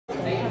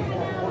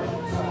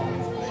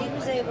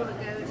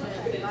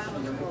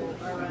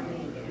Good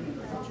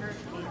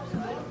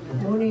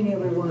morning,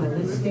 everyone.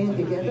 Let's stand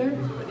together.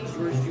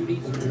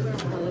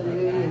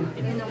 Hallelujah.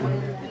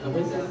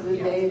 This is the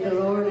day the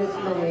Lord has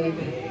made.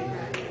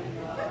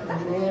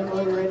 Amen.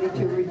 We're ready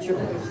to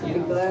rejoice and be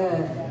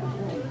glad.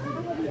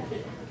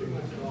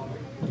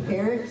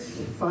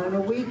 Parents,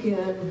 final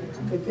weekend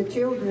with the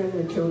children.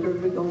 The children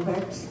will be going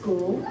back to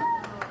school.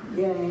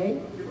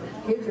 Yay.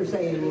 Kids are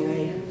saying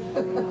yay.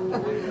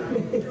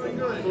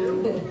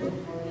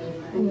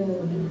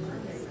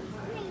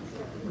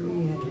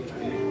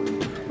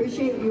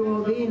 Appreciate you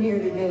all being here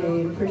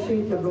today.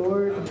 Appreciate the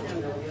Lord.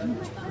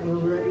 We're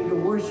ready to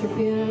worship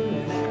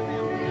Him,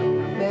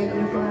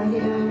 magnify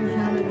Him.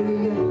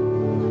 Hallelujah.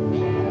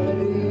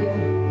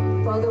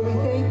 Hallelujah. Father, we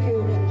thank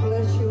you and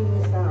bless you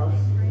in this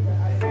house.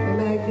 We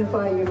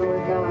magnify you,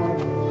 Lord God.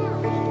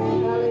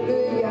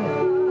 Hallelujah.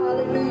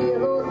 Hallelujah.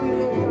 Lord, we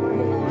lift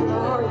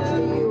our hearts to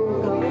you, O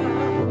God.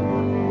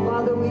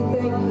 Father, we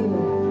thank you.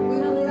 We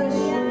bless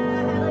you.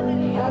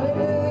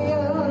 Hallelujah.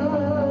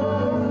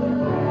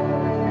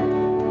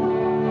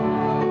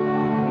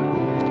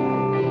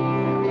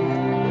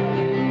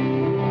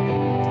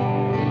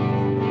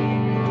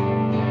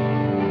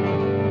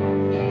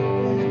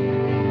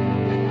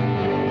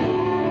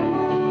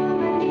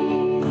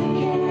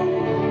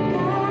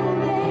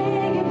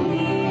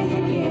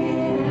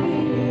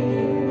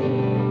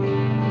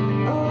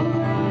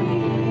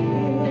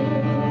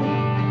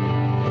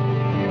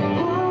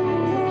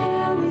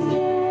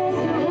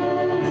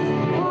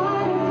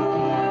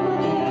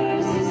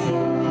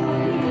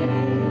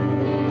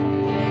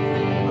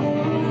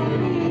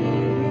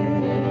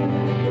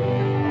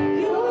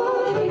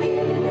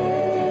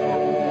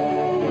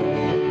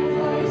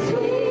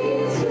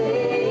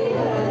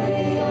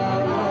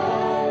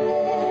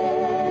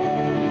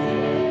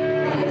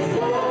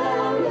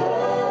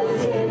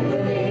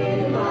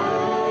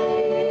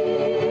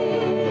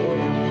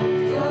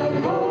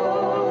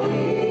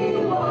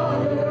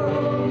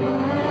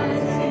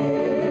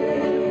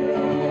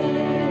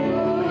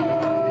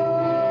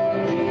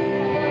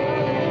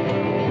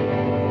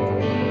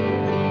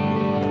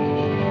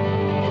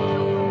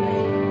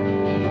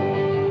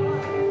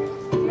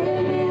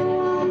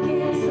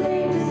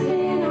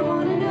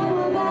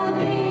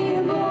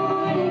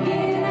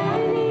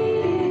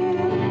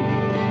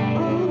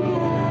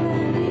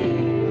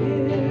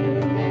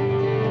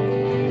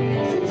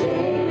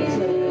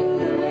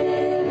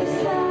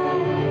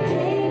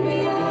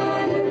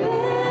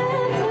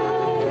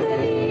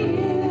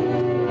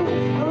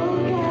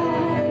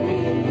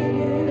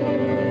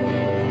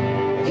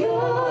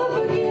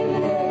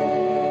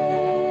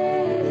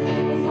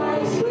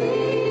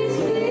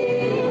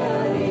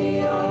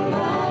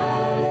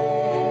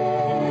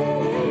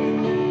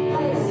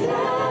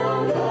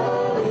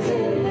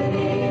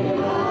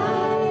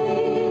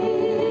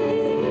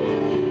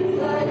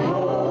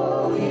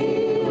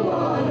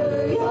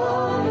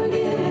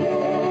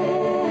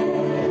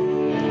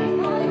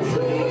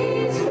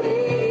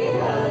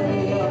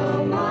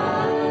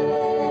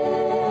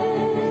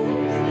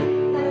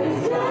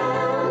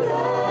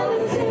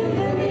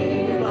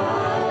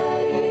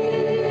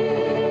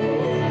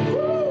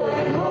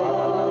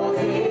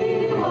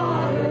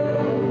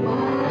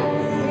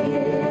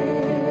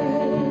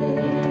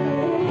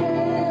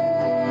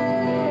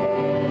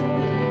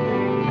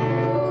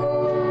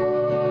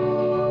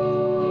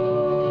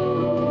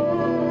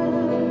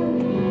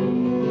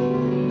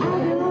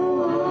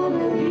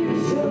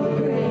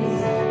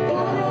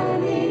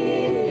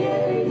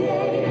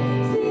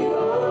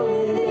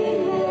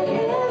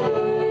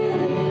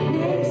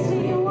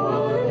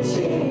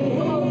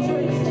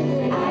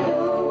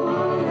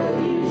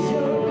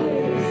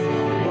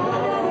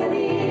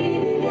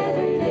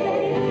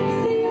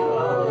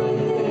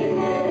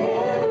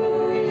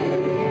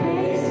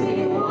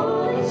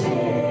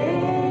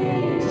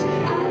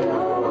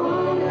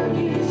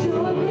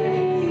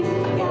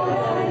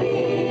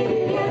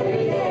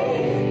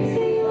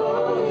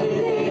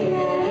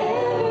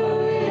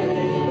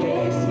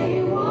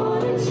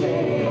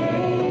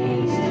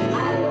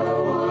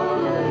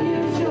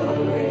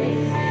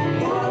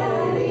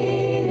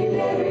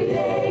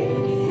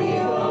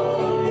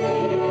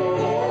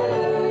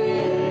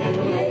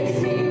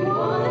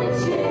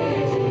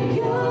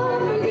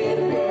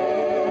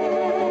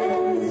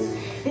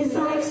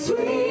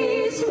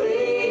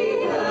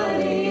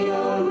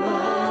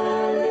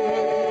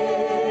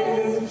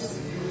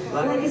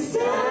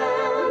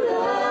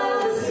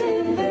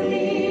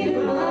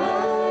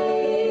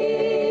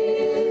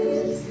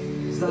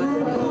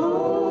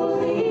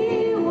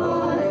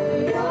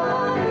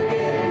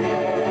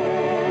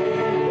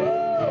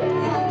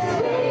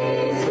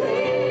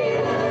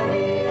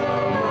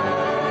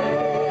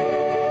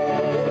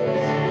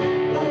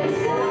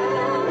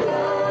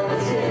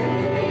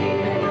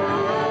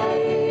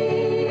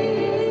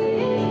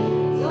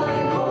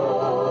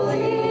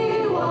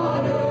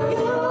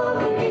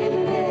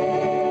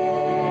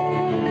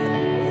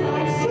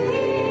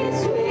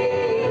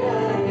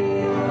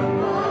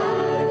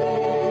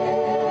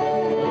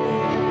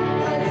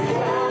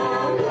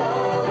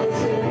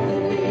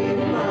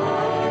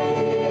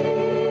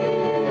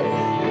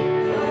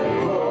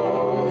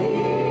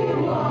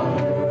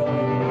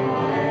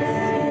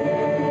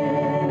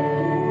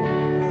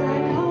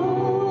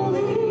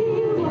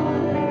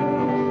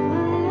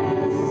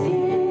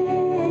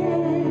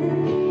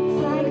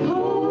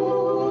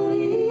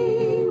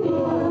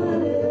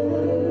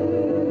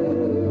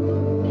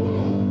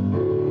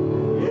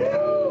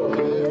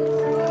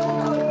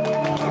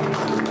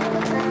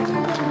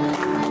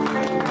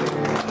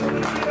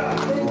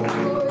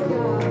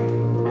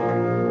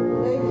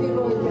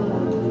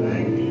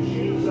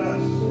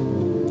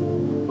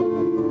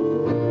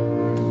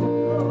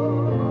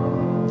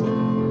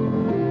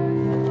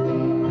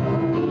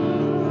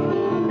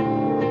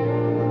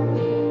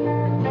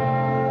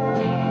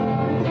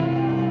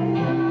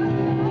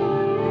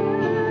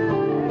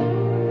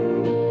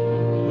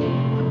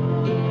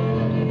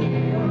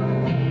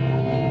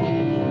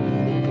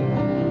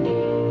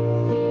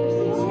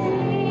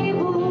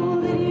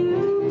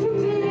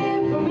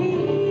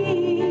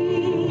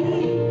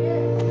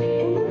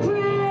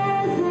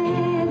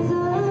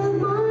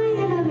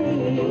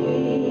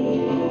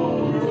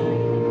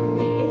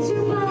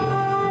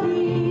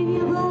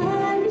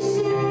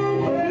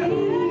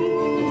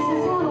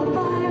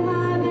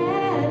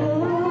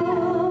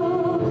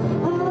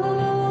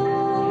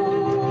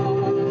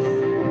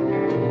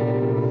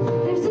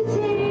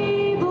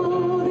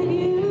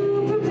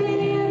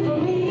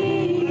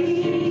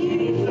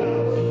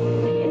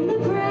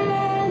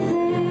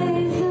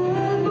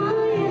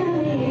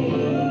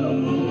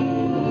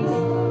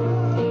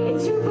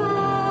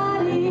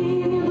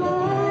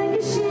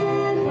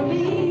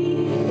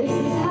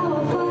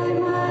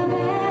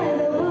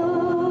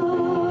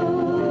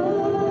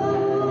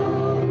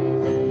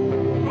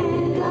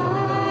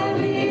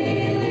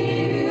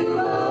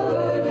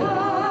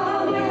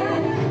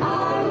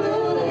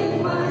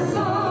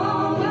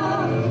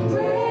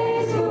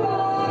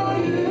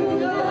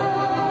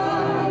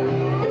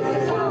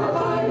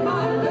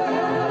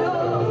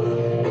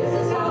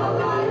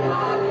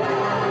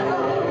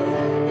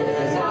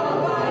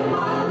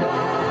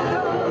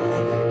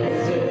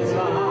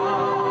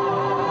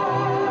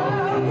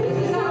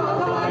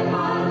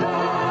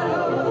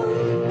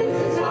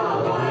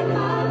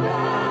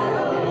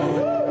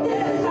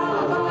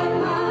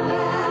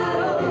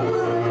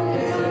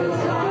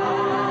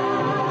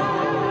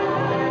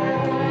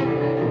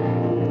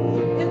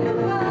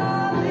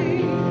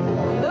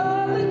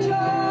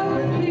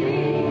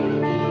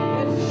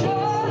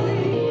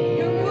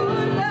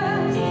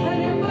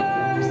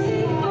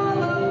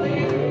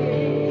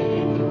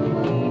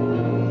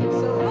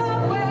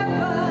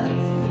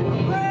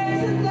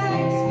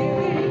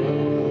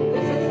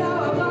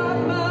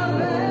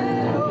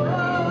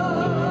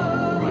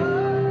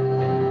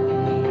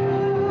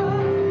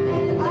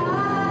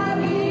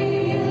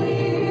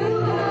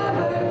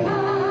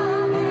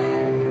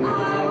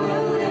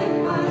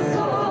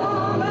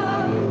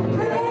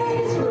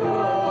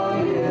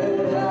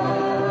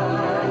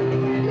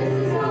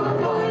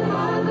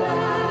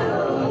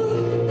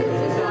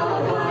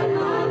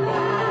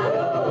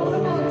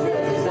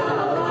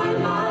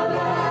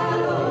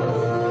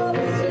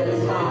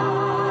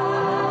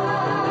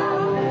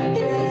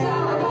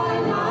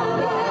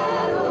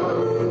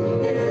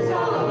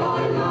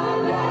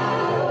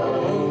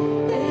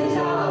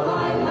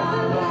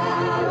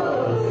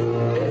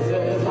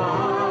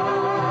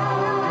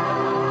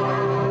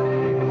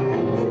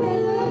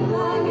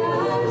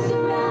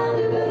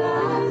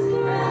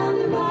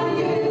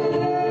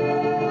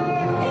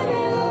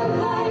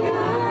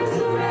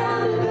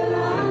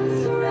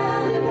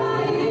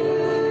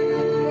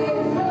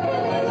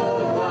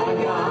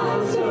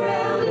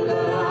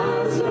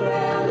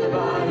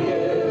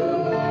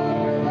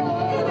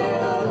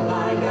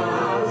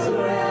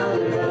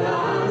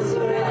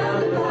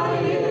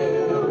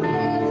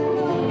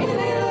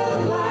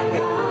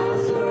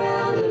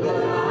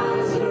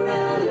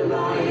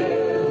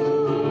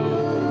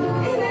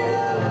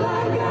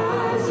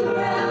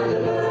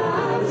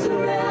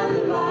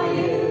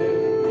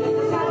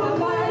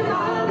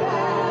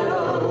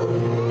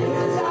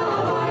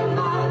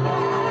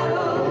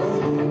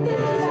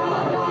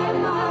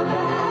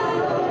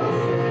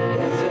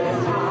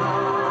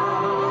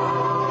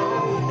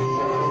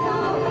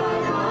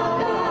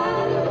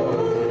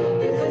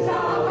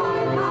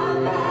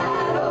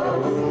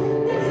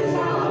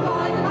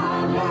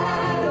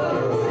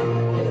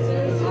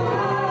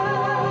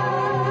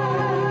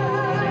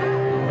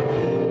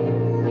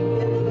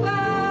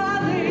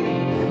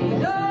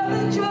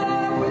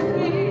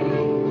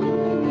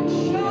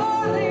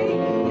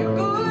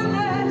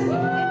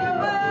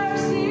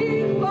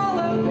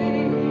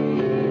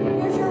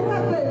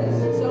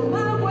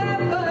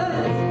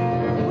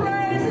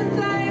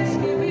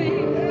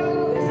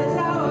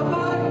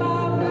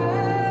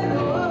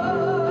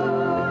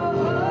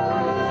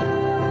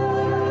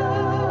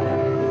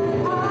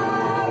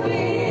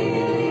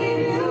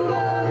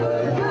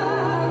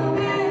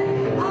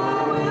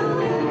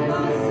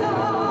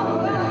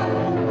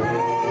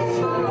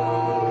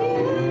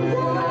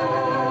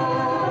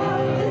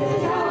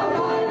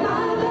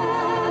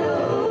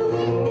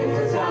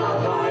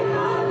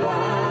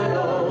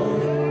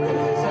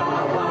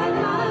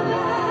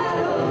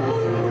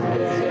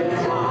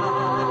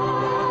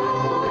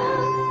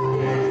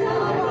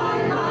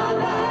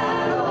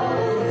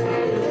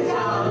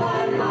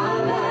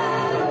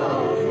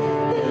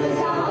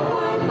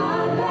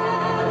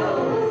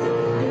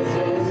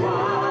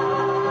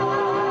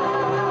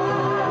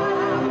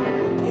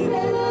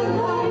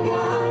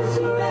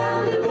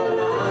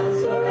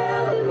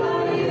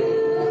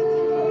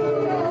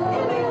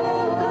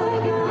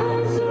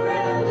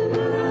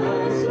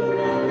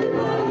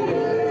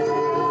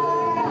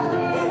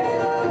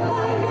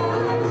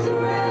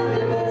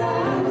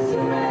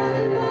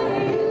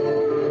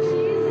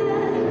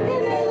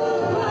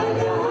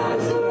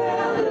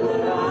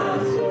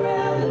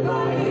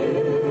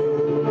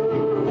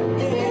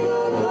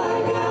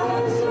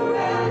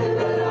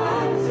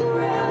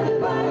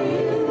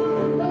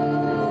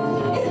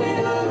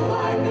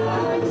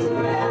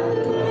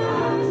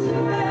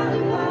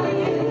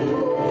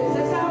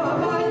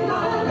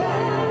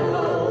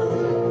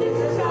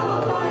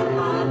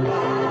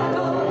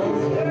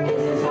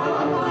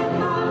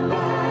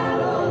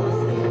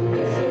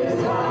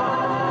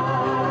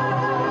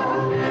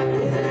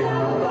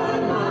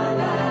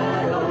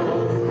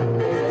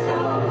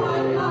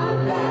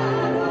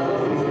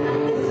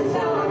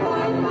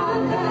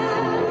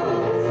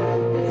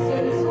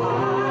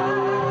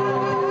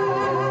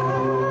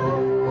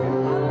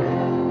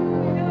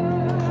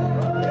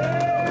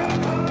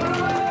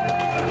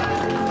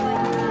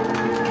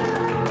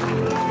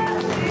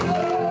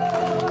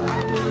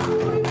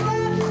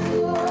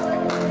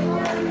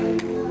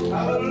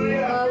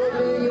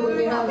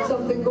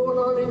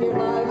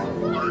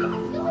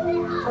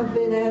 I've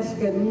been asked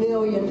a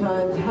million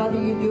times, how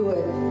do you do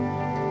it?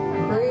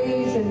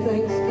 Praise and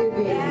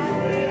thanksgiving.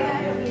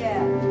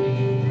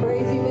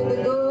 Praise Him in the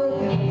good,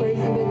 I praise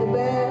Him in the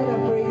bad,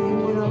 I praise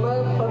Him when I'm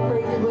up, I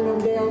praise Him when I'm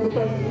down,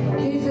 because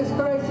Jesus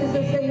Christ is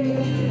the same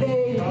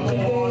yesterday,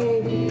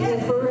 today,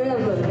 and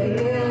forever.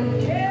 Amen.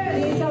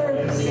 He's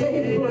our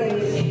safe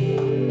place.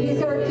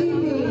 He's our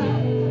keeping.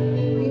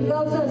 He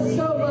loves us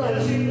so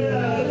much.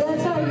 And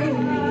that's how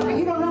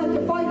you don't have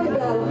to fight the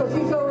battle, because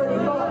He's already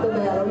fought the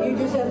battle. You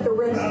just have to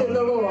rest in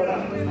the Lord.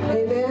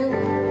 Amen.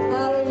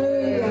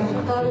 Hallelujah.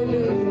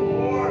 Hallelujah.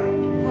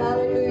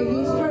 Hallelujah.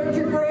 He's turned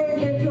your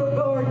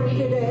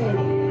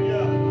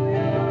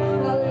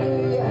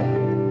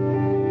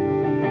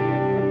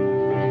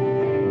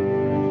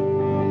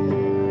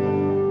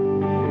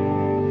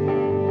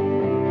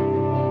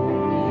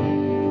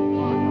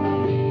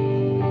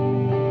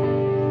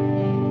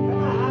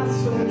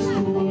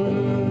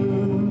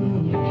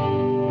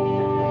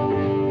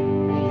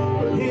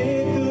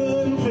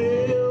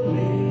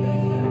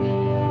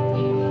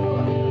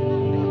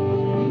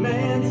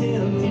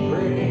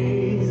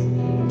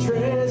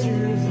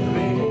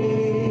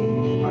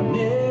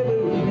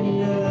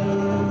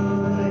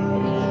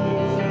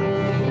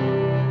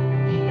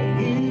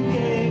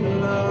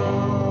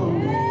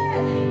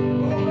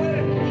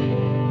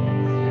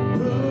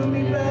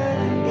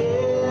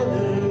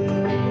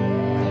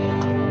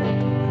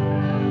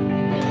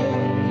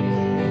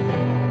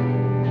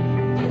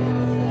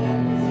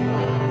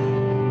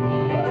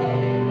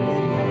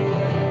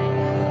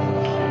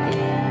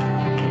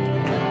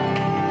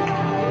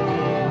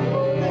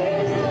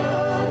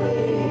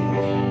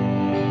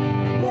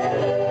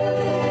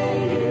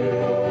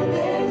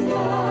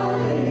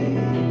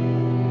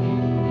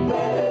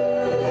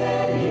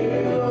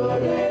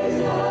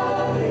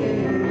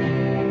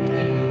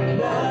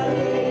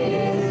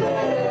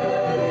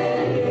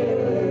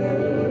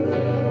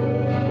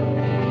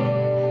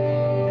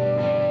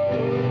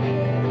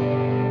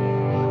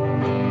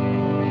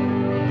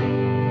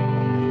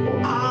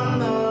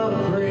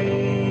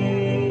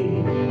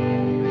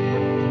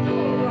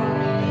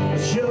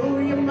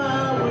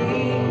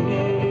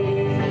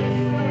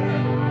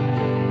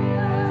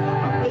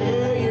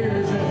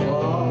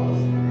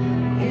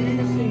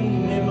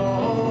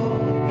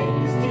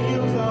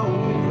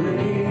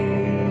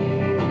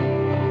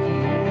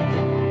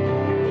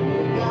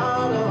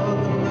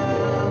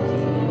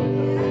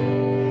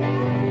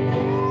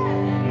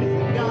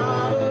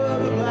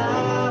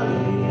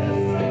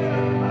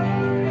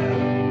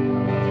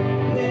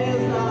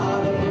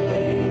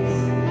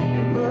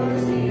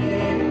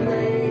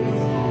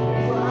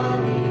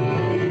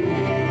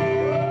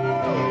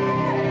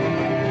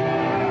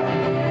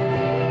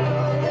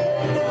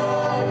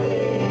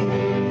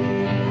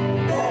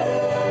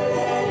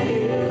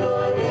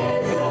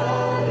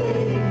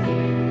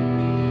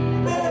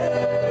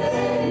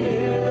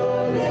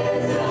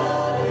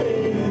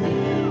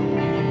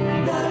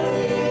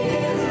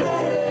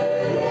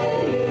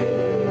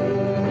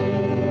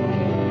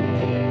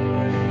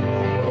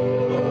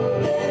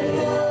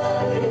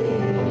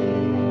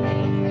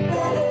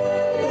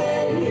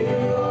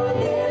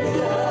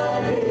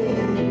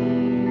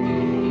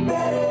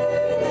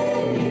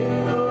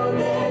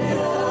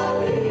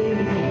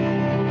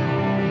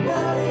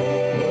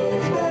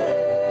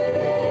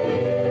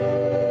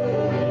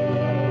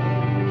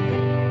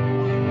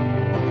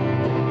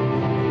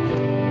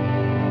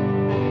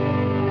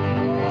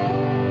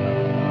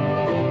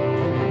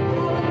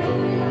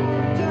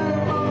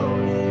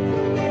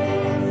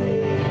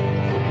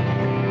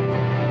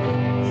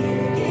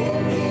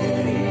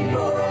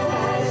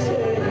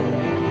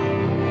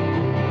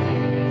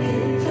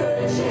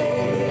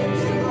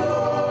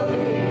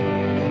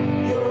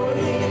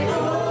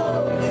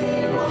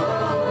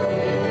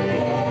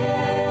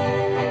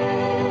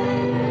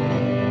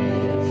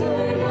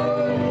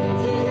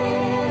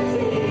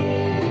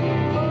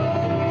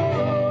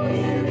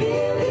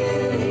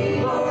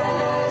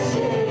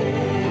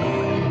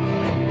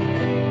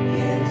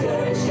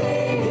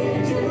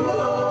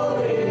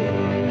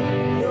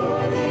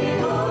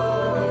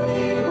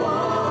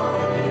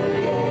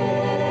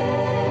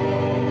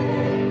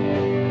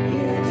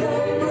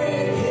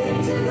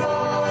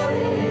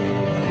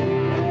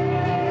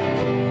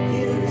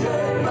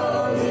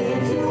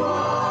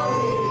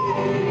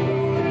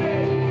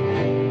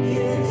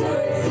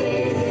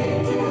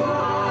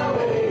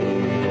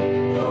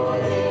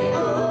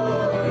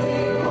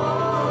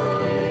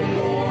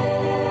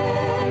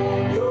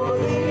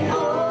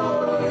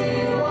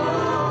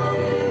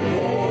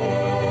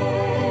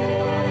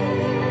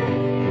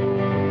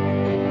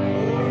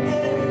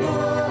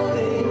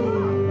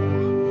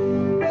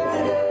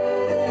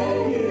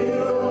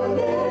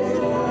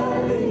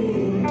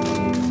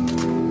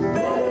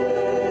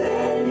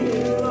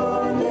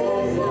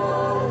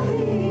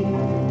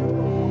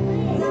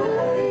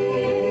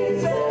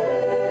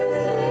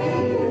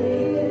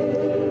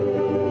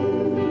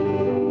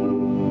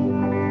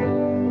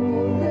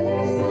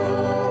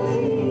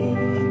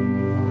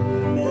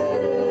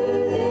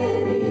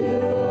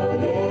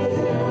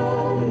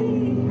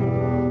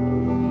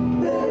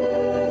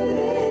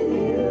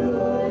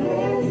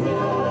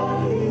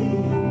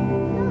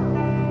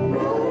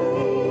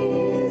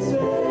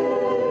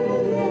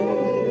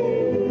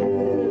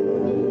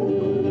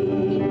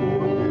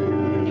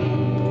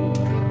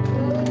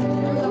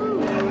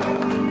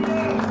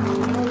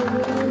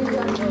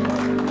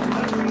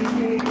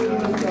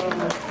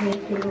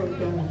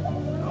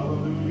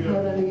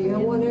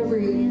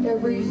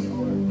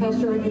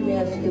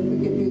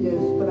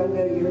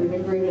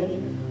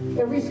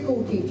every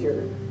school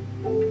teacher,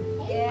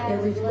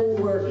 every school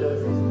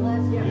worker,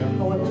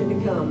 I want you to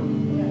come.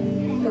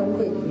 Come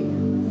quickly.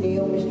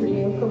 Neil, Mr.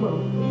 Neil, come on.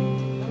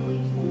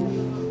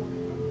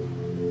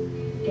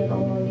 Get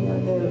all on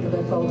down there, because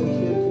that's all that's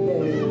here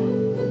today.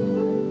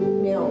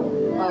 Now,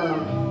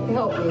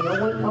 help me.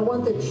 I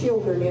want the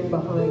children in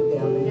behind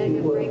them, if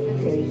you would.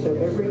 Okay, so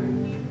every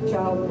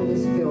child in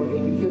this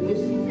building,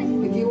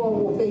 if you all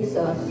will face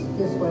us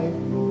this way,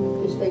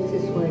 just face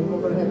this way.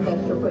 We're going to have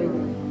Pastor pray.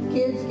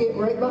 Kids, get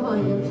right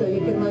behind them so you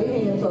can lay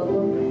hands on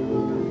them.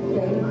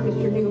 Okay,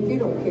 Mr. Neal, if you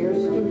don't care,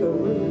 scoot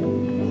over.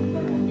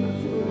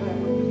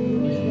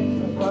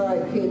 All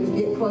right, kids,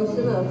 get close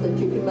enough that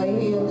you can lay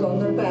hands on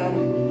their back.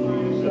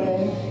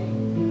 Okay?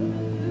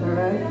 All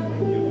right?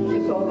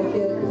 Just all the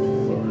kids.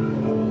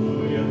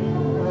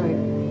 All right,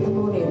 come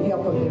on in.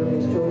 Help them there,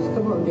 Miss Joyce.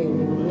 Come on,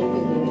 Daniel.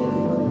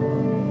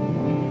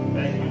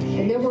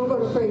 And then we're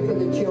going to pray for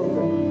the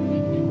children.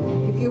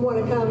 If you want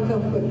to come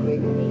quickly.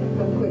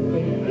 Come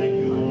quickly. Thank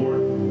you,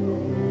 Lord.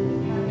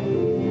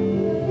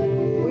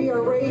 We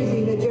are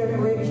raising a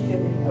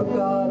generation of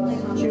God's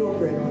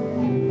children.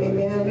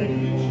 Amen.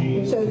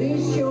 And so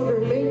these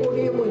children mingled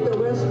in with the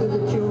rest of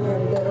the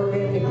children that are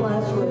in the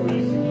classrooms.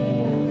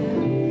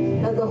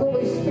 And the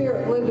Holy Spirit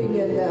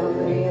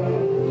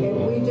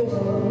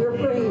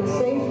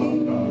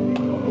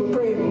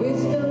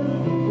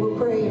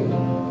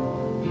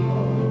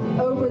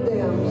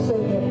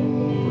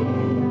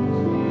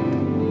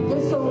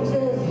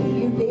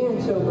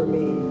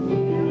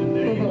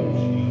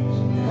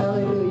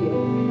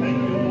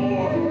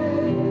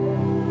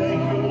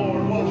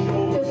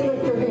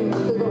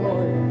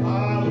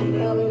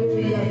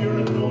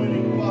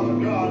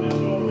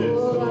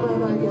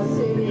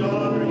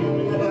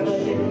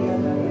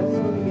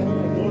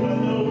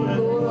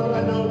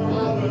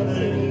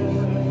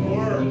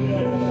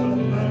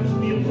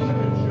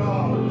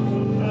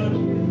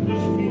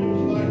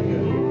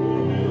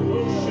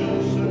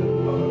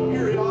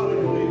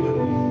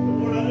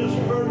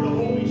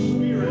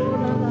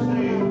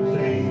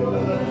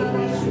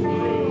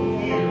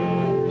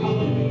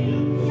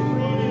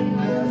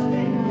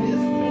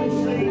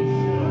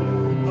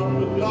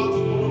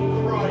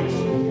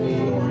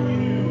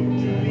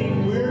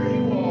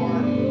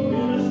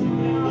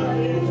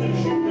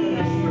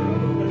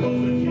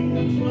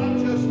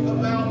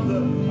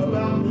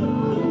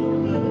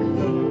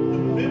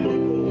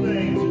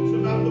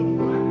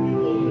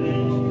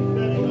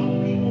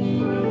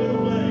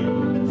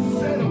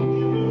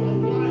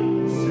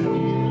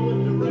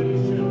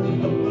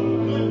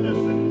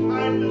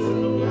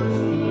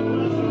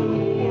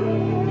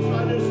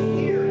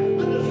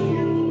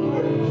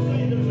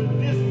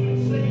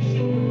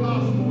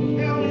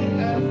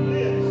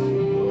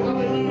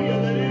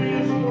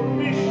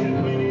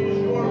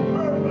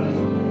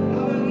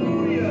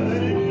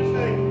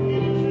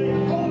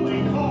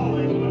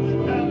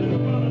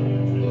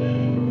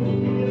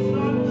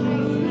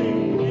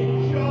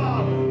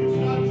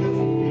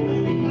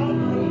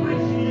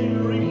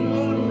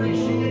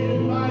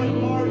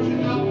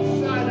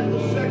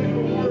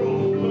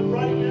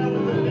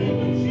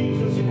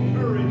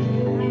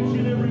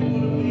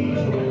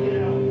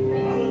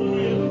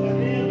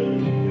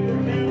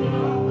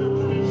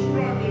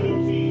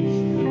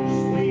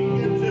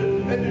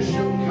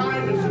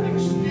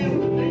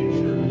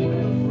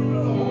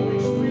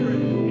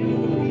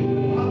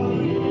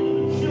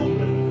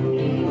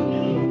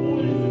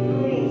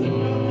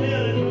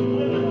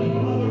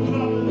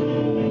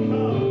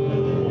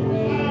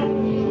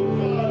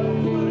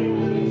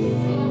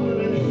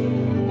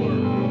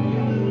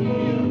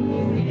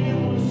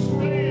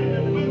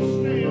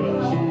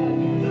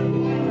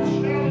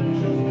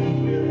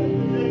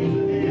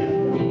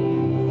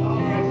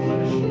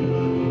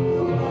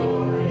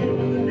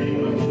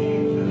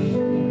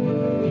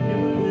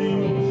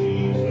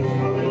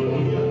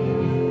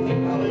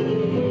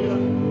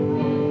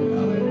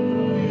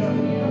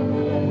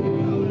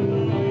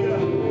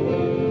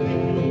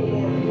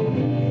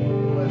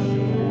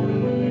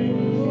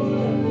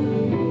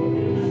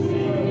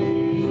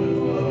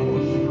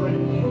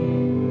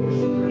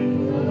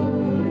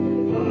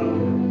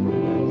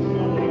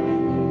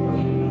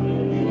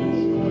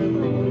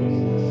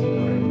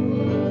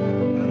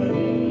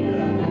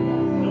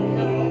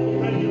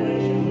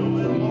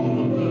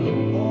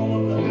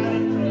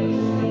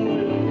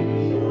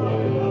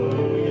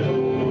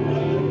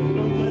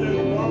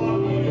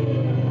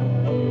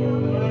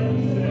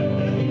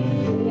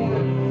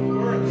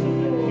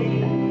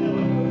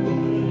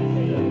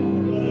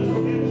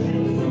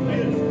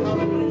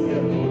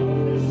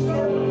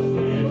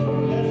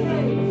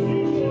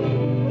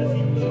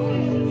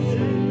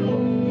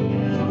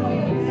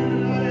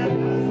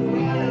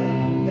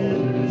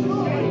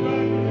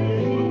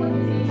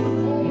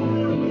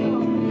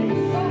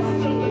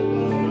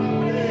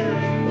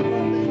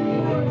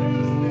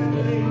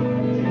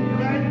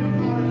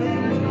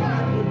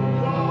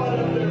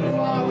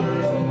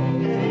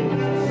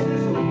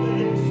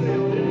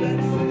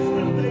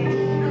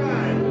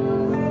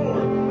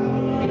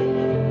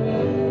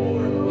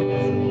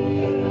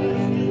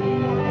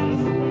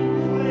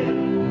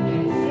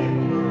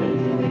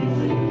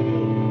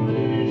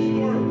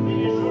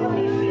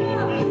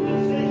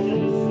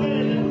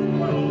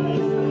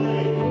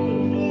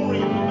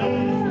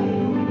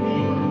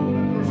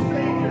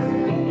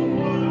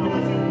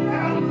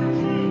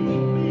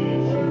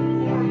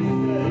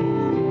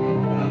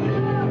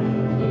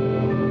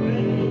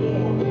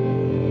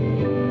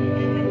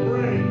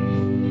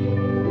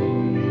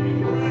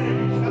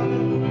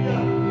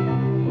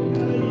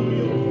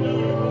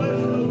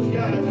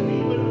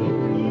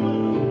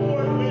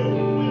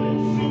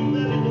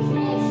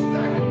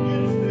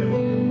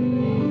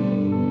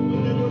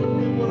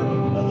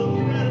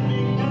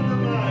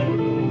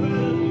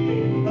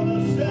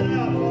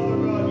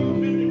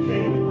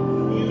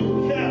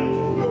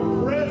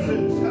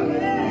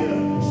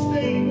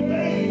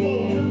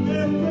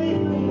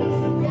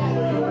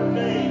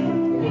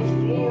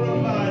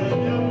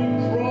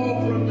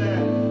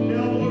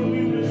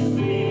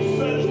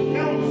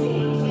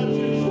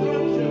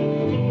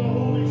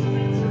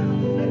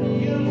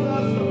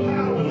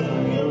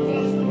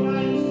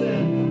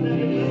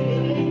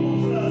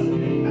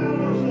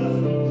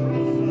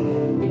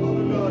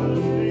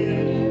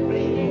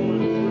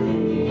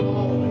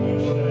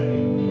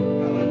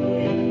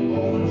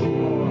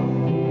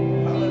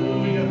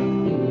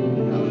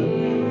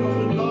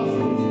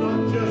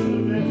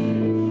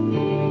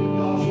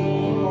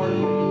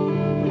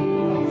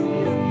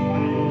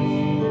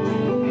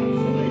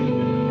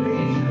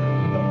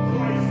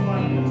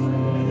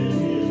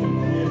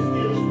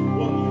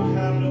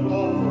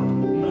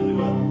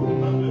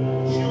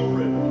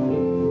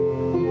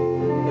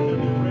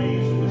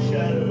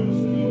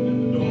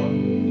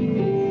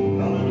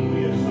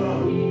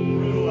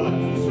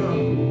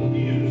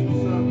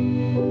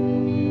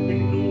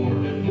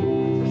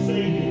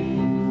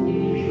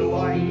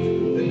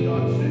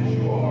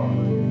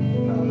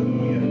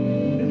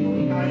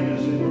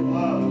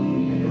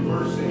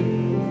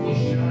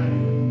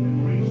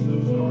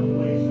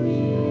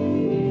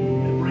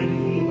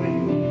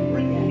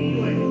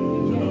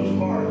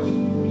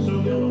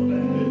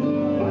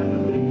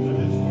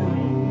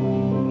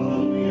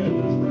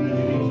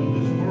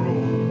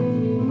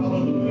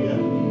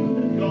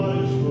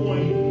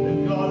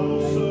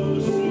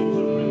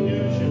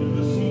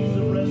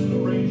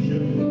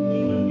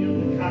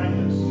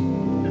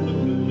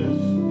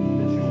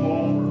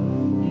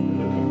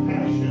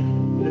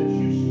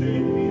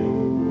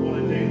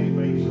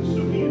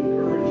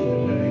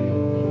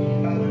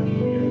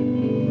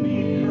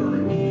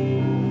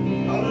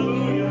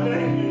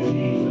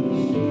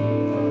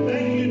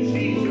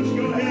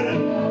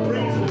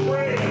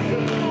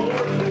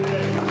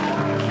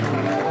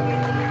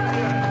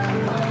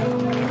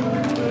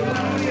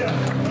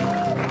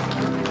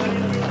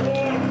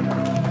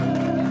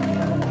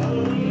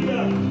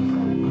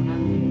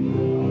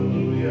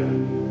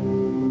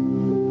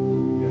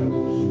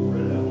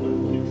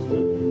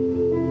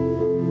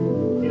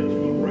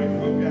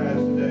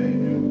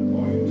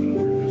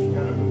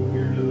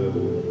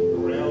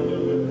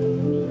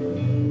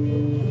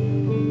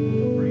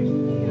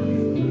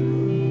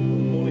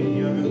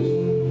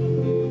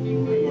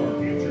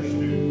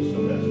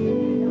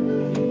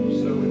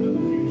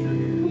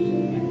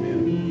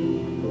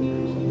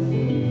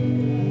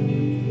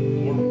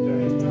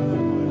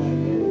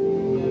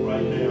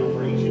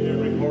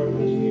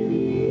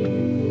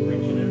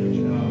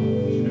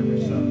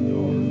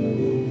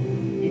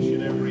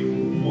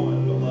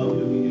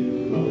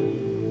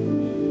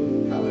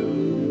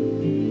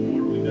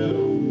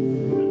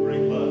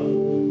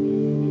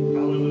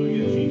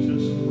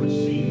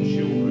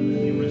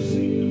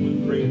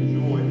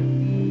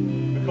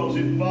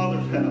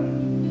house.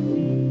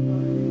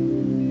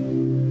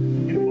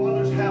 In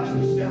Father's house, the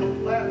sound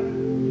of laughter,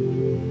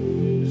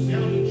 the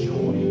sound of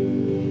joy,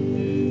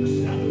 the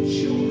sound of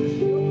children.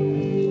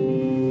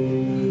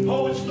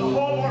 Oh, it's the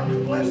hallmark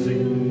of blessing.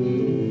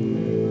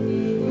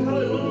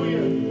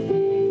 Hallelujah.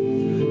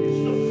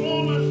 It's the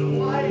fullness of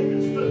life.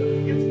 It's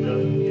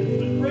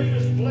the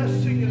greatest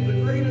blessing and the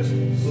greatest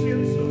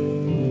sense of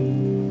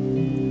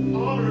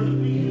honor that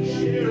we can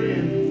share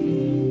in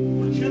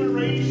for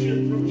generation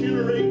from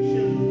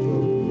generation.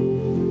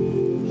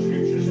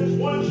 Scripture says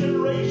one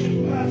generation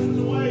passes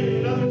away and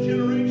another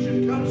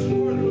generation comes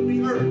forth with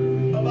the earth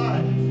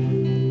alive.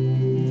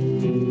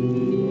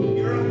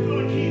 You're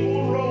going to keep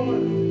on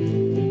rolling.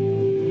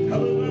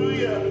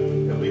 Hallelujah.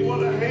 And we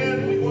want to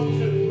hand, we want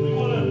to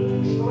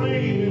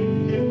train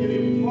and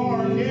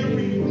impart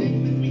everything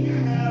that we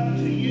have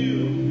to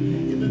you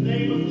in the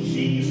name of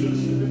Jesus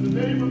and in the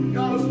name of the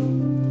gospel.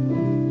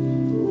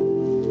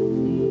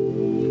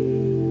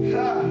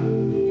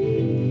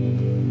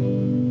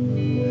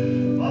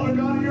 Father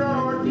God, hear our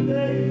heart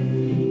today.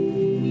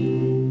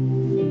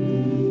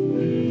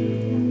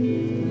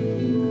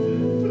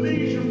 For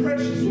these your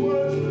precious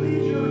words, for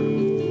these your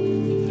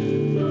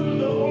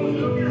the Lord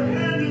of your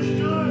hand is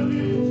good,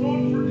 it was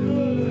on for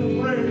good. And I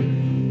pray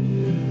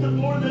that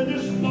Lord, that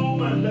this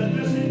moment, that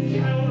this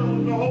encounter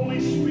with the Holy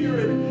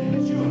Spirit,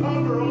 as you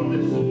hover on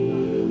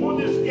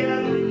this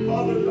gathering,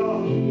 Father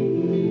God,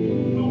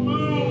 will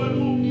move and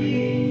will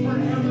be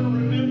forever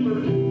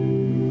remembered,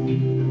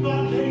 and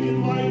not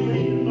taken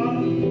lightly, and not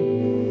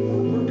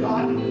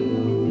forgotten.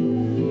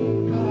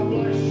 God, I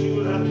bless you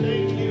and I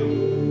thank you.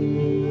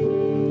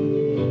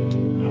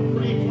 I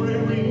pray for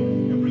every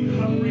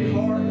hungry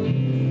heart.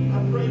 I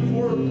pray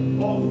for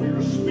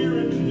your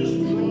Spirit to just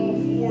draw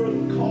forth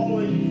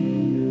calling,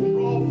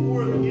 draw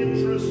forth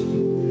interest,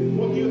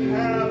 what you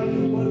have,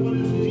 what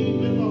is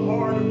deep in the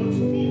heart and what's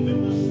deep in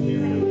the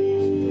spirit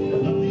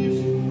of these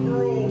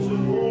girls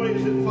and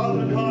boys. And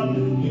Father God,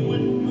 you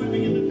would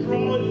begin to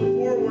draw it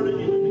forward and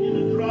you would begin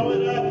to draw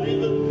it up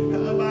even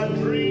by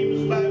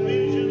dreams, by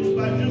visions,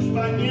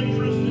 by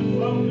interest and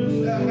focus,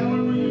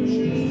 however you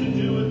choose to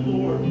do it,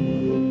 Lord.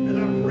 And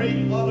I pray,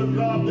 Father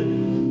God, that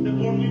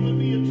Lord, we would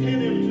be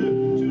attentive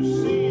to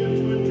see and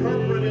to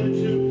interpret and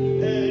to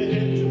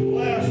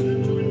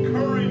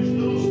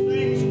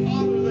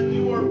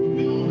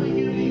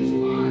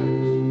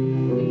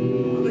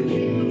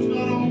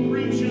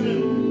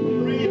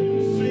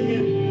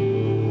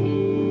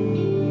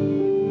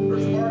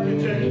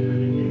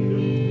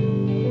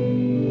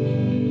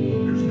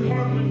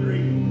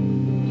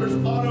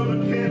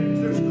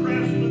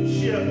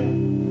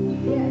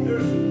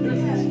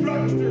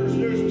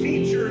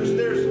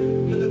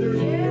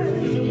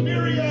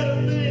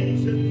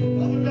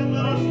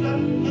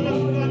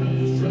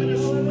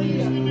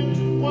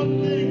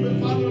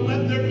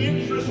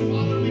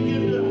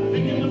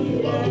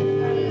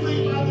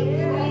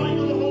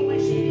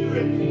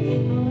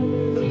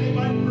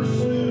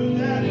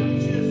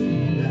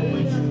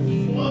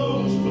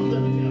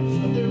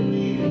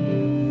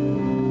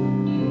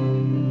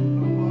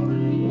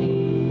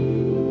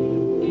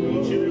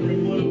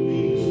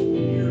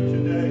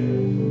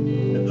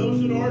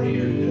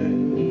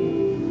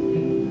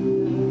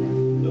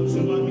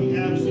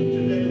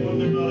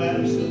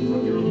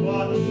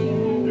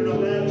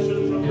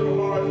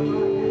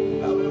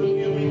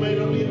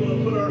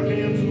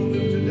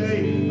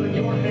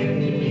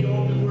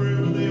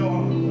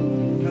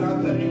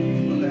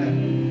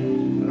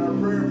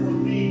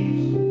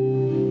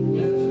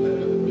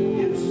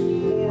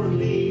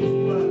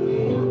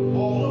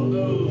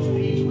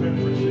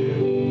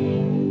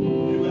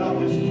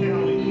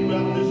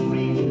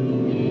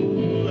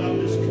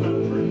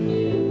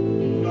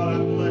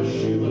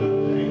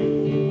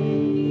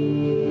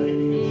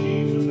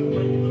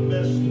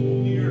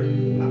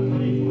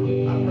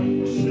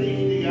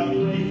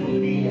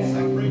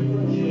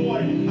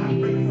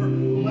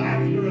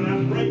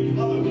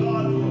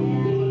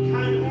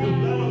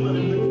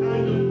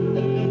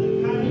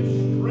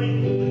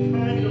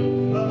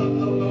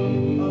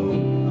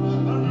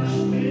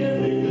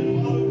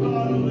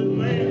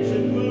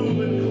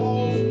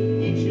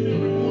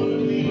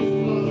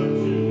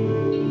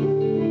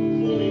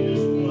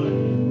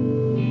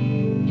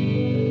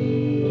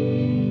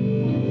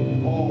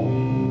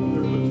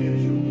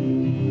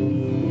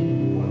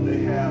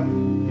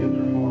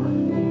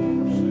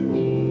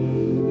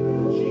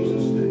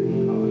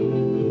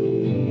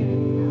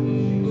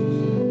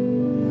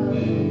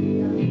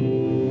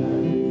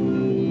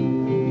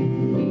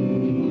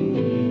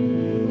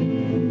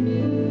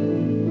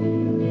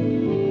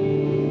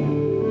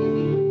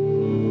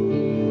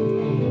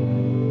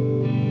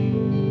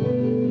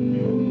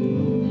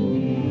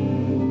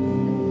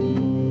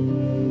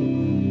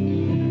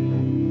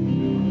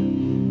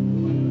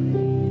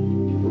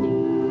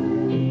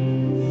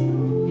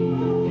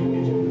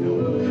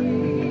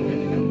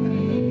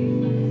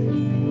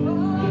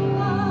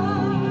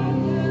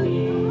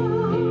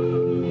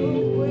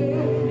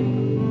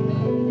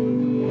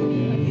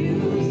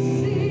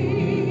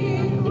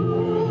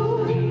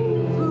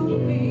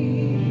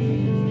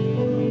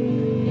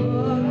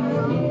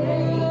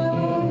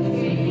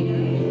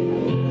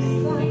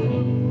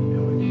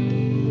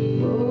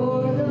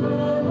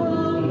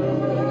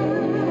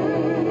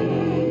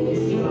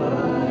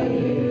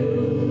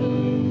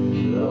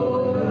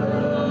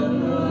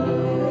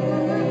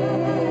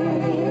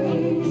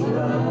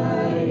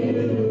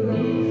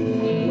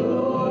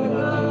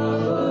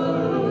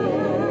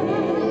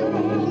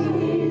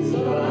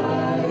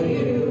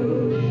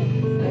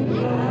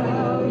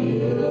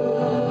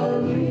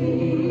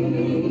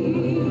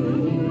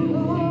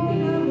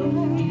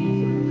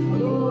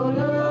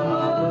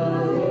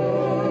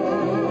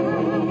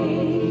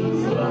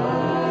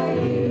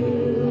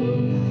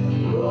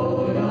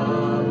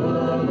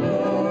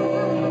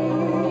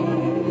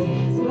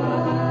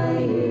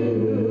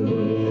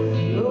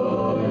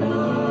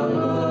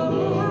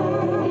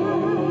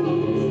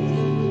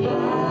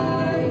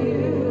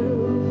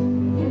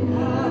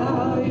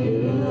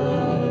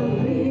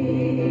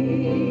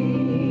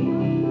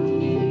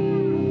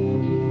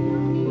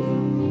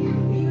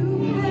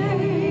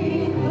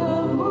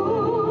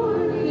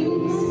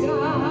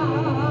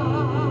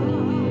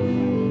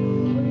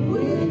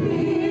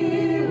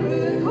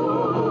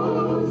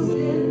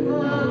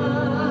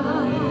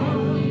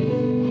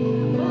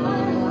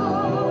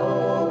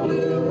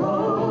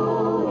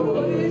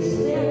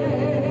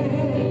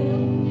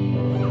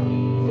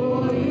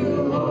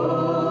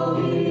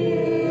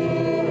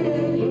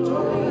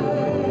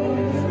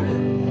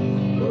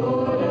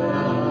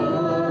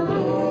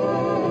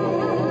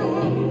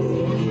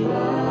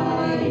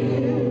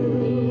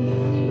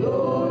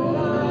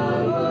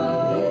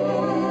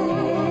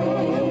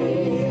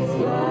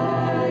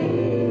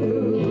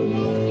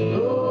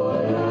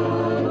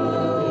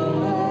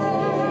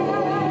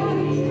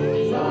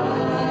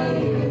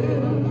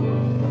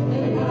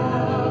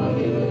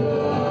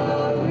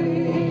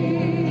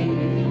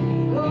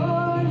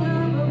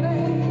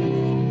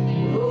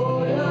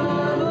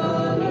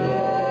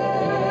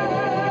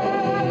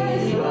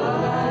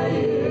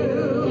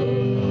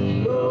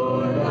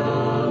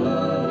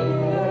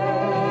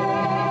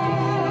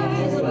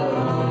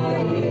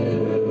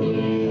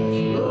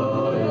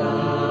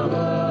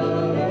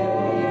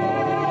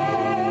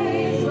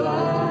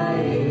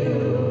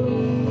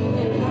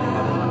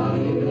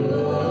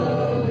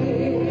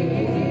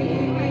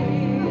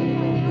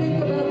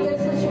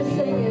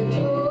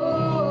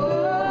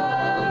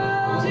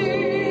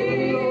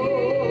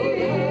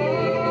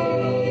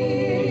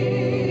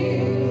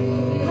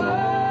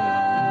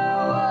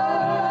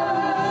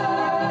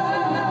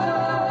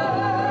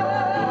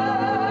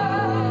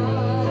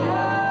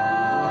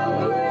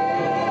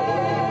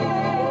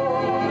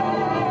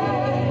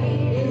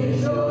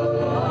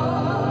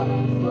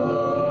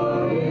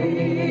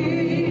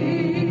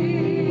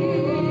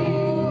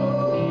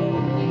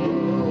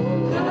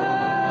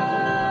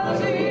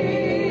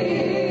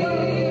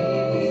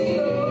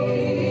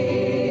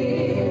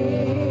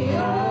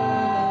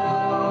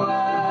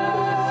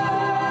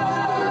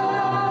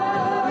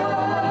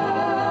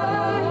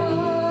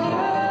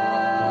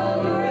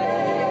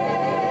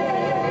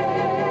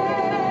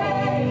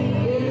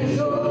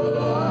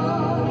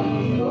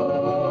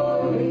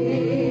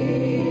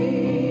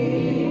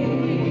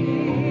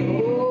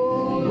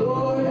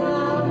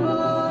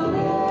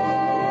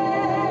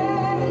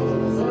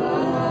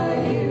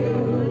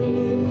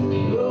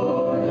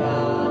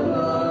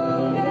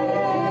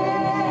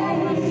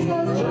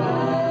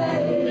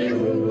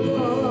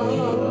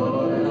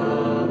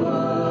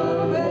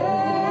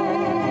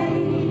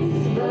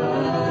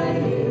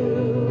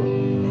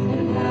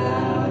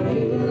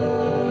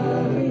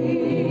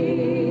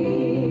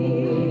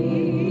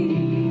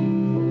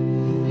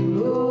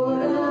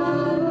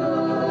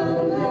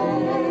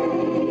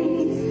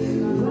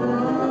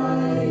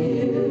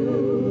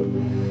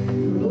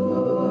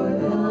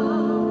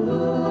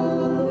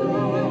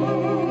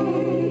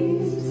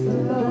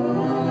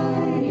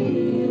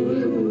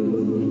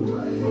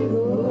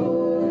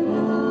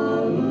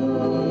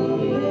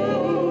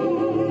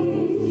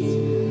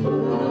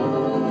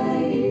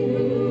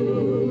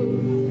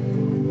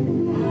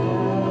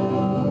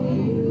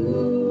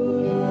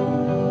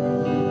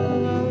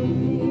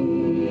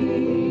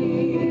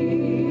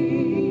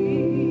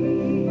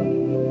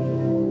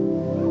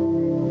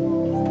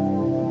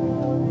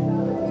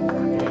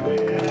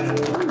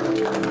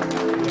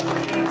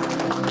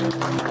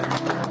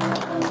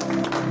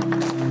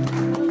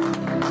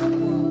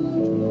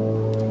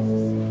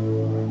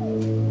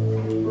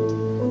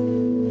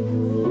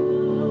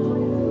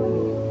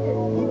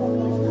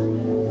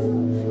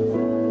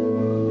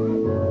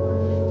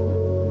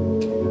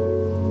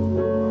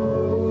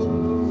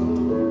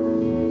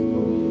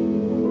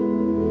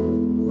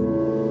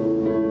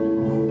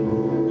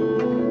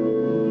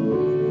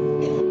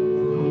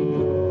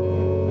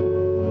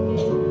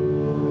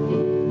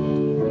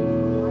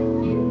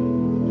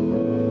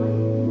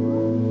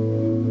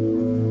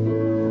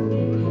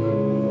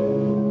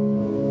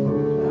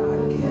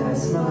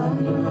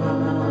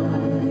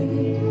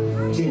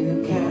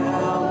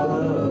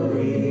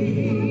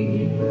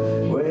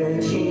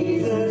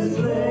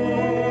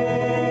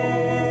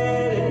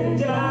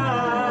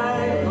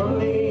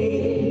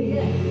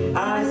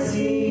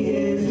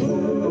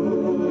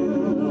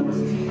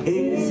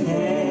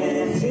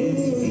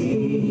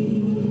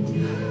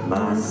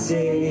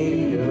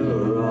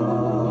Savior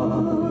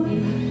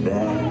on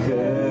that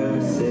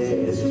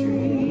cursed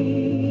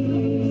tree.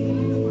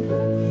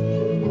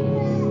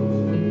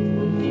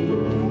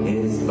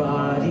 His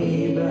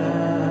body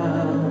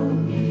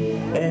bound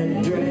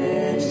and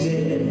drenched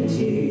in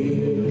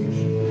tears,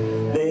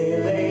 they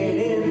laid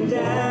him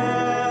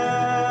down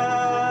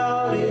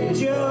in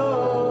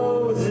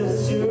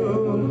Joseph's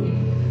tomb,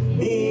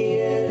 the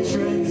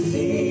entrance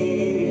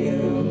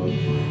sealed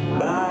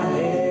by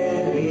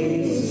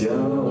heavy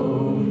stone.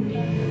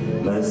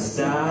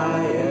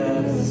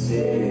 Messiah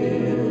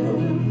still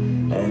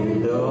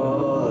and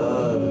all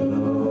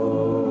alone.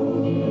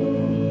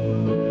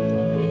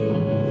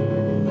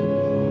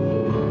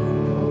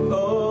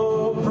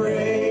 Oh,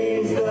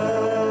 praise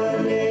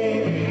the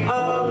name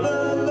of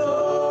the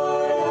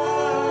Lord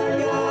our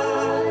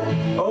God.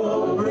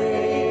 Oh,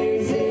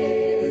 praise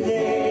his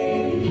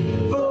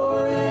name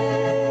forevermore.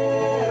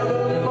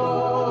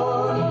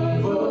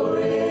 For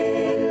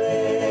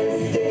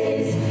endless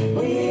days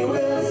we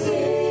will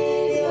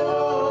sing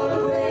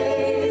your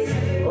praise,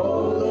 O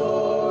Lord.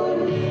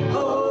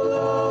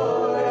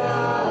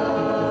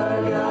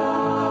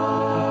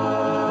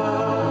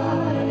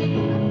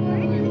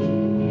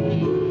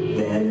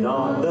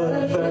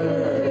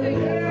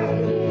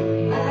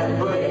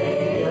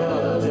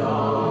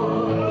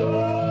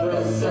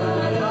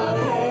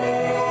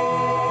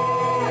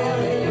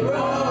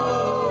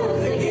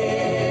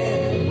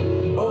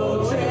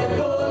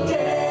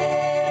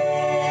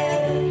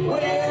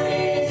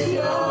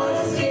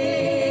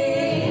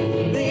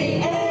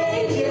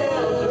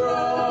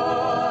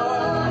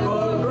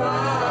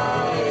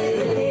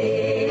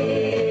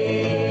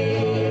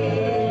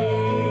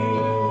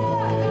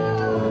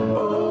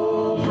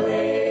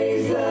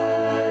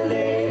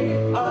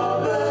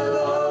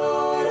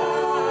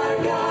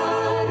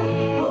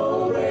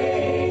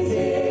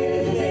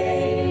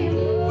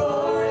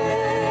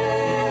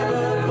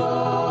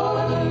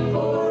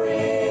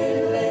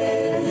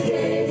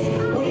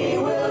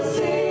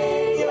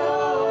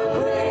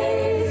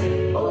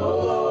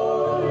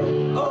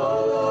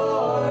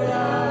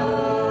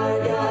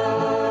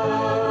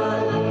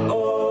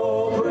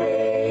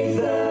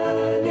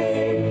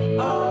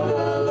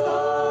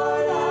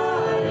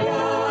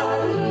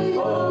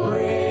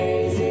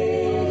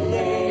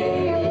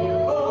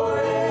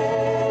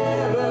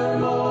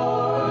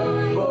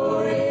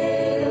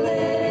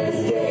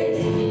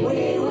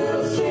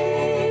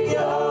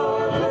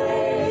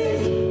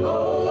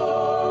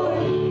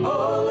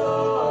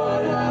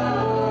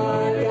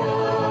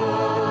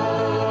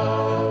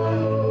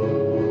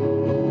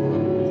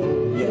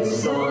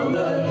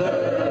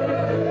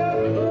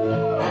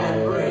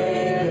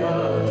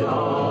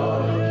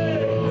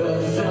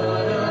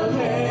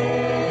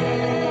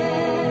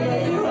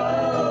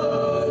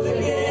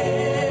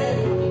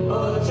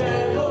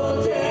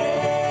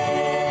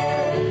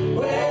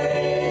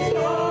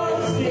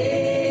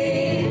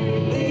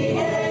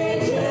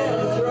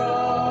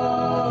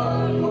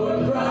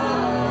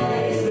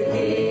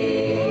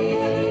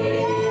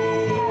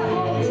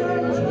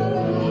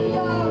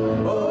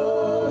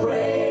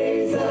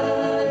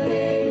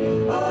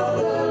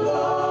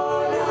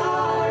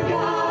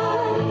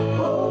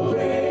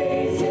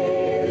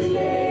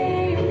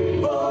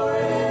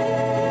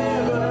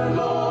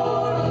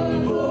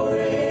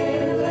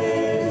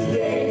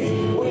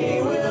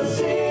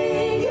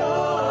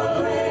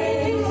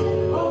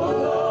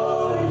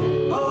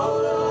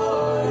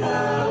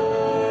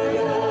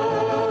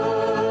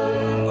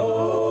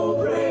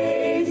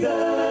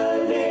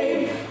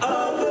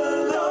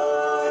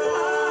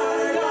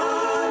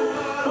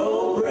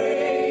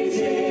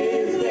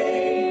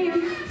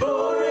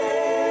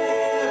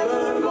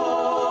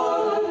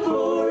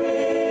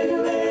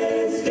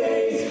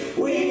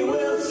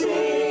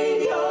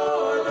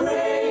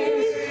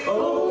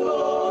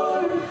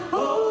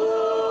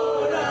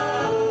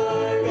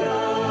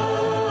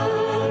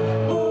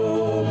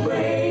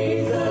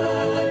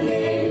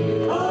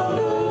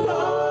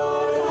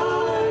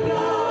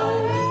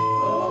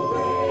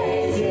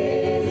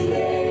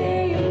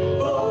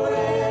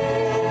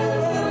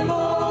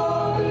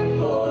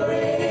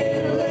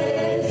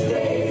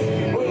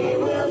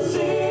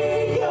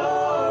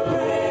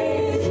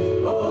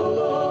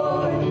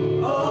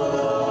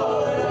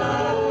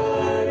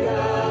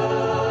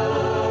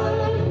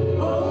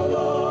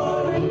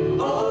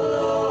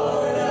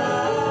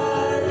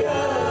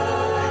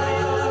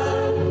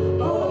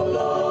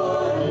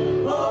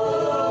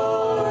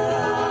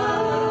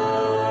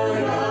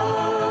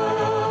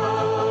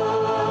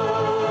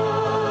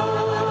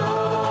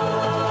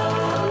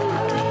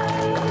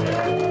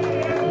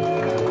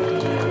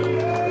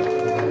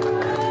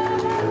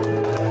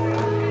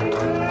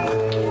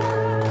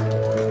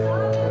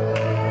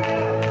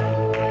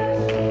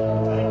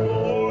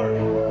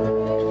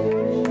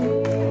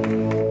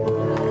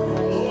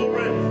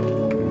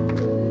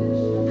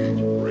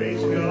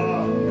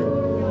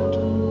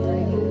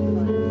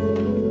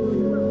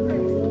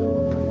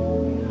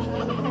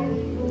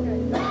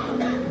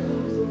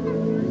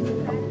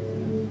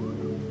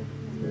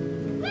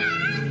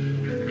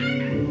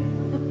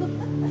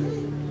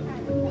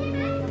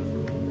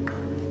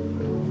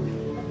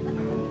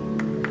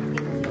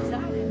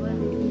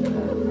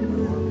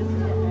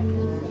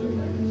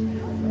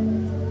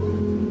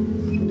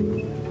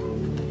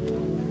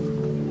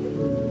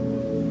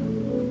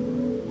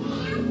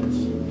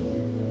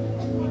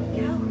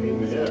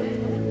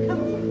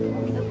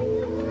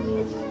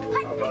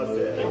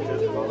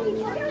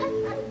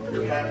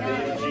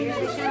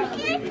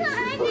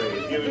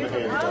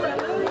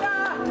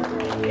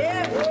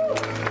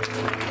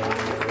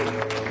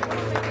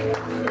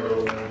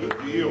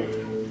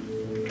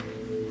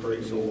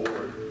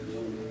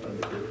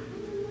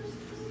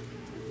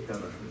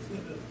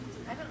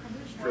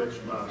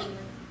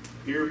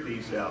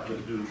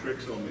 was doing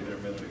tricks on me there a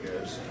minute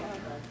ago.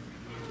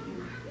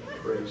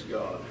 Praise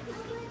God.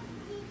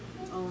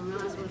 Oh,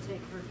 might as well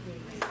take her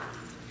keys.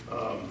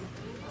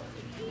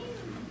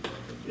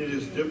 It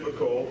is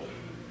difficult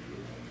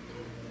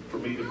for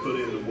me to put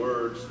into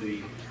words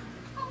the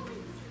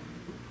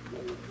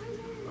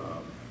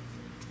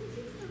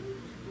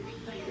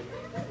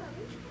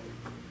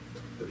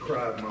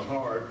cry of my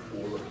heart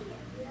for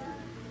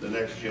the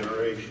next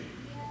generation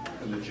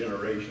and the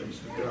generations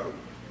to come.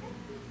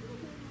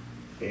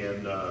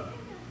 And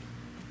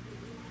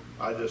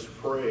I just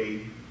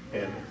pray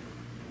and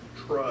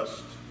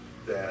trust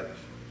that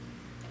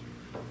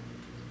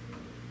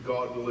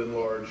God will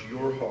enlarge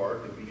your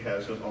heart, if He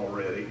hasn't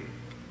already,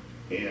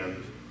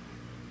 and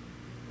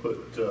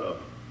put a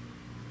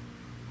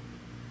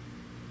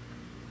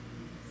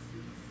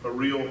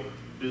real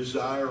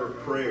desire of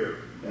prayer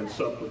and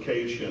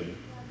supplication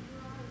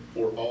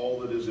for all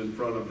that is in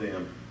front of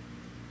them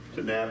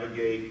to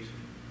navigate.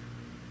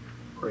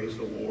 Praise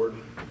the Lord.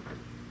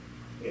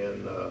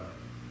 And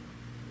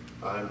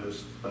I'm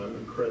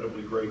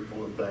incredibly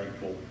grateful and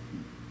thankful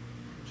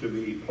to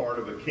be part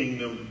of a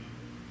kingdom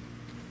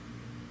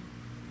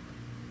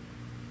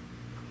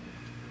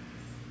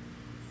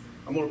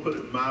I'm going to put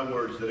it in my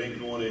words that ain't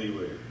going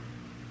anywhere.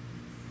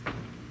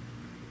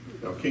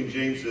 Now, King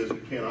James says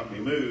it cannot be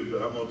moved,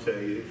 but I'm going to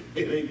tell you,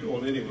 it ain't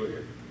going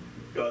anywhere.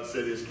 God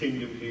said His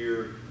kingdom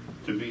here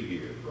to be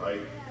here,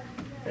 right?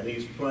 And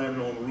He's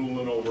planning on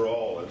ruling over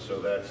all, and so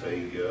that's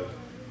a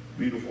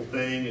beautiful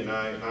thing, and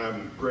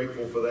I'm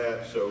grateful for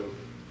that. So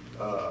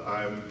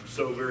I'm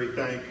so very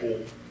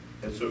thankful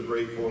and so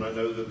grateful, and I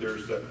know that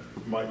that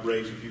might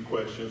raise a few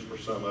questions for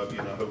some of you,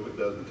 and I hope it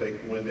doesn't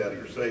take the wind out of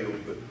your sails,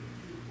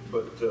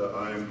 but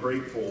I am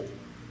grateful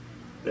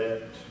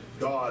that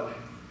God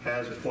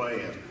has a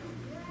plan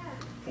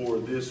for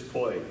this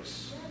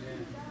place.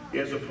 He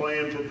has a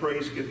plan for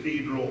Praise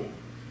Cathedral.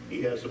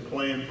 He has a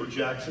plan for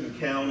Jackson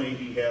County.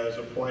 He has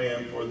a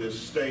plan for this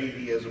state.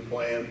 He has a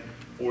plan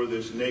for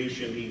this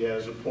nation. He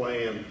has a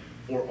plan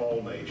for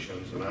all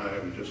nations. And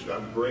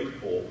I'm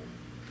grateful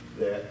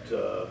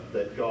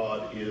that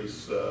God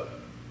is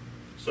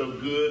so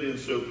good and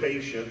so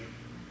patient.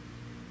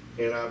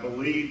 And I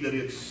believe that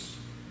it's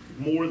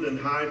more than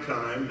high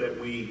time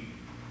that we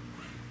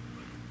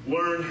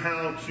learn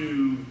how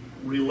to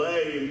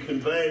relay and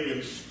convey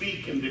and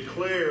speak and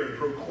declare and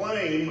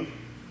proclaim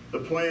the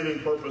plan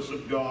and purpose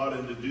of God,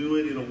 and to do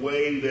it in a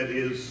way that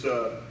is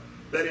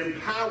that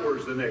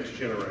empowers the next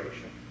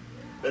generation,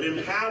 that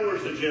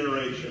empowers the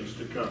generations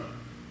to come.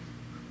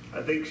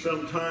 I think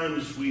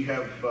sometimes we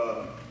have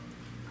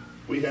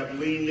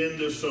leaned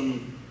into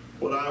some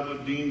what I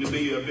would deem to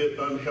be a bit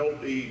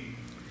unhealthy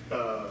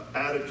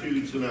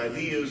attitudes and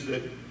ideas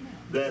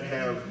that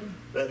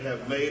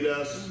have made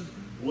us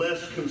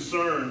less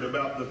concerned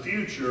about the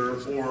future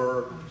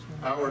for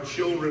our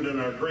children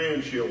and our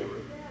grandchildren.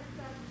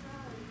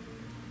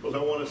 Because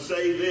I want to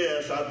say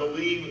this, I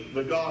believe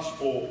the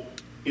gospel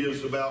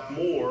is about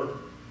more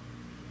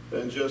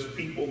than just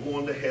people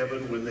going to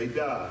heaven when they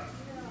die.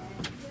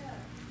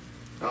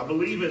 I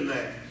believe in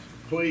that.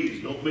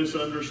 Please don't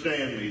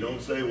misunderstand me.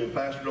 Don't say, well,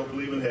 Pastor don't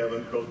believe in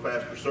heaven, because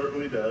Pastor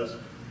certainly does.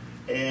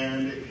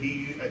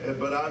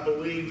 But I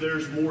believe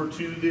there's more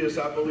to this.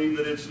 I believe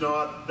that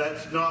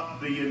that's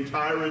not the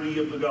entirety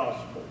of the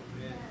gospel.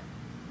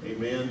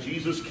 Amen.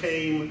 Jesus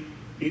came,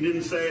 He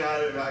didn't say,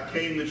 I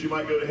came that you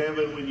might go to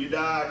heaven when you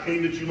die. I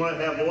came that you might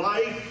have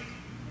life,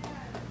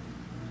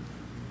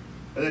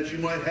 and that you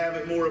might have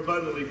it more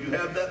abundantly. If you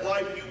have that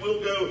life, you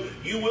will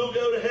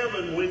go to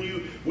heaven when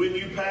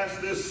you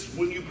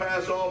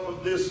pass off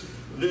of this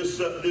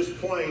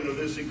plane of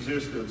this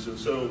existence. And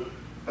so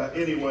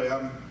anyway,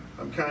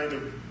 I'm kind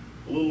of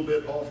a little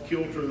bit off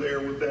kilter there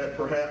with that,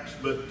 perhaps,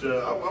 but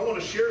I want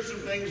to share some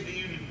things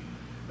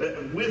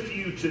with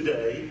you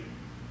today.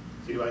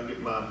 See if I can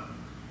get my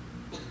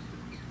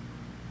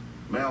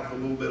mouth a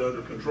little bit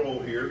under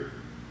control here.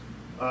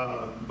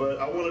 But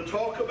I want to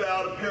talk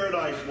about a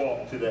paradise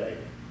walk today.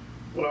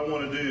 What I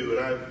want to do,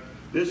 and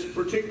this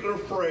particular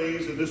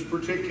phrase and this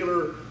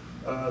particular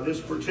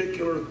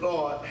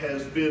thought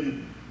has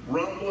been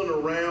rumbling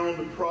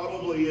around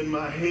probably in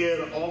my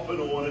head off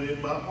and on, and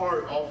in my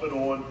heart off and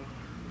on,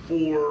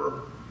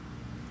 for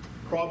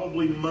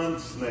probably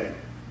months now.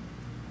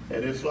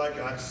 And it's like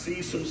I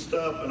see some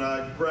stuff and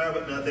I grab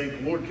it and I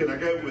think, Lord, can I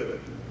go with it?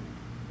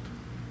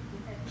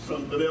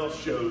 Something else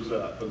shows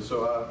up, and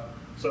so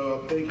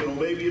I'm thinking, well,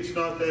 maybe it's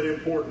not that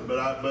important,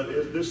 but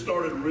this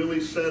started really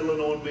settling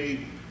on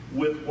me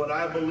with what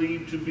I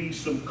believe to be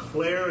some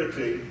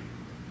clarity,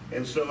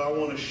 and so I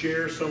want to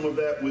share some of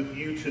that with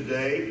you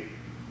today.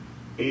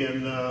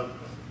 And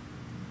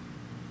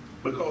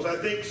because I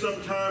think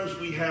sometimes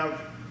we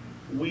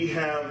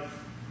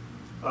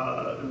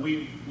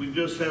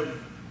just have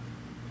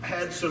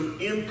had some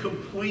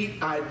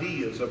incomplete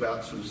ideas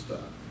about some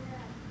stuff.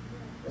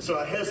 And so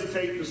I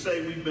hesitate to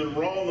say we've been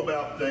wrong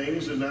about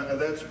things, and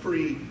that's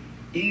pretty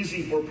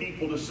easy for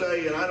people to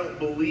say, and I don't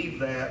believe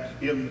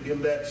that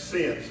in that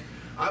sense.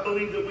 I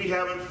believe that we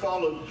haven't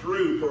followed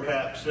through,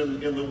 perhaps,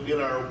 in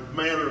our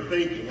manner of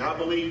thinking. I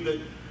believe that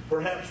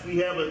perhaps we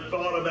haven't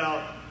thought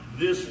about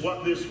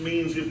what this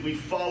means if we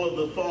follow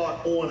the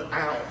thought on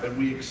out and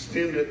we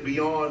extend it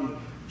beyond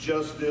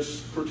just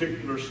this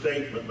particular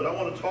statement. But I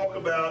want to talk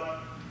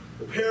about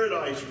the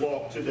Paradise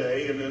Walk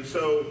today, and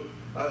so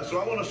I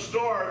want to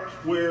start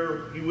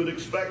where you would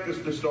expect us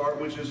to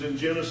start, which is in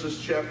Genesis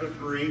chapter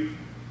 3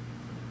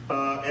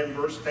 and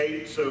verse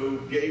 8. So,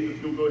 Gabe,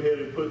 if you'll go ahead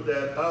and put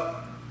that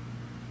up.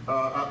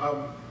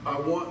 I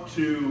want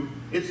to,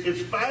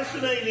 it's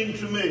fascinating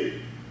to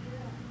me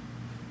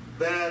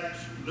that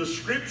the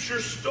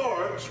scripture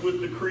starts with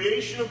the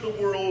creation of the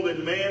world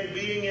and man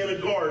being in a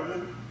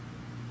garden,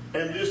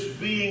 and this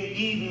being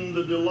Eden,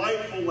 the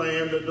delightful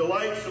land, the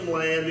delightsome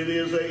land. It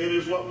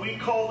is what we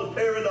call the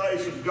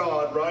paradise of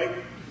God, right?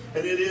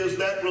 And it is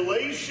that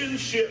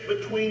relationship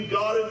between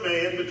God and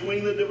man,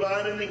 between the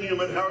divine and the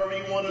human, however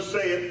you want to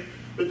say it,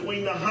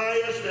 between the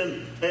highest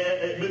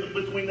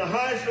between the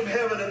highest of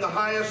heaven and the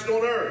highest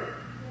on earth.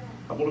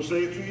 I want to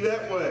say it to you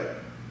that way,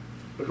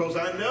 because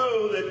I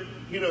know that,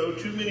 you know,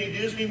 too many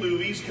Disney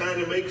movies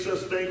kind of makes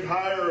us think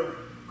higher of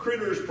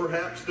critters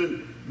perhaps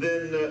than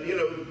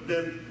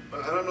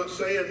I'm not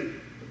saying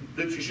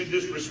that you should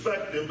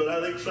disrespect them, but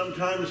I think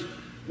sometimes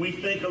we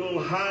think a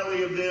little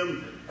highly of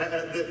them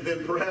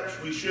than perhaps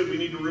we should. We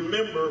need to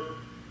remember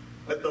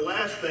that the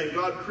last thing,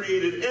 God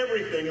created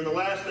everything, and the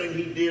last thing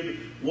he did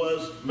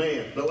was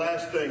man. The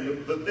last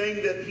thing, the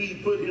thing that he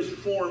put his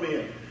form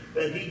in,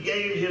 that he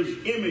gave his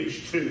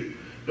image to,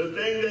 the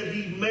thing that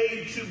he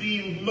made to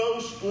be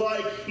most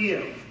like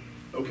him.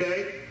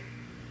 Okay?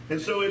 And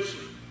so it's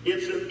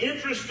an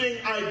interesting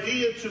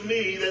idea to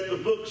me that the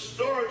book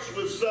starts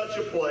with such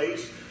a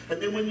place,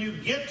 and then when you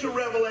get to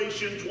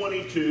Revelation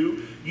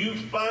 22, you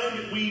find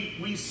that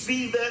we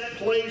see that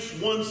place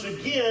once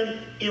again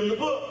in the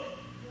book.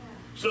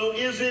 So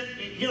is it,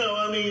 and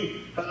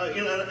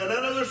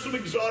I know there's some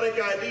exotic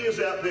ideas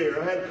out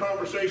there. I had a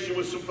conversation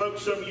with some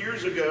folks some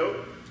years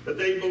ago that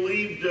they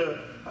believed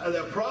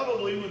that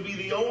probably would be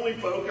the only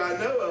folk I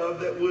know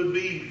of that would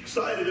be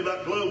excited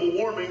about global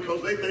warming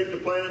because they think the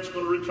planet's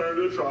going to return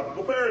to a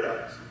tropical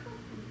paradise.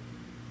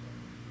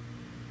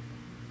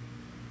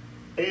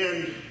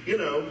 And,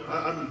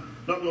 I'm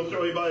not going to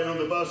throw anybody on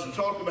the bus and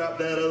talk about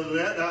that. Other than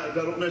that, I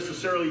don't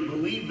necessarily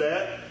believe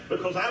that,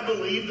 because I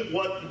believe that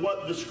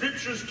what the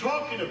Scripture's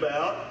talking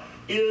about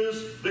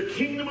is the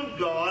kingdom of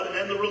God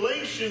and the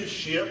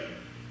relationship,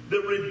 the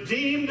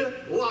redeemed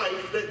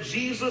life that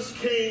Jesus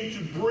came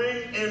to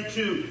bring and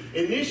to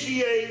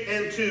initiate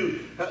and to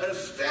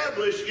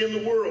establish in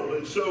the world.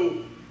 And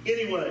so,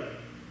 anyway,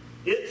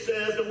 it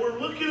says that we're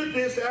looking at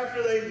this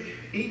after they've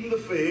eaten the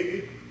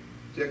fig.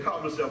 See, I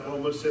caught myself, I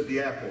almost said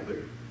the apple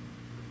there.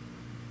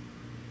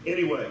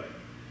 Anyway,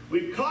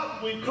 we've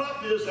caught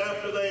this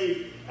after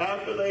they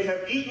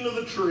have eaten of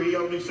the tree.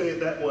 Let me say it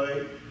that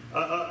way.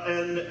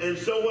 And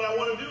so what I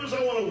want to do is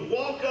I want to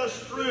walk us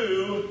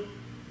through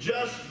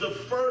just the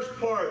first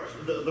part,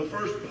 the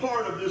first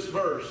part of this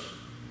verse,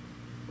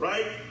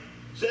 right?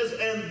 It says,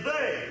 and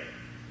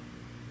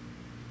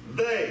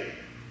they.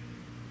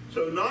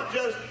 So not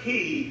just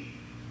he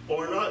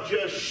or not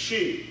just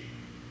she,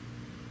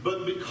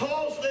 but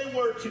because they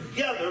were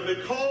together,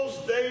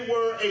 because they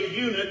were a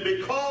unit,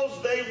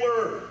 because they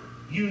were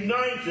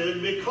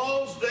united,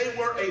 because they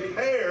were a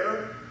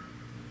pair,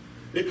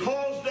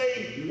 because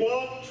they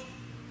walked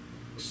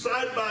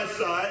side by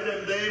side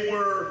and they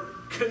were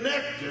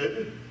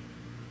connected,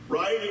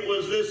 right? It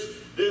was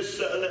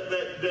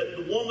that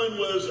the woman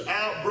was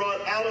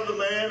brought out of the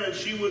man, and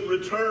she would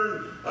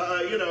return.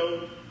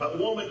 A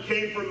woman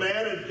came from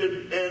man,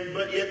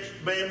 but yet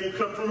man will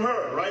come from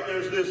her, right?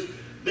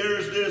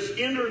 There's this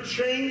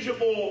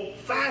interchangeable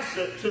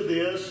facet to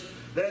this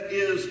that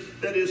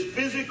is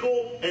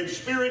physical and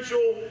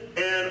spiritual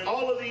and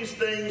all of these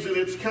things, and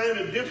it's kind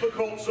of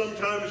difficult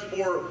sometimes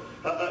for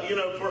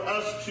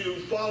us to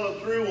follow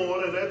through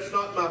on, and that's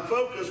not my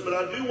focus. But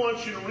I do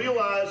want you to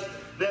realize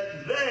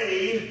that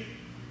they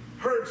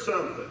heard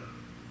something,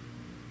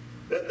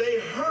 that they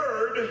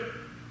heard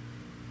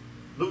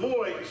the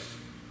voice.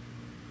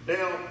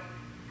 Now,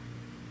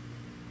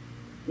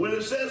 when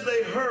it says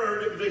they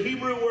heard, the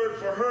Hebrew word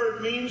for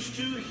heard means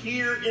to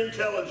hear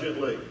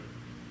intelligently.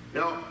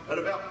 Now, at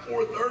about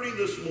 4:30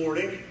 this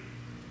morning,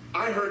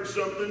 I heard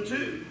something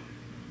too.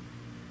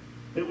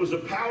 It was a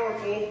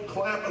powerful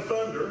clap of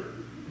thunder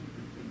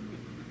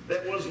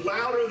that was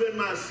louder than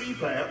my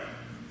CPAP,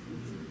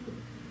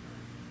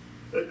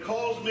 that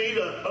caused me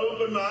to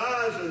open my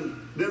eyes,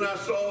 and then I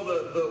saw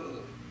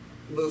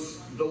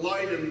the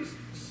light and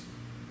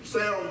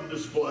sound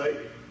display.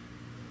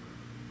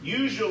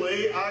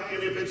 Usually, I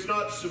can, if it's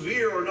not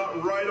severe or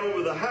not right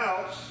over the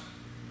house,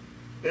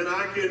 then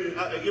I can,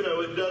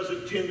 it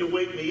doesn't tend to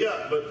wake me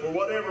up. But for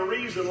whatever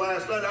reason,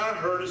 last night I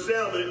heard a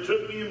sound, but it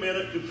took me a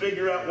minute to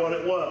figure out what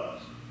it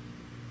was.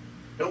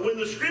 Now, when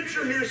the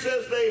scripture here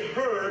says they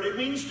heard, it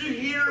means to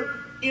hear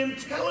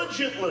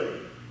intelligently.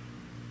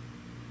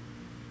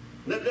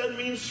 That doesn't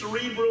mean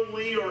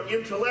cerebrally or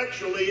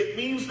intellectually. It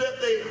means that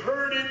they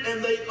heard it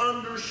and they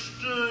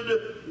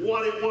understood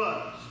what it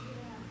was.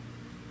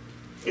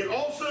 It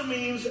also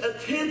means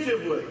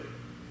attentively.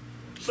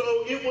 So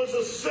it was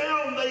a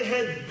sound they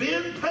had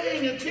been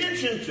paying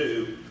attention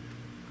to.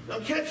 Now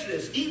catch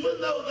this. Even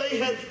though they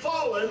had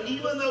fallen,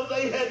 even though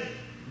they had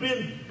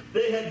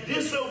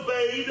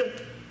disobeyed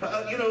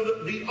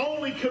the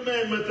only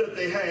commandment that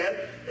they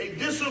had, they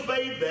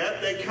disobeyed that.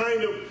 They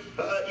kind of,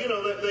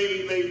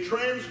 they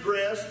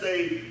transgressed.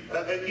 They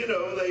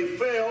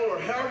fell, or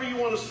however you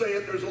want to say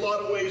it. There's a lot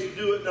of ways to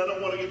do it, and I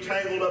don't want to get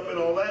tangled up in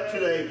all that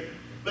today.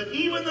 But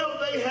even though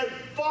they had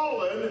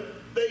fallen,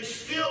 they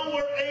still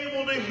were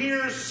able to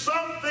hear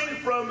something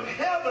from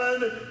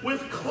heaven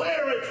with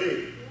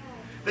clarity.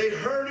 They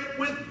heard it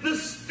with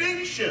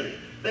distinction.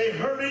 They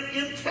heard it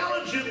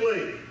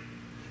intelligently.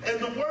 And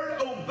the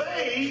word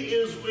obey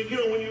is,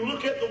 when you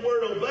look at the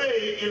word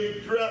obey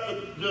throughout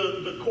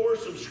the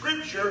course of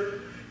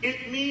Scripture,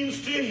 it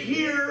means to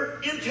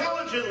hear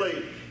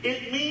intelligently.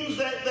 It means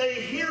that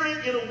they hear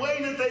it in a way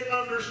that they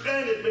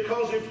understand it.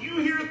 Because if you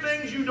hear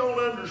things you don't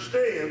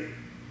understand,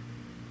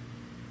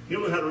 you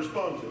don't know how to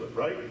respond to it,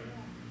 right? You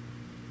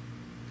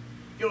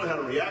don't know how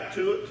to react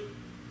to it.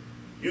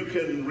 You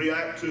can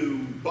react to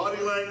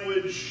body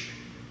language,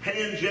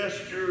 hand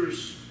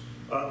gestures,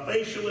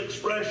 facial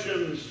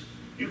expressions.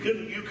 You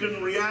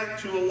can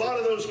react to a lot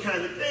of those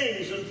kind of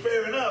things, and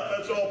fair enough,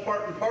 that's all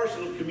part and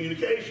parcel of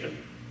communication.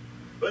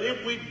 But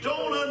if we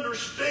don't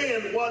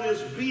understand what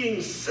is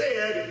being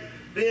said,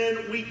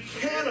 then we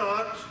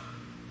cannot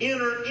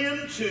enter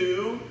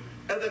into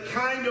the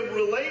kind of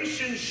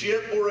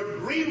relationship or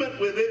agreement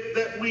with it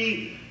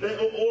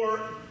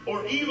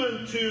or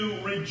even to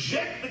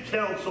reject the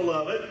counsel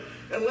of it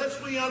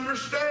unless we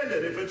understand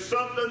it. If it's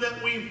something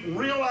that we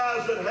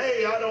realize that,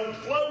 hey, I don't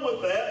flow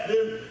with that,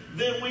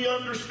 then we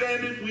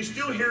understand it. We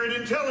still hear it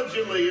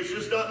intelligently. It's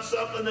just not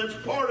something that's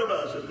part of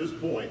us at this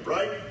point,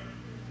 right?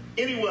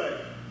 Anyway,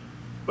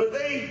 but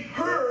they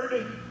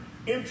heard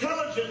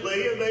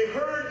intelligently and they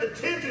heard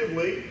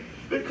attentively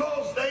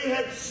because they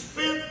had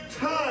spent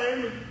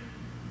time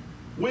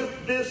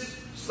with this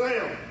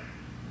sound.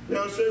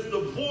 Now it says the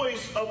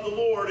voice of the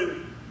Lord,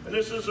 and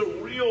this is a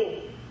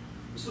real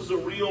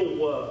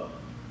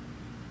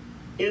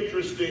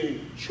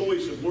interesting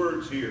choice of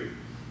words here,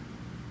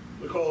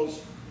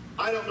 because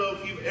I don't know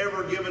if you've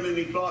ever given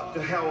any thought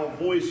to how a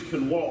voice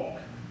can walk,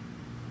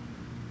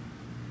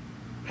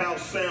 how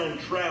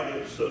sound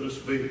travels, so to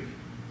speak.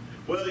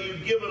 Whether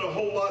you've given a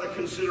whole lot of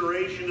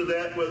consideration to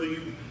that, whether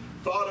you've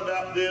thought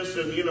about this,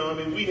 and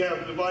we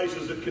have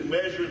devices that can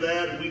measure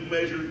that, and we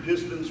measure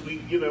distance. We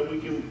can,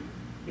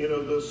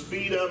 the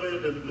speed of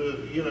it, and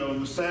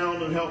the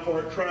sound, and how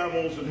far it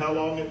travels, and how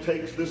long it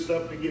takes this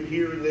stuff to get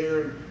here and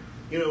there.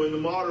 And in the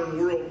modern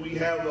world, we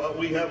have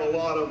a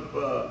lot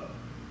of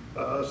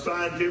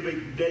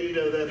scientific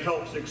data that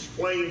helps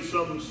explain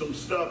some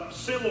stuff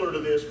similar to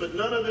this. But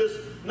none of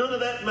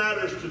that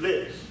matters to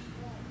this.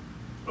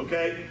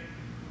 Okay,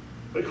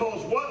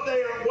 because what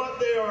they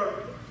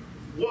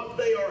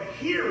are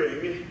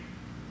hearing,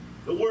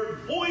 the word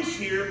voice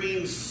here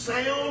means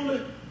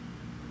sound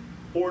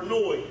or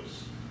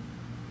noise.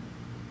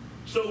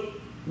 So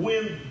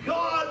when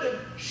God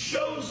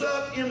shows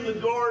up in the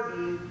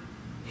garden,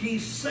 he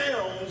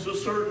sounds a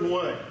certain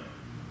way.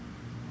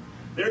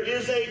 There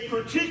is a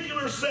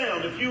particular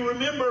sound. If you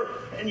remember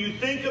and you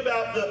think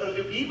about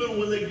even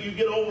when you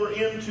get over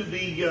into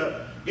the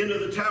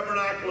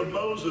tabernacle of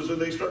Moses and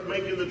they start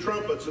making the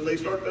trumpets, and they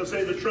start to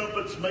say the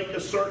trumpets make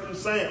a certain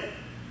sound.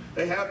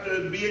 They have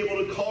to be able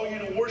to call you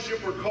to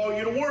worship or call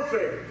you to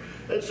warfare.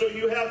 And so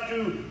you have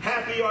to,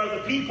 happy are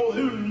the people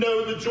who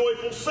know the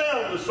joyful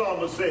sound, the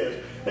psalmist says.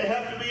 They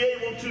have to be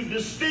able to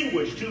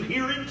distinguish, to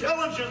hear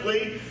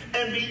intelligently,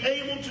 and be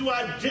able to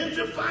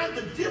identify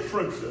the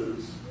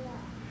differences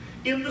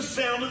in the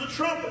sound of the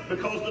trumpet.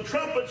 Because the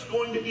trumpet's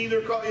going to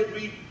either call, it'd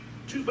be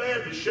too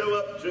bad to show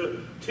up to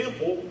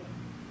temple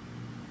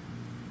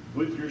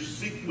with your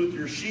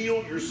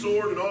shield, your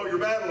sword, and all your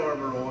battle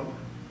armor on.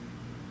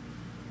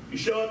 You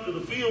show up to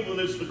the field when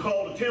it's the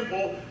call to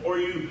temple, or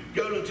you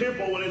go to the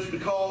temple when it's the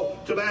call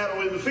to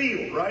battle in the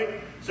field,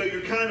 right? So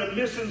you're kind of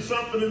missing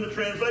something in the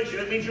translation.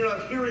 It means you're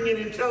not hearing it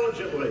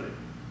intelligently.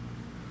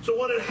 So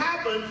what had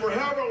happened for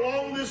however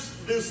long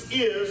this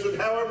is, and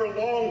however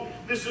long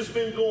this has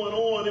been going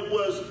on, it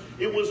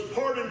was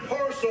part and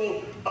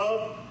parcel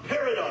of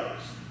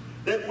paradise.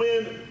 That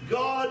when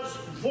God's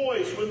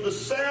voice, when the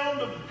sound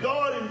of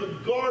God in the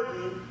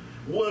garden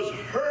was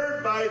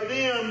heard by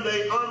them,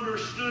 they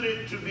understood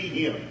it to be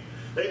him.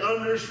 They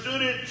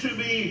understood it to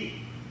be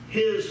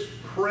his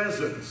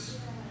presence,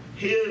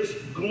 his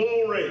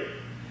glory,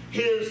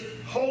 his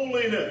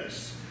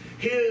holiness,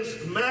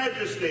 his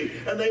majesty.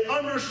 And they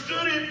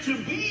understood it to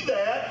be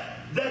that.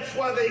 That's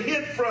why they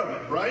hid from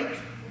it, right?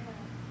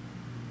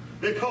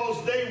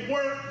 Because they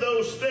weren't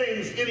those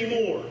things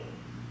anymore.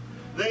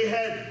 They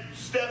had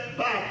stepped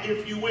back,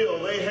 if you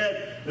will. They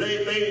had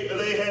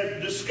they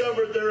had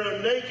discovered their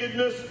own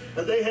nakedness,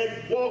 and they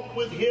had walked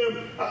with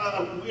him.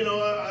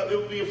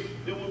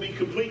 It would be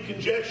complete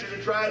conjecture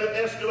to try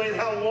to estimate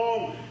how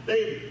long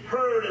they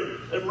heard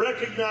and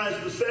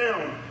recognized the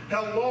sound,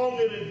 how long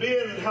it had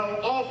been, and how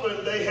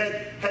often they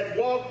had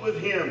walked with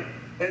him.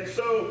 And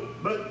so,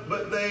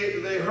 but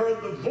they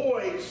heard the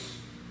voice.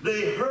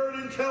 They heard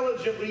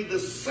intelligently the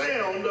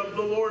sound of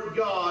the Lord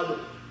God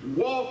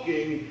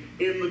walking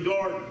in the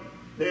garden.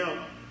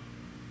 Now,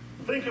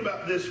 think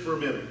about this for a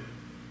minute.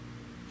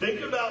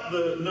 Think about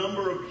the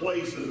number of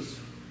places,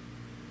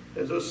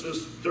 as let's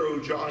just throw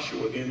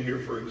Joshua in here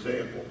for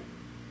example,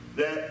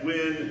 that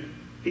when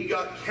he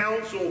got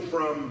counsel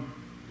from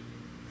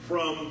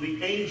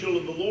the angel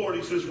of the Lord,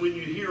 he says, when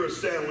you hear a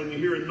sound, when you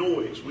hear a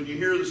noise, when you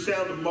hear the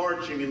sound of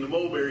marching in the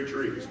mulberry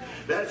trees,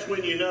 that's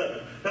when you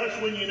know.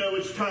 That's when you know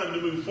it's time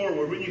to move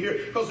forward. When you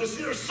hear, because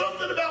there's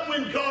something about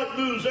when God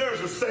moves,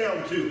 there's a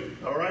sound to it,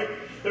 all right?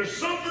 There's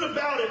something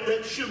about it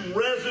that should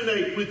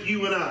resonate with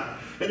you and I.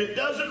 And it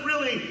doesn't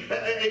really,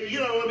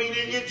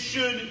 it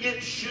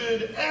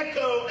should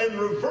echo and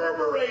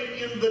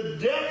reverberate in the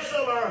depths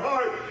of our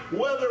heart.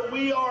 Whether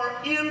we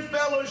are in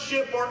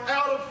fellowship or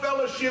out of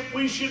fellowship,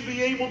 we should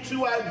be able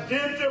to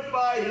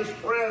identify his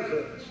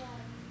presence.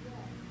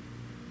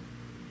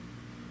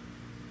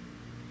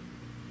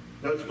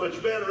 Now, it's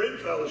much better in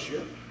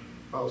fellowship,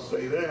 I'll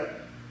say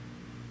that,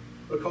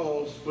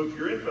 because if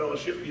you're in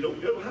fellowship, you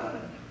don't go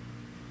hide.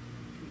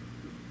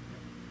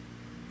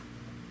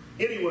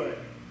 Anyway,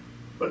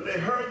 but they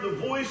heard the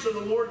voice of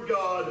the Lord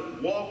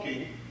God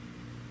walking,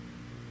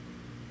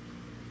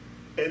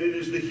 and it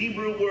is the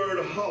Hebrew word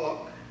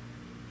halak,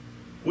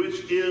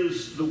 which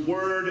is the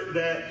word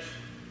that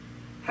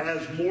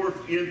has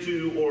morphed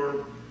into,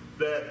 or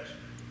that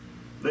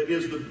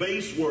is the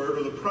base word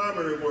or the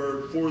primary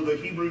word for the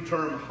Hebrew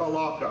term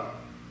halakha.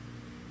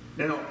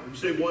 Now, you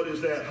say, what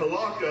is that?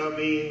 Halakha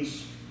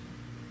means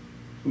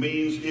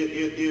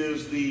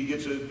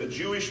it's a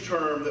Jewish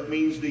term that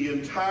means the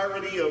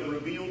entirety of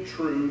revealed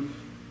truth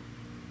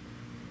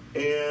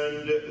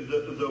and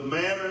the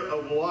manner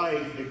of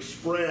life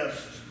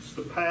expressed. It's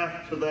the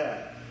path to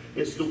that.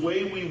 It's the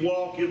way we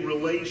walk in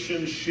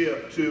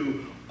relationship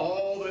to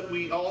all that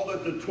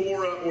the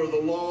Torah or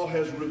the law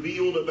has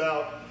revealed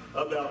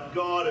about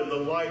God and the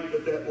life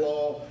that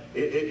law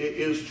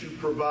is to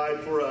provide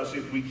for us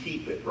if we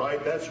keep it,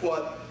 right? That's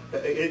what,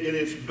 in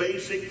its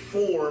basic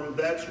form,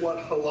 that's what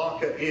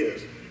halakha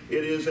is.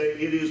 It is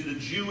the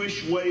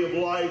Jewish way of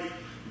life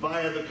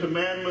via the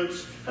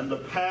commandments and the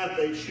path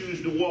they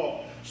choose to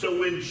walk. So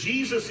when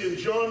Jesus in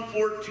John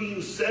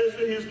 14 says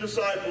to his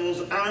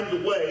disciples, I'm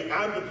the way,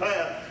 I'm the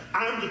path,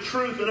 I'm the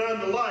truth, and I'm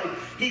the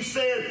life, he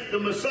said, the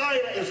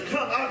Messiah has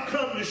come. I've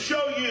come to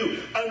show you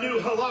a new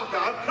halakha.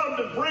 I've come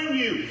to bring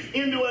you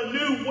into a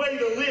new way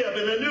to live,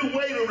 and a new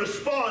way to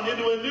respond,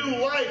 into a new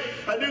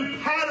life, a new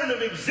pattern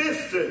of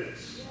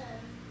existence.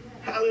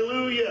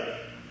 Hallelujah.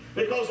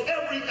 Because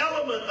every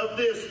element of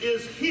this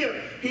is him.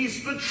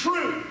 He's the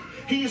truth.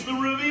 He's the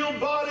revealed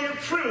body of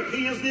truth.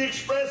 He is the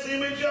express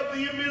image of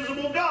the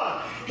invisible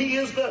God. He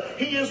is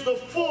the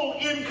full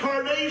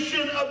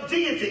incarnation of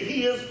deity.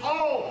 He is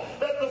all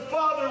that the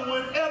Father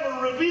would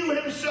ever reveal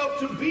himself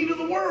to be to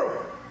the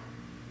world.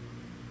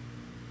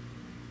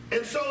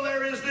 And so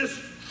there is this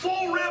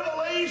full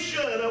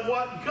revelation of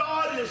what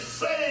God is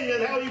saying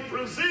and how he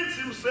presents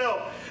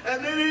himself.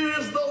 And then it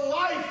is the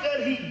life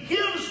that he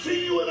gives to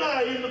you and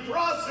I in the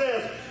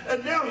process.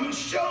 And now he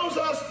shows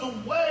us the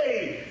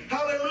way,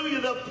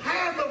 hallelujah, the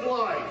path of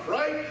life,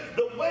 right?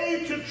 The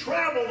way to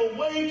travel, the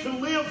way to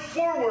live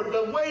forward,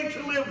 the way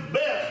to live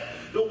best,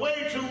 the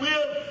way to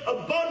live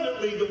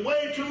abundantly, the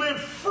way to live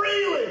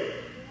freely.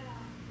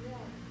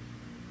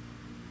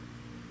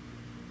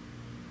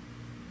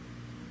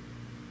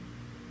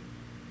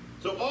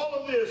 So all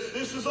of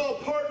this is all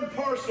part and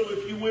parcel,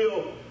 if you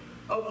will,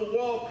 of the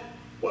walk,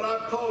 what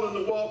I'm calling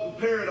the walk of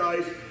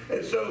paradise.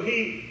 And so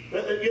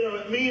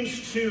it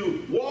means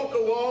to walk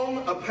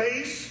along a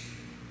pace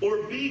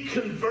or be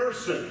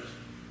conversant.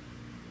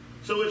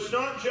 So it's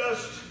not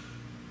just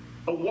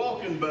a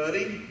walking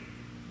buddy.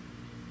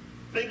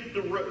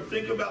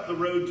 Think about the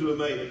road to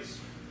Emmaus.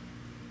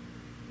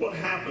 What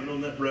happened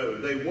on that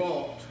road? They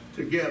walked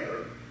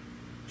together.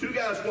 Two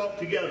guys walked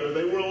together.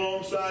 They were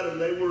alongside and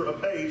they were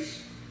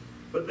apace.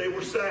 But they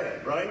were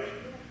sad, right?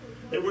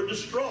 They were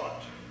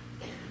distraught.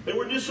 They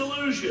were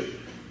disillusioned.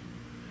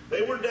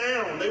 They were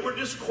down. They were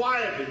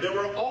disquieted. There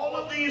were all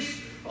of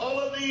these,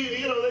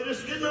 they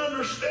just didn't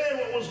understand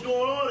what was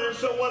going on. And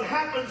so what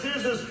happens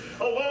is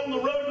along the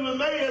road to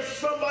Emmaus,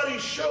 somebody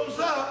shows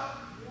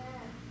up,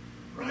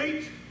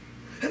 right?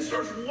 And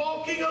starts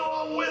walking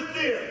along with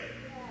them.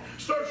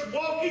 Starts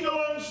walking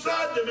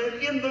alongside them,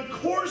 and in the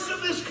course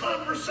of this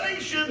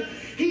conversation,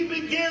 he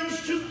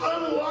begins to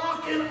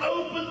unlock and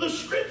open the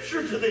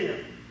scripture to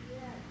them.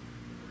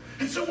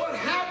 And so what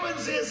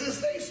happens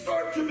is they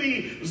start to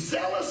be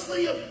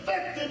zealously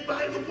affected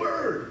by the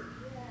word.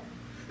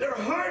 Their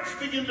heart hearts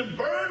begin to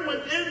burn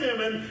within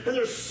them, and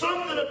there's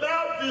something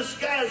about this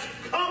guy's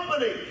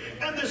company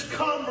and this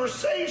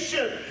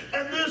conversation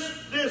and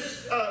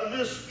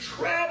this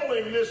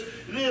traveling, this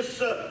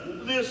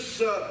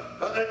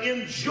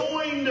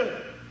enjoined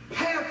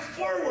path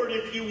forward,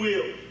 if you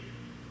will.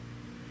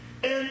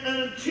 And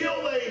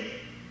until they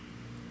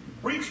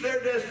reach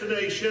their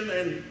destination,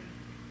 and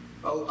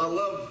I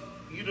love,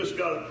 you just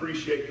got to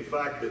appreciate the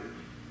fact that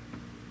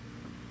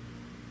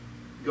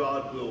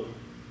God will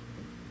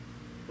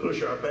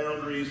push our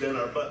boundaries and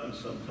our buttons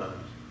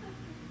sometimes.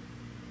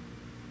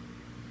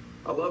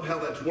 I love how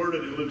that's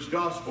worded in Luke's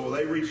gospel.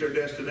 They reach their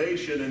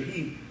destination,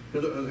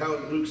 and how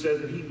Luke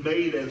says that he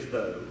made as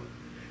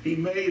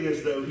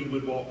though he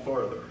would walk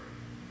farther.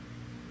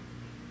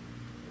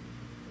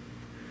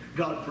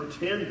 God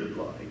pretended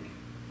like.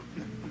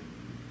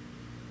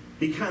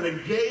 He kind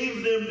of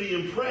gave them the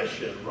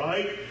impression,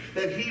 right,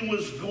 that he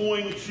was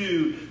going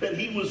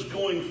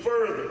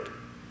further.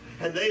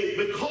 And they,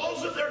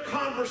 because of their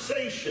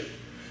conversation,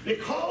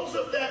 because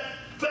of that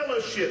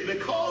fellowship,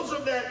 because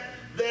of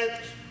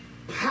that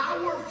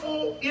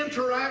powerful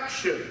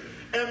interaction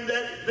and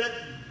that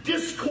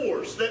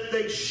discourse that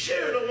they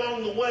shared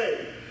along the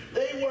way,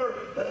 they were,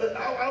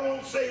 I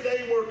won't say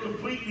they were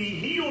completely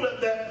healed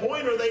at that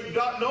point or they'd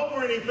gotten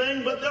over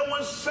anything, but there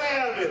was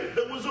salve in it.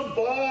 There was a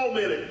balm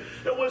in it.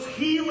 There was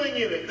healing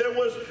in it. There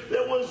was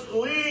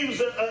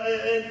leaves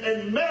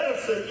and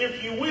medicine,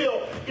 if you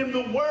will, in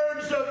the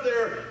words of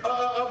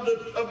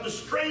the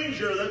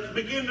stranger that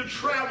began to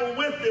travel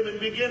with them and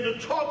began to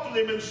talk to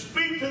them and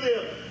speak to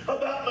them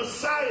about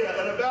Messiah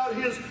and about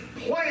his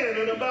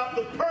plan and about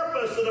the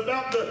purpose and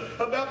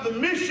about the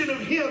mission of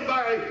him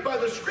by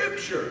the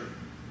Scripture.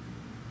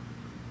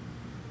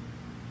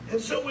 And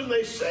so when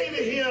they say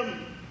to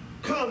him,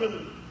 come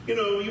and,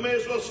 you may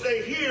as well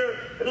stay here.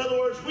 In other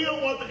words, we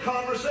don't want the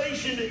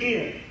conversation to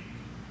end.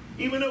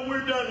 Even though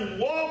we're done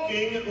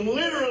walking,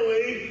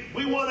 literally,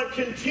 we want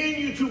to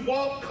continue to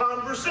walk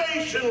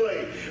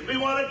conversationally. We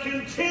want to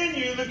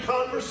continue the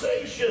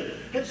conversation.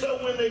 And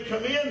so when they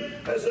come in,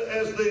 as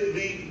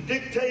the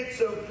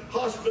dictates of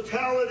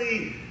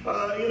hospitality,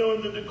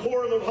 and the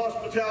decorum of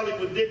hospitality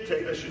would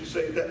dictate, I should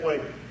say it that way,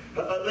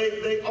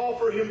 they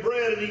offer him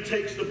bread, and he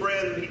takes the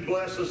bread and he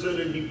blesses it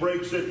and he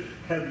breaks it,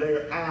 and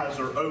their eyes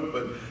are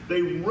open.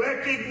 They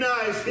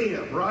recognize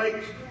him,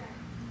 right?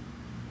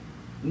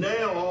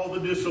 Now all the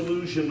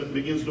disillusionment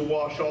begins to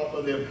wash off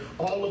of them.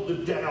 All of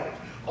the doubt,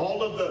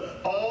 all of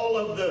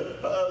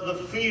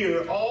the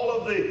fear, all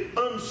of the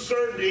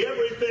uncertainty,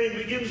 everything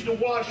begins to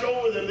wash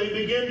over them. They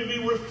begin to be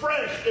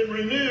refreshed and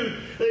renewed.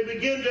 They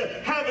begin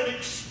to have an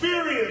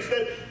experience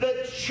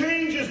that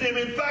changes them.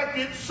 In fact,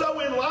 it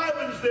so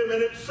enlivens them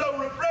and it so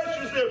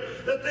refreshes them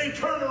that they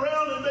turn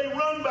around and they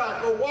run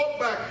back or walk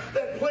back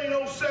that plain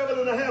old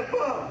 7.5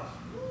 miles.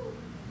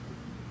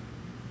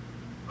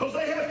 Because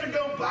they have to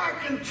go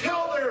back and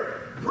tell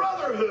their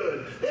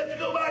brotherhood. They have to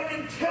go back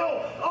and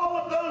tell all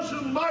of those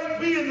who might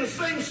be in the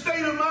same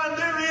state of mind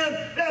they're in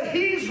that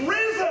he's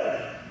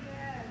risen.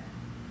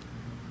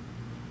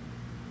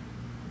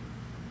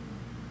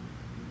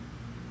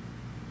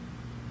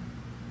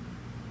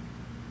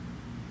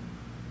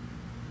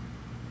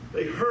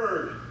 They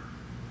heard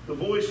the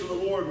voice of the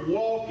Lord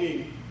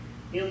walking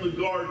in the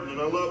garden. And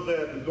I love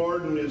that. The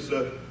garden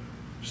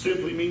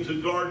simply means a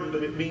garden,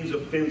 but it means a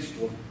fenced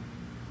one.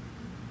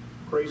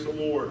 Praise the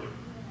Lord.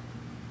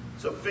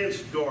 It's a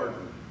fenced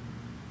garden.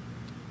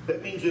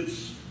 That means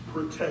it's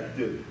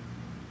protected.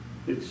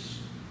 It's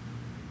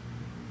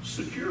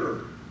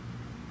secure.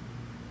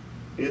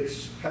 It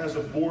has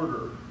a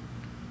border,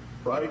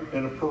 right?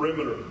 And a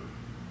perimeter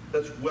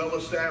that's well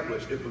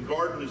established. If a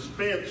garden is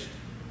fenced,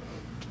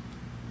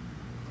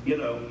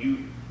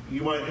 you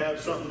might have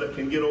something that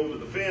can get over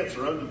the fence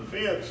or under the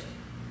fence,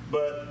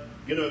 but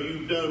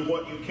you've done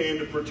what you can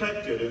to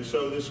protect it. And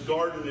so this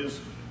garden is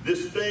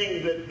this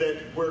thing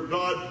that where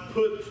God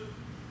put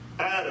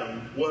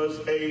Adam was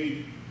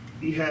he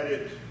had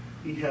a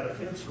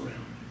fence around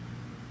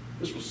it.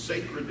 This was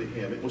sacred to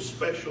him. It was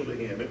special to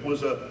him. It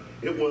was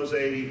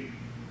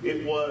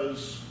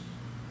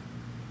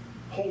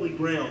holy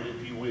ground,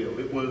 if you will.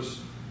 It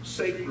was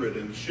sacred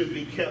and should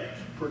be kept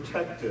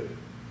protected.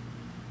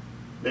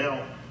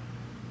 Now,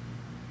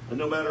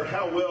 no matter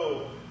how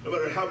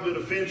good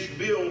a fence you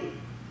build,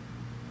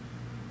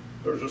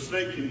 there's a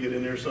snake can get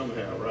in there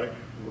somehow, right?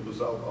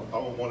 Because I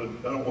don't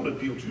want to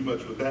deal too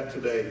much with that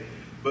today.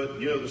 But,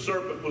 the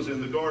serpent was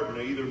in the garden.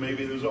 Either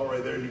maybe it was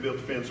already there and you built a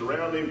fence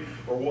around him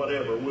or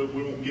whatever. We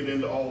won't get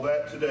into all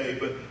that today.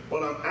 But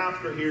what I'm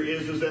after here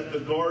is that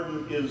the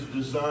garden is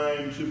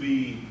designed to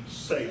be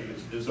safe.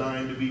 It's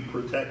designed to be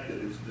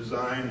protected. It's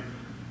designed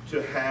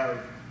to have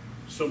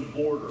some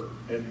border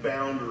and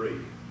boundary.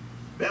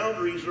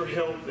 Boundaries are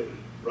healthy,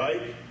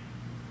 right?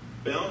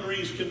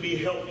 Boundaries can be a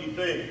healthy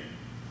thing.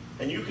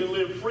 And you can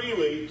live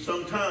freely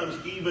sometimes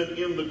even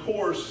in the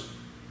course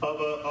of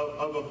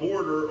a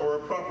border or a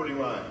property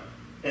line.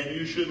 And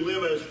you should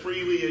live as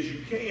freely as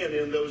you can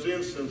in those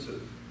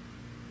instances.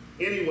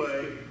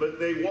 Anyway, but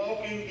they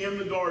walking in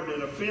the garden,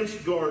 in a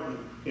fenced garden,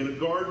 in a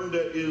garden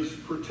that is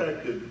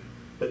protected,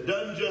 that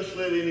doesn't just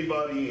let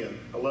anybody in.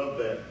 I love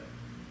that.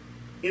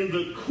 In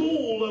the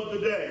cool of the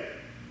day.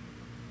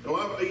 Now,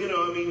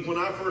 when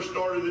I first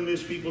started in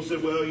this, people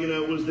said, well,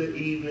 it was the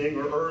evening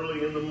or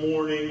early in the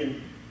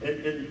morning,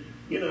 and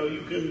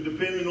you can,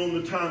 depending on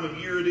the time of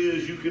year it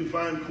is, you can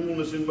find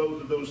coolness in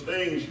both of those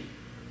things.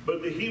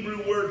 But the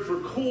Hebrew word for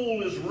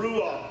cool is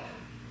ruach.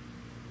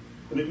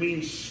 And it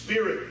means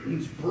spirit,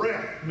 means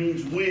breath,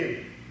 means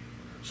wind.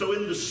 So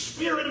in the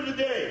spirit of the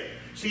day,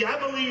 see, I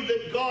believe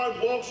that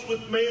God walks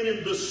with man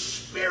in the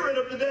spirit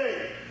of the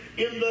day,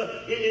 in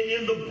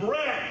the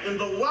breath, in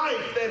the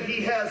life that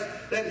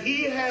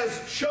He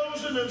has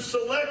chosen and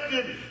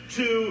selected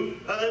to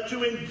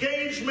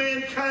engage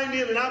mankind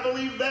in, and I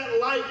believe that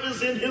life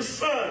is in His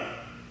Son.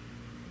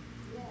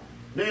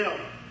 Now,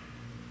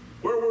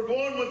 where we're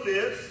going with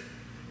this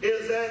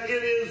is that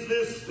it is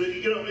this, when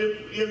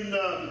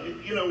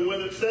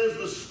it says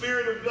the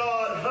Spirit of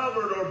God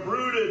hovered or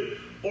brooded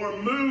or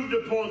moved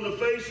upon the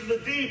face of the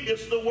deep,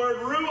 it's the word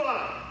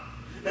ruach.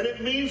 And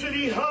it means that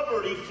He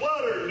hovered, He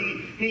fluttered,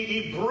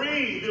 He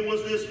breathed. There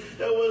was this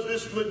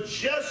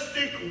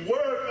majestic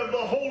work of the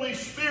Holy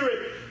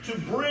Spirit to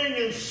bring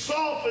and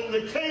soften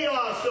the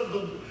chaos of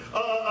an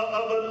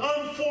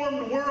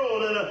unformed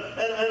world and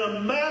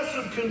a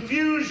massive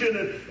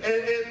confusion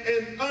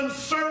and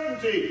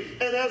uncertainty.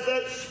 And as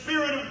that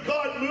Spirit of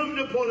God moved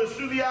upon us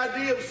through the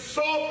idea of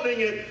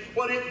softening it,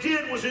 what it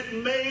did was it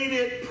made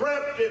it,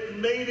 prepped it,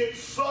 made it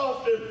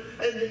soft,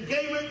 and it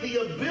gave it the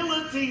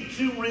ability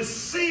to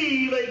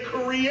receive a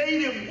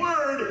creative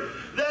word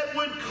that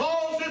would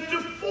cause it to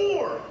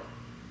form,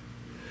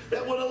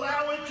 that would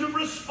allow it to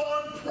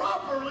respond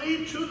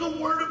properly to the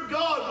Word of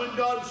God. When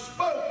God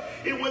spoke,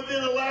 it would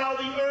then allow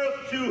the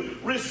earth to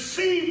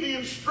receive the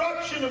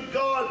instruction of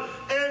God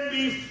and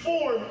be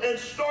formed and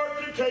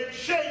start to take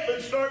shape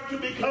and start to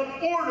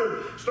become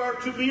ordered,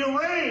 start to be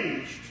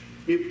arranged,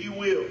 if you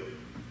will.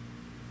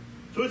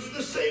 So it's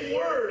the same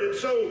word. And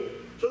so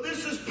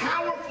this is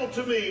powerful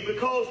to me,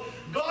 because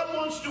God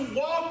wants to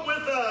walk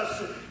with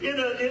us in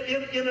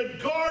a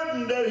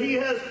garden that He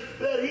has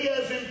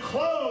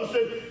enclosed,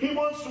 and He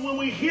wants to, when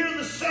we hear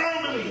the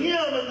sound of Him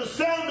and the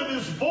sound of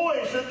His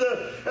voice and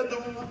the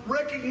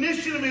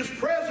recognition of His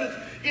presence,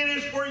 it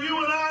is for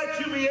you and I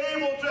to be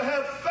able to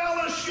have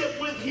fellowship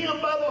with Him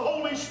by the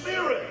Holy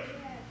Spirit,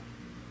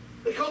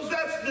 because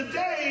that's the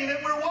day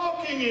that we're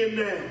walking in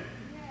now.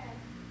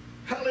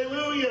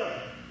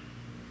 Hallelujah.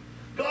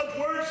 God's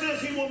word says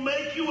He will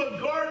make you a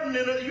garden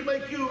in a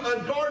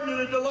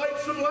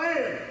delightsome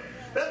land.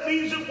 That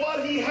means that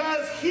what He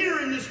has here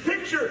in this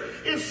picture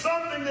is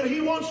something that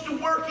He wants to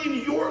work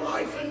in your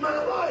life and my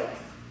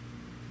life.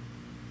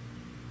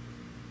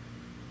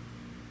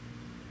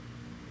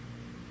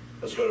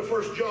 Let's go to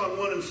 1 John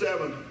 1 and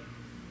 7.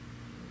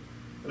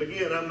 And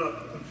again, I'm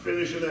not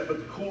finishing that, but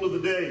the cool of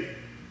the day.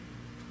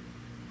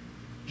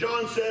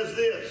 John says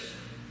this.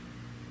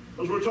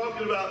 As we're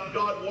talking about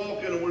God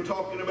walking, and we're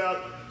talking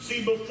about,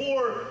 see,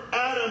 before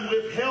Adam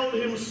withheld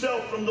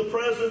himself from the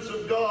presence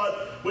of God,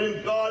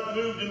 when God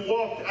moved and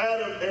walked,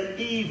 Adam and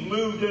Eve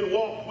moved and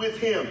walked with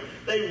Him.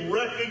 They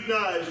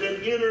recognized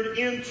and entered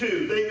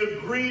into, they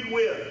agreed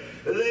with,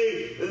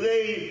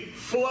 they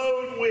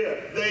flowed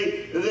with,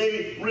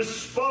 they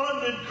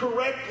responded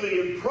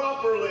correctly and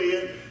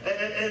properly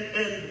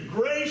and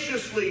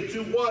graciously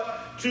to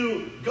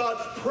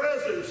God's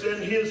presence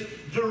and His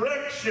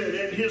direction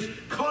and His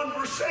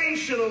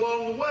conversation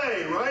along the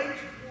way, right?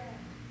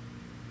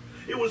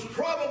 It was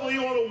probably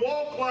on a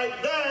walk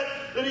like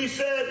that He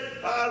said,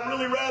 I'd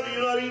really rather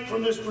you not eat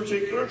from this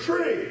particular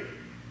tree.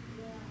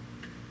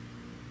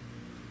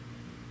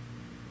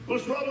 It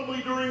was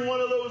probably during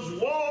one of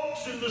those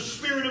walks in the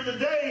spirit of the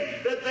day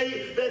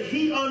that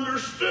he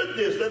understood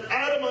this, that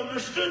Adam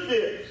understood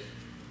this.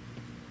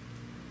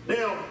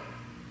 Now,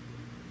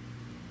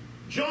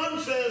 John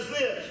says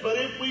this, but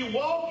if we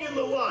walk in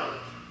the light,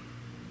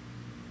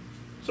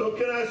 so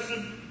can I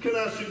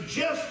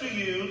suggest to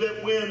you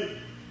that when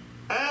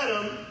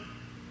Adam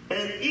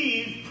and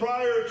Eve,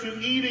 prior to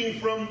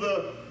eating from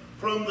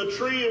the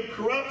tree of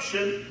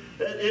corruption,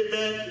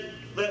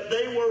 that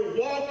they were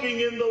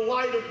walking in the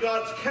light of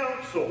God's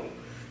counsel,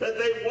 that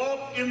they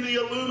walked in the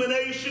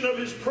illumination of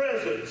His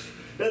presence,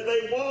 that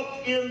they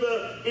walked in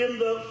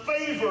the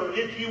favor,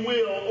 if you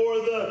will,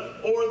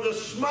 or the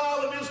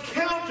smile of His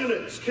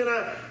countenance. Can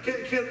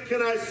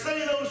I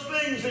say those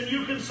things and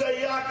you can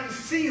say, yeah, I can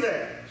see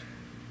that.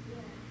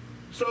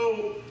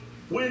 So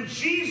when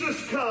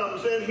Jesus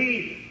comes and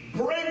He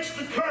breaks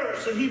the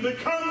curse and He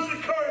becomes the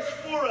curse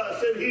for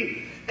us,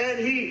 and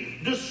he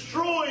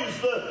destroys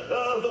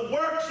the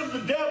works of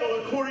the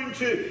devil according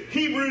to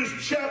Hebrews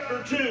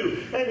chapter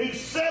 2, and He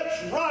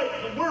sets right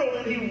the world,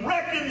 and He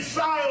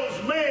reconciles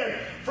man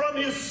from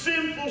his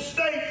sinful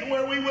state to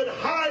where we would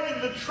hide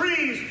in the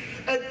trees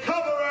and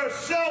cover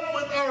ourselves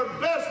with our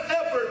best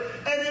effort,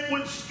 and it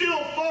would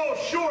still fall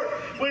short,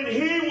 when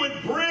He would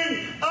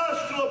bring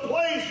us to a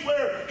place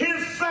where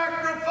His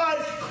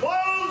sacrifice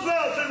clothes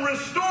us and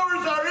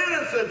restores our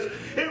innocence.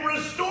 It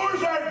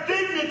restores our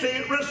dignity.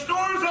 It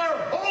restores our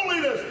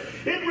holiness.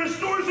 It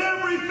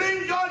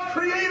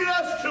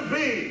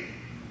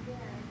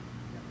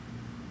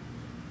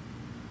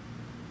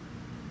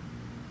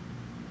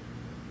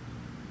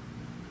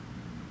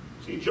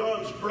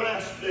John's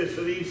grasped this,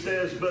 and he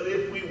says, but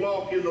if we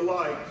walk in the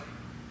light.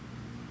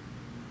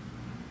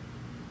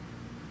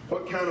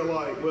 What kind of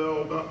light?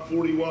 Well, not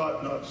 40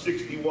 watt, not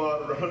 60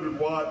 watt, or 100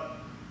 watt.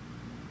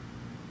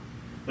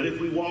 But if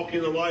we walk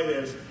in the light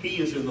as he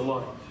is in the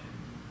light.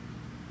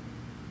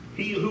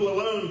 He who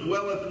alone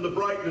dwelleth in the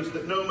brightness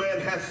that no man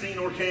hath seen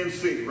or can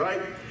see,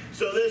 right?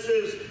 So this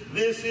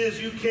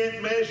is, you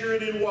can't measure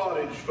it in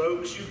wattage,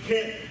 folks. You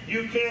can't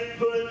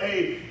put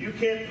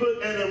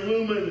an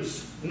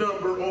lumens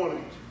number on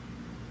it.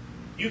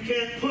 You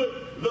can't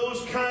put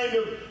those kind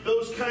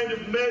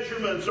of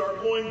measurements are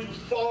going to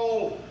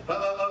fall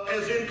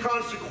as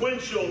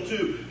inconsequential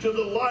to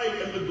the light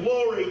and the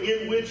glory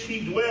in which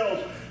he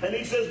dwells. And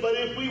he says, but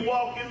if we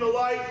walk in the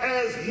light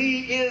as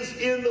he is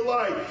in the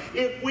light,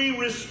 if we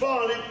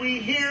respond, if we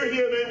hear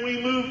him and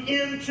we move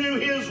into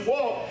his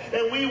walk,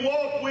 and we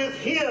walk with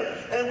him,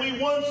 and we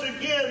once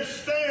again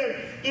stand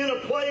in a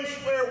place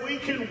where we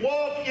can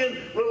walk in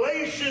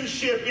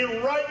relationship,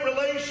 in right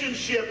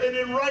relationship, and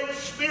in right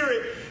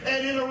spirit,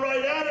 and in a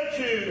right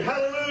attitude.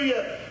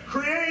 Hallelujah.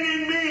 Create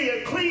in me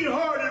a clean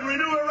heart and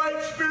renew a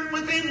right spirit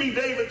within me,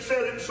 David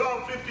said in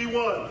Psalm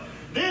 51.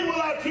 Then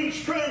will I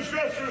teach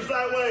transgressors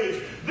thy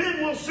ways.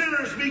 Then will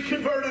sinners be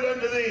converted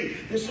unto thee.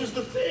 This is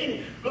the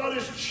thing. God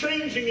is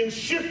changing and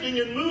shifting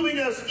and moving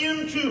us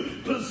into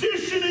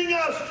positioning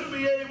us to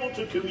be able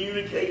to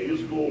communicate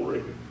his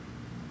glory,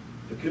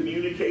 to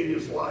communicate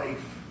his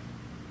life,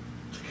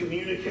 to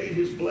communicate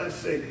his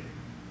blessing,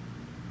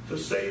 to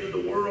say to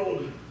the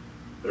world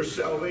there's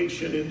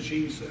salvation in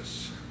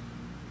Jesus.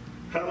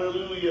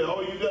 Hallelujah.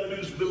 All you got to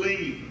do is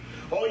believe.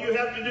 All you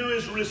have to do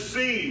is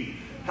receive.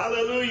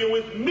 Hallelujah.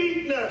 With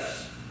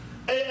meekness,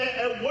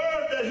 a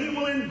word that he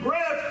will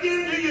engraft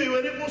into you,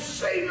 and it will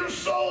save your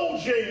soul,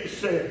 James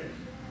said.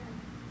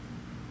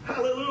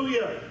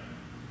 Hallelujah.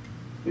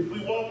 If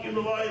we walk in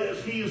the light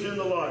as he is in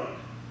the light,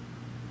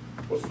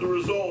 what's the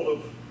result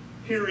of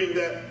hearing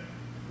that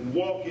and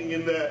walking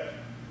in that?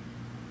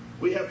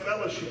 We have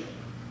fellowship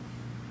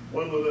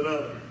one with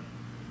another.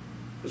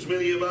 As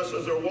many of us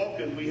as are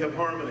walking, we have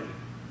harmony.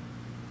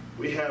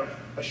 We have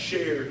a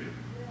shared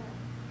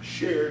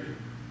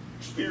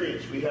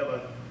experience. We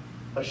have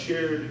a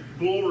shared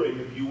glory,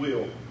 if you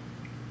will.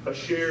 A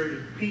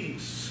shared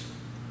peace.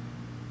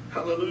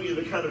 Hallelujah.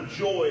 The kind of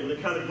joy and the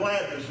kind of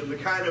gladness and the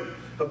kind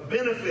of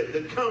benefit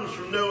that comes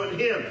from knowing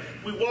him.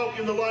 If we walk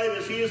in the light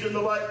as he is in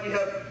the light, we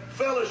have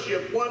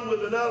fellowship one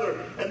with another.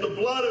 And the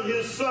blood of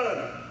his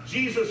Son,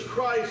 Jesus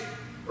Christ,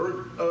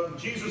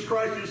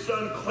 his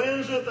Son,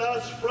 cleanseth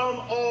us from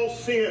all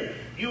sin.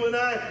 You and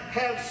I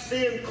have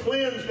sin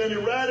cleansed and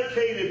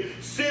eradicated.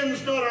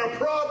 Sin's not our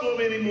problem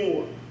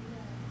anymore.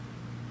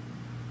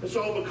 It's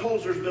all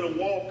because there's been a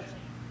walk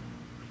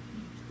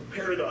of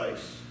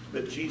paradise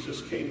that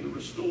Jesus came to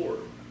restore.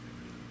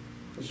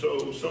 And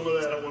so some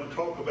of that I want to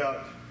talk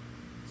about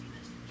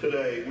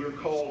today. We're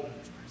called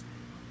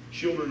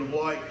children of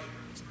light.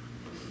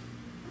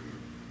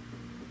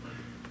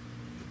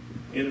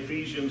 In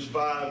Ephesians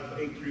 5,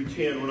 8 through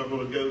 10, we're not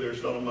going to go there,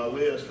 it's not on my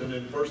list. And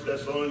in 1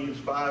 Thessalonians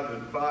 5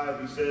 and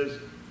 5, he says,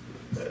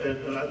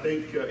 and I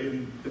think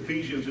in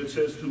Ephesians it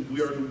says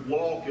we are to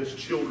walk as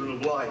children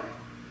of light.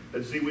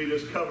 And see, we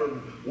just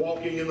covered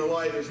walking in the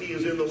light as he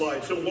is in the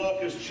light. So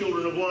walk as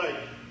children of light.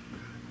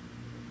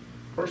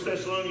 1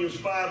 Thessalonians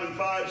 5 and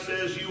 5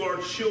 says, you are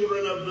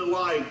children of the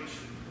light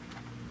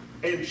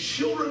and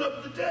children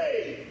of the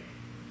day.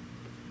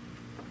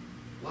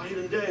 Light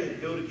and day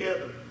go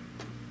together.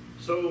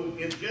 So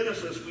in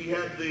Genesis, we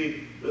had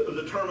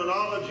the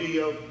terminology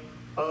of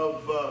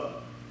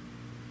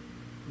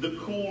the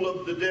cool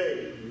of the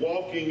day,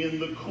 walking in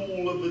the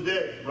cool of the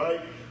day,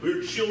 right?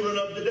 We're children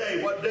of the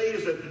day. What day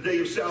is it? The day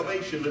of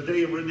salvation, the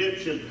day of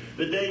redemption,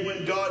 the day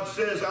when God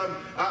says,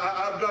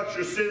 I've got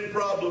your sin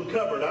problem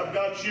covered. I've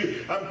got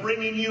you. I'm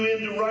bringing you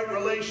into right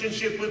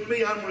relationship with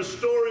me. I'm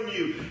restoring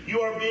you.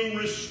 You are being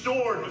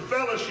restored to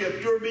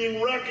fellowship. You're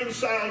being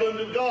reconciled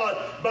unto God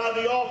by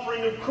the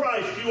offering of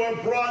Christ. You are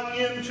brought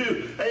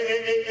into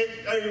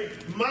a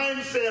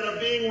mindset of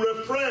being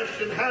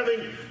refreshed and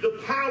having the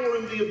power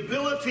and the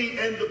ability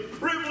and the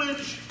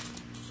privilege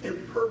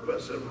and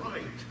purpose and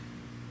right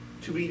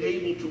to be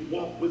able to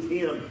walk with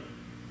him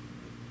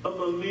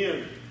among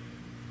men.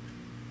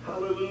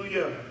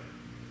 Hallelujah.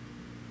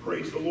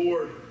 Praise the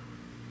Lord.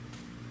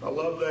 I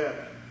love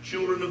that.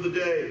 Children of the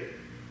day.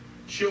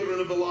 Children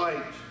of the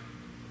light.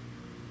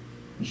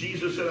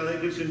 Jesus said, I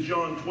think it's in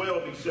John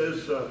 12, he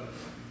says, that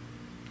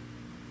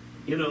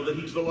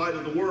he's the light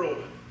of the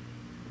world.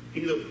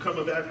 He that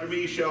cometh after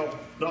me shall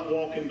not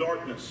walk in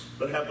darkness,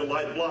 but have the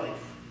light of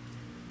life.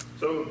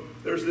 So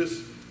there's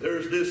this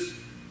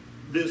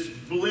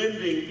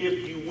blending,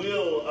 if you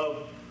will,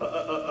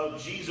 of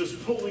Jesus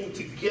pulling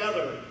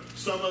together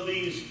some of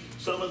these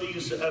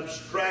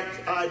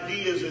abstract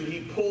ideas, and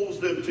he pulls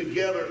them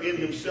together in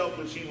himself,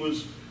 which he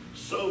was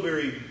so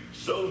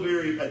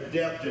very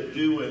adept at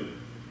doing,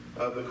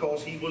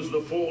 because he was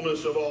the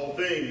fullness of all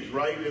things,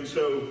 right? And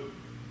so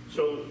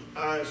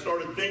I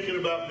started thinking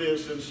about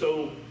this, and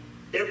so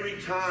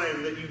every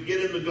time that you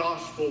get in the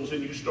Gospels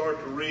and you start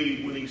to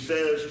read, when he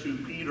says to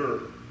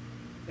Peter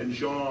and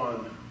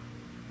John,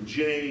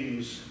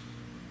 James,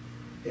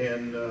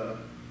 and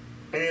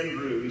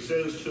Andrew, he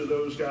says to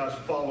those guys,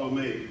 follow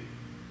me.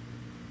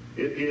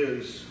 It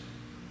is,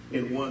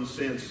 in one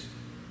sense,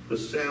 the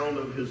sound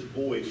of his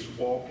voice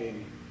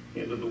walking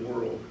into the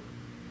world.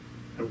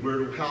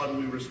 And how do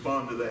we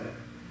respond to that?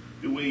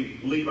 Do we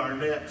leave our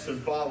nets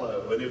and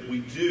follow? And if we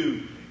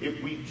do,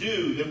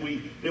 then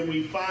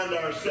we find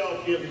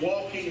ourselves in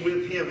walking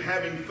with him,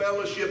 having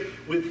fellowship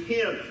with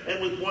him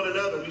and with one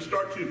another. We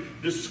start to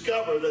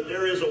discover that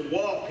there is a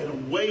walk and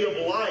a way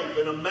of life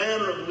and a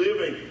manner of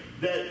living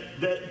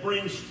that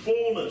brings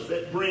fullness,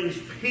 that brings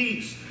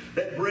peace,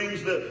 that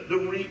brings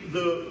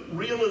the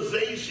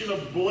realization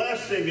of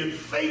blessing and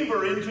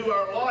favor into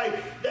our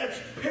life. That's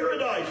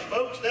paradise,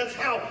 folks. That's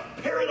how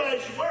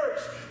paradise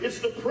works. It's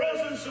the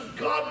presence of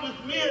God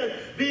with men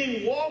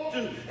being walked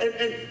and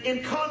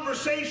in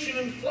conversation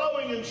and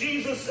flowing. And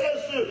Jesus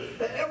says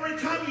to every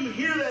time you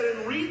hear that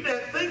and read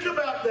that, think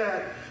about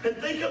that and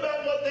think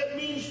about what that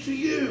means to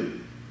you.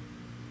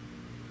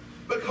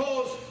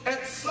 Because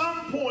at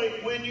some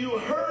point when you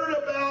heard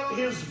about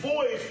his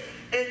voice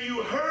and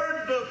you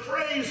heard the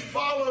phrase,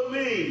 follow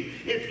me,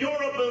 if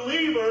you're a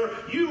believer,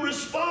 you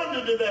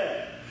responded to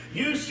that.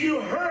 You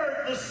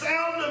heard the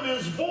sound of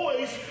his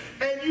voice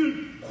and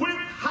you quit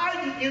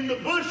hiding in the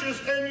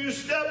bushes and you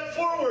stepped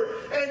forward,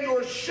 and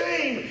your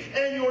shame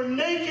and your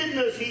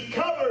nakedness he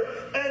covered,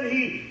 and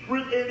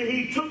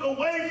he took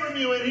away from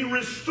you, and he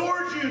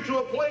restored you to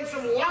a place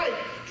of life,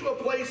 to a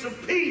place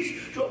of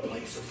peace, to a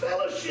place of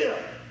fellowship.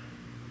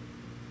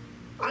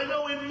 I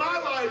know in my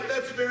life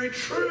that's very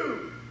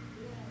true.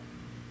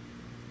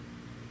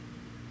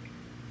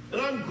 And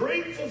I'm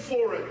grateful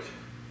for it.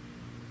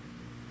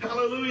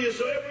 Hallelujah.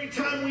 So every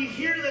time we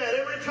hear that,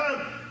 every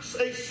time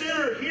a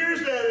sinner hears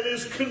that and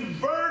is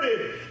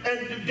converted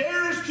and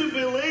dares to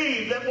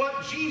believe that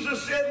what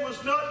Jesus said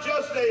was not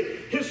just a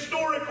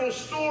historical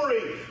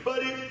story,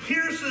 but it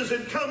pierces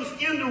and comes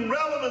into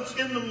relevance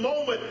in the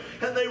moment,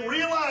 and they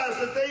realize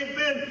that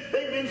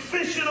they've been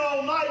fishing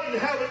all night and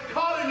haven't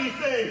caught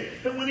anything,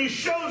 and when he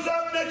shows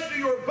up next to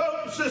your boat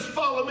and says,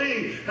 follow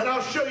me, and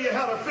I'll show you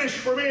how to fish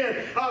for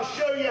men, I'll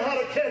show you how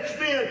to catch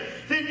men,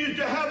 then you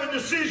have a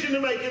decision to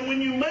make. And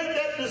when you make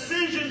that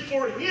decision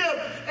for him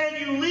and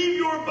you leave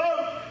your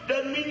boat,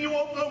 doesn't mean you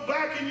won't go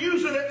back and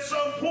use it at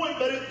some point,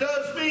 but it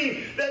does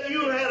mean that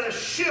you had a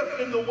shift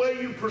in the way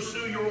you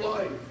pursue your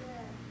life.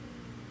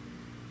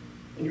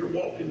 And you're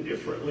walking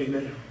differently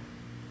now.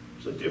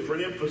 It's a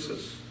different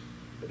emphasis,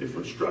 a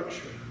different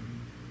structure,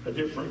 a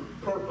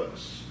different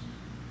purpose.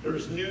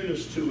 There's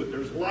newness to it.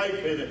 There's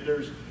life in it.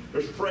 There's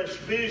fresh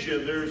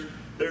vision. There's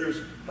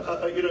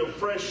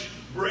fresh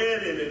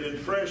bread in it, and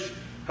fresh.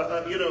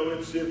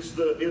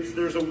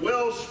 There's a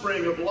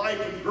wellspring of life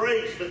and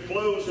grace that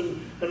flows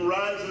and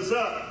rises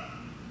up.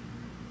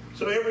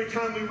 So every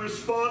time we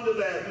respond to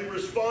that, we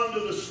respond to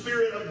the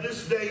spirit of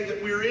this day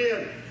that we're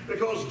in,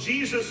 because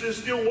Jesus is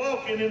still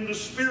walking in the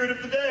spirit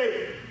of the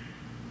day.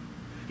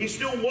 He's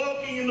still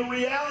walking in the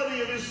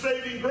reality of his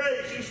saving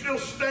grace. He still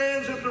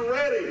stands at the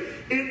ready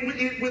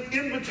with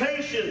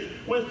invitation,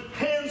 with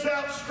hands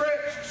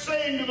outstretched,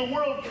 saying to the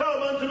world,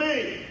 come unto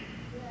me.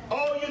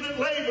 All you that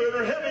labor and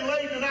are heavy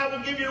laden, and I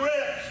will give you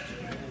rest.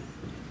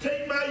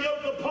 Take my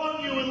yoke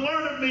upon you and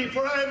learn of me,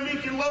 for I am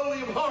meek and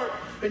lowly of heart,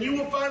 and you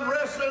will find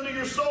rest unto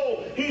your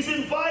soul. He's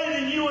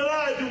inviting you and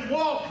I to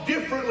walk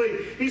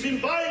differently. He's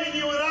inviting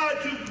you and I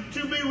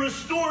to be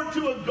restored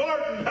to a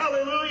garden,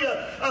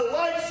 hallelujah, a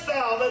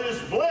lifestyle that is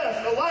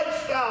blessed, a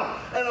lifestyle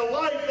and a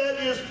life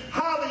that is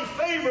highly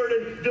favored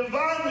and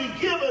divinely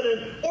given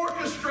and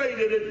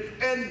orchestrated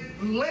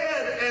and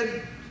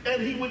led,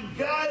 and he would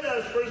guide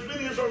us. For as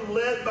many as are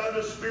led by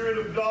the Spirit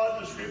of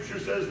God, the Scripture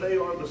says they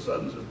are the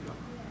sons of God.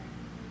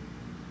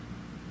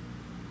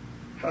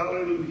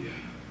 Hallelujah.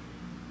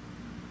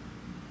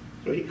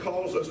 So he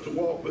calls us to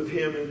walk with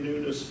him in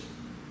newness,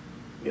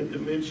 in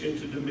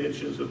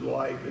dimensions of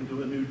life,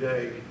 into a new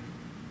day.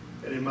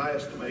 And in my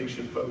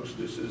estimation, folks,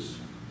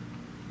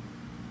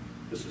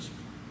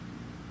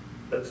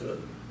 that's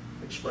an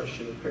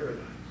expression of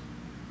paradise.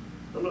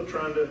 I'm not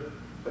trying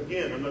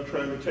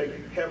to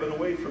take heaven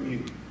away from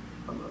you.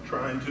 I'm not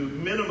trying to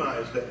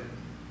minimize that.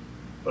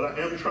 But I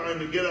am trying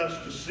to get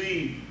us to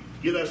see,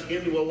 get us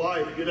into a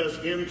life, get us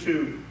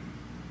into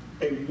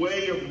a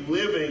way of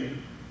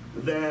living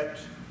that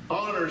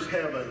honors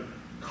heaven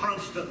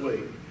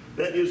constantly,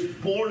 that is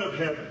born of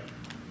heaven.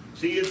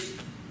 See, it's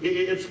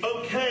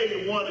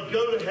okay to want to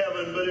go to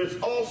heaven, but it's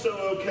also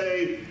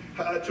okay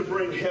to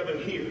bring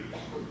heaven here.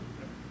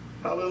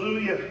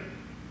 Hallelujah.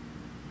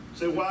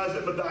 Say, why is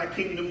it but thy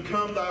kingdom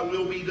come, thy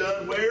will be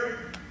done where?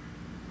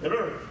 On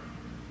earth.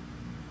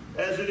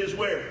 As it is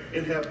where?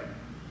 In heaven.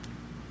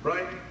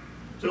 Right?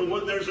 So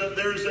there's a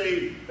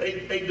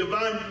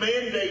divine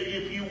mandate,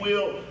 if you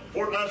will,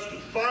 for us to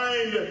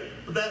find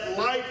that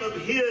life of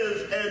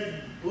his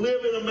and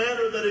live in a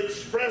manner that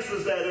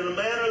expresses that, in a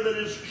manner that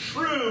is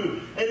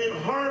true and in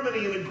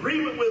harmony and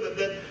agreement with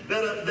it,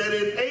 that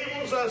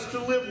enables us to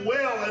live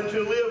well and to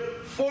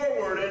live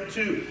forward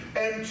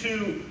and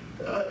to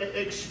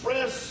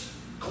express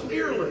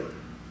clearly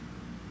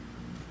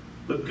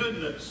the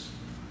goodness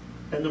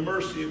and the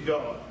mercy of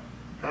God.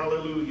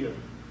 Hallelujah.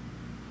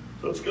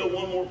 So let's go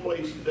one more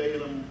place today,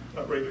 and I'm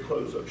not ready to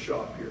close up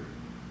shop here.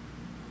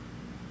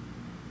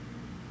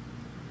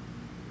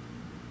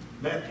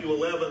 Matthew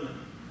 11,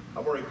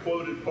 I've already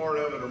quoted part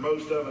of it or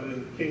most of it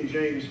in King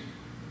James,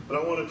 but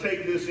I want to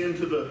take this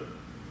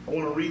I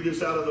want to read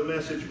this out of the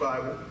Message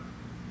Bible.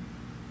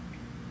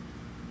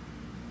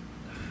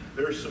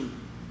 There's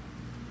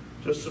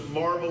just some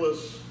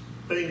marvelous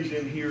things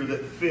in here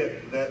that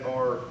fit, that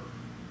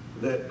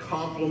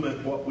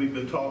complement what we've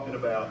been talking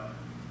about.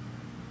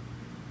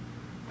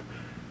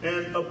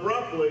 And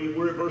abruptly,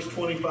 we're at verse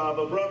 25,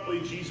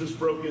 abruptly Jesus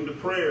broke into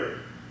prayer.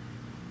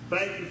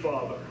 Thank you,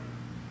 Father,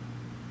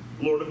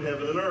 Lord of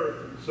heaven and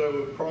earth. And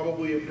so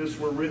probably if this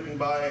were written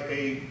by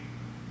a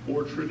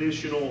more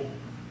traditional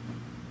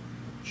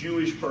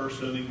Jewish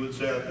person, he would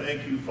say, I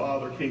thank you,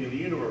 Father, King of the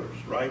universe,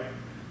 right?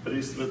 But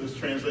it's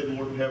translated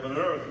Lord of heaven and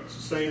earth. It's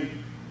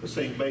the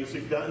same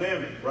basic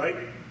dynamic, right?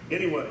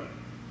 Anyway,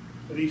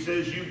 and he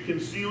says, you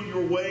conceal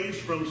your ways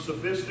from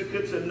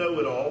sophisticates and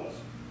know-it-alls,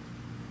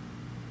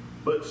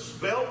 but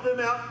spelled them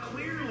out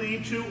clearly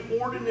to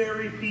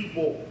ordinary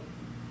people.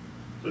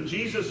 So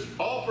Jesus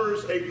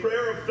offers a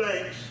prayer of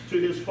thanks to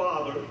his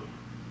Father,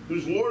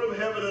 who's Lord of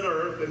heaven and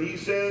earth, and he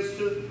says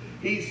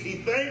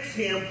he thanks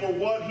him for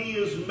what he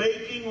is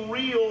making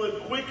real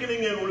and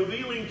quickening and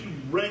revealing to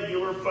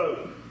regular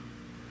folk.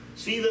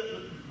 See,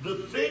 the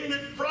thing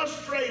that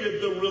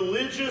frustrated the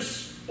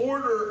religious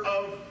order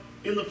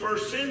in the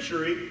first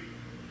century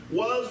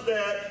was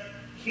that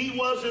he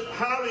wasn't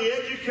highly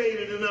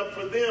educated enough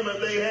for them,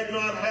 and they had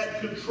not had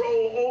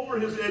control over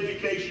his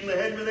education. They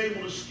hadn't been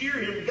able to steer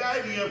him,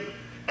 guide him.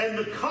 And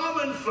the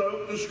common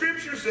folk, the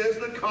scripture says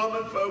the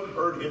common folk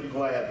heard him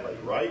gladly,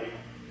 right?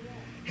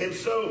 And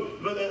so,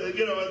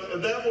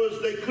 that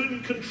was, they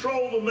couldn't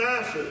control the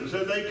masses,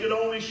 and they could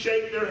only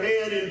shake their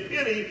head in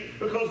pity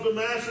because the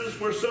masses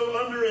were so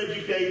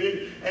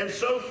undereducated and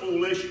so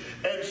foolish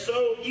and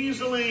so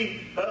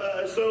easily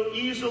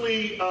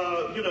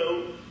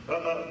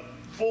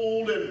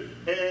fooled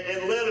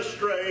and led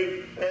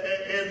astray,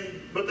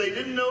 but they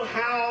didn't know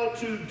how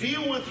to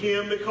deal with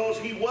him because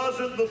he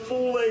wasn't the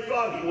fool they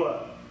thought he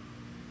was.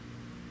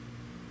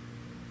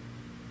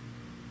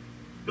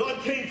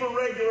 God came for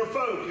regular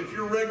folk. If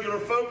you're regular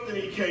folk, then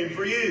he came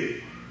for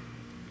you.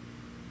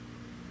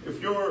 If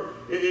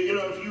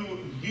you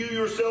view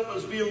yourself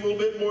as being a little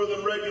bit more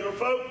than regular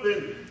folk,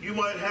 then you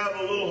might have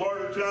a little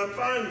harder time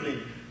finding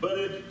him. But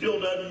it still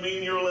doesn't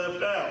mean you're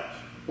left out.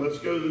 Let's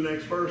go to the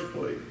next verse,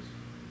 please.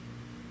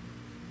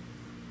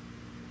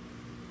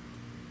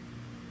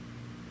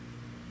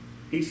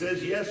 He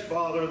says, yes,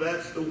 Father,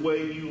 that's the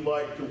way you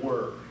like to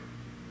work.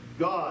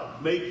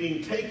 God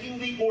taking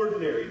the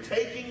ordinary,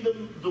 taking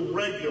the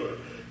regular,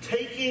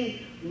 taking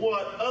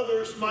what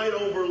others might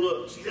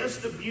overlook. See, that's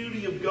the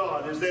beauty of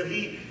God, is that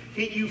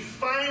you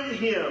find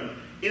him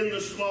in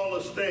the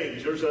smallest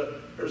things. There's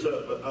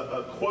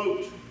a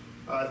quote.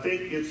 I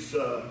think it's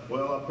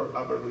well,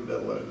 I better leave that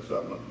alone,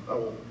 so I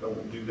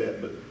won't do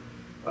that.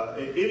 But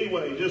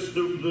anyway, just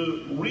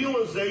the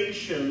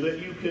realization that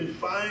you can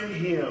find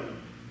him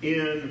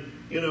in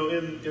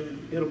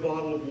a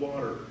bottle of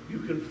water. You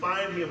can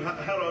find him.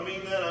 How do I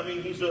mean that? I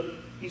mean he's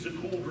a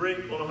cool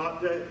drink on a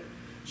hot day.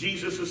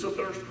 Jesus is a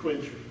thirst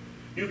quencher.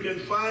 You can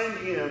find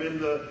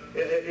him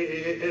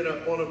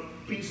on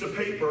a piece of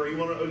paper. You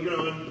want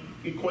to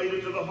equate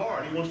it to the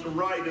heart. He wants to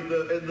write in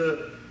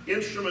the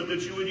instrument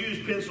that you would use,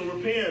 pencil or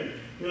pen.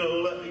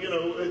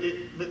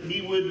 That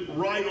he would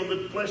write on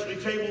the fleshly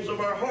tables of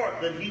our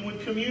heart, that he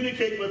would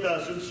communicate with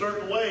us in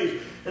certain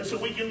ways. And so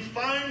we can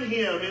find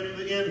him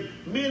in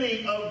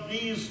many of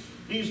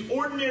these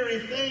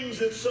ordinary things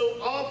that so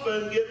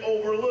often get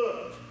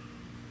overlooked.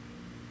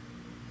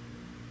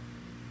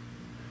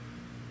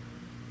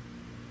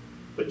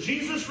 But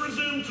Jesus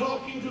resumed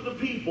talking to the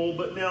people,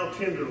 but now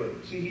tenderly.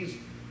 See, he's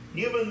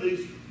given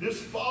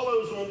this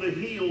follows on the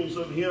heels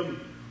of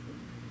him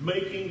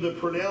making the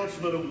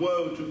pronouncement of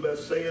woe to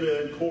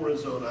Bethsaida and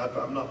Chorazin, if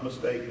I'm not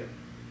mistaken.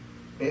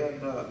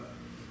 And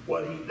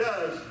what he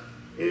does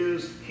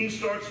is he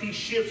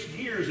shifts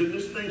gears, and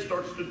this thing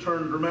starts to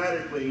turn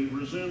dramatically. He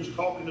resumes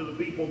talking to the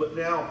people, but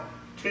now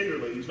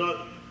tenderly. He's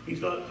not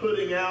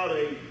putting out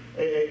a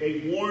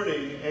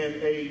warning and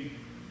a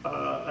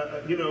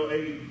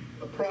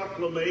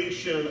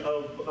proclamation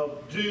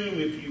of doom,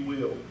 if you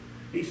will.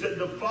 He said,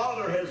 the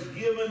Father has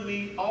given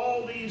me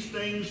all these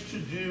things to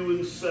do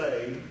and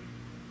say.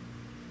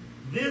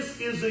 This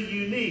is a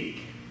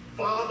unique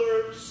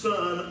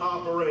Father-Son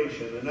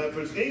operation. And if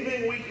there's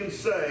anything we can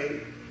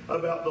say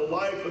about the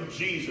life of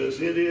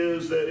Jesus, it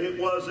is that it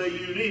was a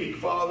unique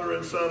Father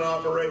and Son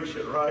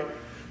operation, right?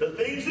 The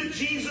things that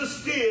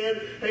Jesus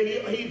did,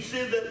 he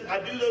said that I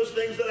do those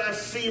things that I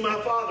see my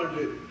Father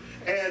do.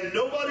 And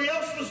nobody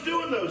else was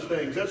doing those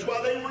things. That's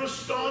why they were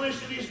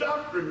astonished at his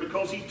doctrine,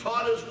 because he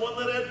taught as one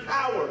that had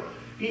power.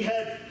 He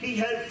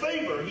had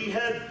favor. He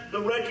had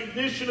the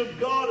recognition of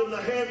God and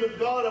the hand of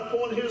God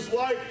upon his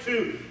life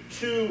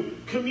to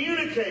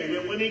communicate.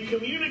 And when he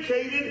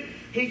communicated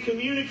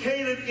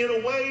in a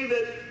way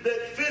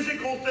that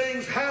physical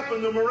things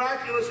happened, the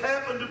miraculous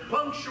happened to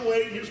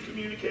punctuate his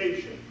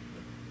communication.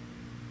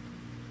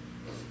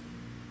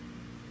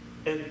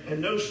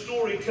 And no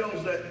story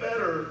tells that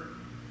better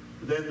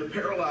than the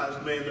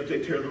paralyzed man that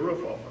they tear the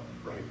roof off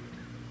of, right?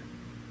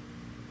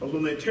 Because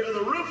when they tear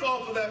the roof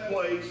off of that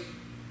place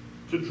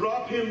to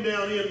drop him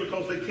down in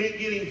because they can't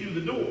get him through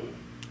the door,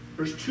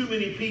 there's too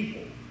many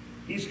people.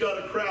 He's got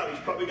a crowd. He's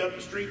probably got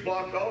the street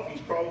blocked off.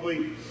 He's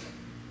probably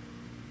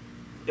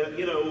got,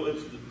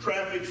 the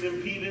traffic's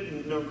impeded.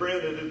 And now,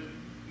 granted,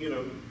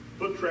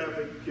 foot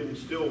traffic can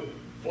still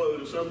flow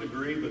to some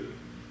degree,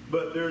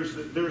 but there's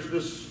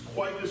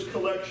quite this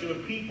collection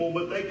of people,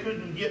 but they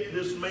couldn't get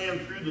this man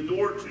through the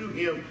door to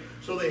him,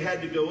 so they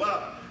had to go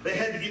up. They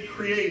had to get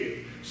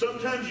creative.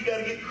 Sometimes you got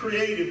to get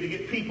creative to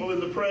get people in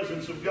the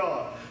presence of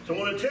God. So I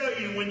want to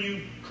tell you,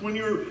 when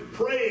you're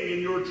praying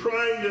and you're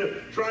trying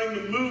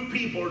to move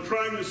people, or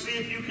trying to see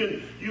if you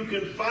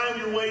can find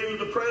your way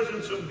into the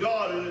presence of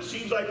God, and it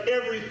seems like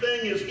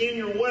everything is in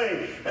your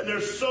way, and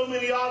there's so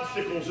many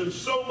obstacles and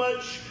so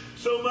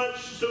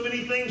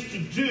many things to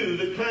do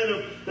that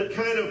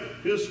kind of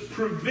just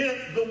prevent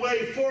the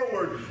way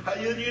forward.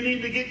 You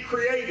need to get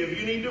creative.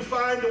 You need to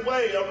find a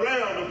way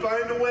around and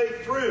find a way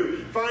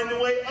through, find a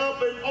way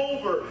up and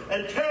over,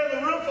 and tear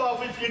the roof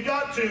off if you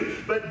got to.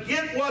 But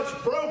get what's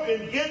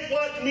broken, get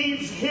what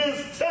needs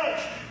his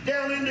touch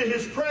down into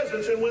his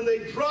presence. And when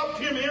they dropped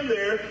him in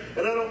there,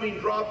 and I don't mean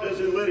dropped as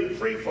in let him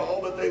free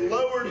fall, but they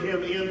lowered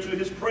him into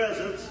his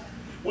presence.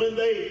 When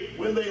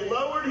they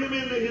lowered him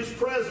into his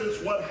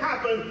presence, what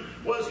happened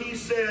was he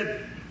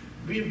said,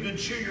 "Be of good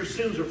cheer, your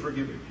sins are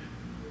forgiven."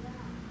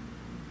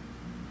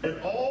 And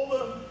all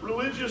the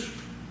religious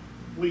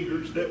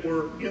leaders that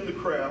were in the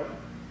crowd,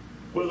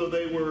 whether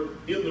they were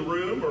in the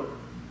room or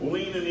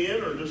leaning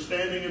in or just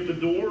standing at the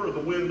door or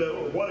the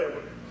window or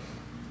whatever,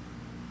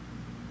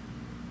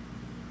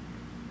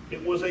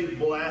 it was a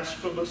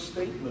blasphemous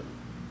statement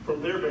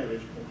from their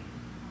vantage point.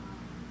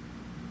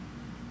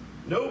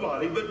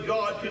 Nobody but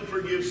God can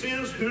forgive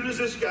sins. Who does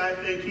this guy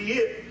think he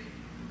is?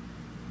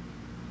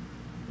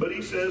 But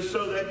he says,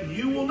 so that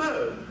you will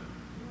know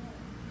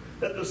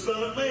that the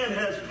Son of Man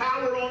has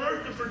power on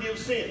earth to forgive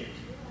sins.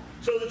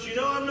 So that you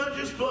know I'm not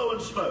just blowing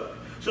smoke.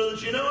 So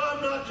that you know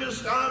I'm not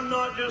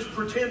just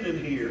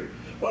pretending here.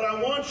 What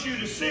I want you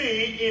to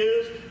see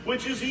is,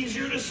 which is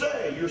easier to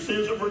say, your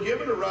sins are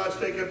forgiven, arise,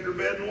 take up your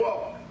bed and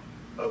walk.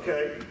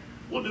 Okay.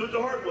 We'll do it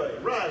the hard way.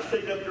 Rise,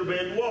 take up your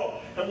bed and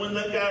walk. And when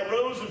that guy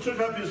rose and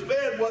took up his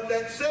bed, what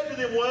that said to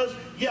them was,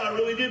 yeah, I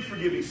really did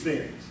forgive his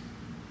sins.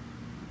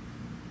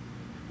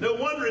 No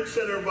wonder it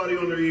set everybody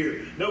on their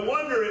ear. No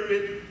wonder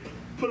it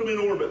put them in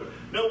orbit.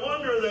 No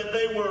wonder that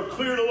they were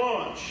clear to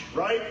launch,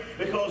 right?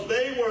 Because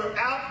they were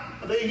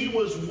he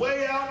was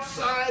way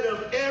outside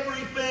of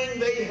everything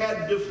they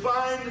had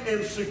defined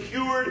and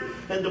secured,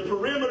 and the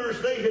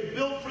perimeters they had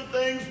built for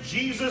things.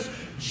 Jesus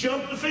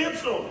jumped the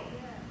fence on them.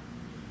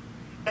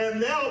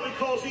 And now,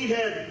 because he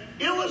had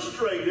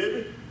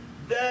illustrated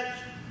that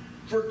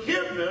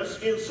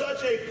forgiveness in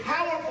such a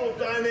powerful,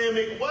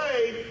 dynamic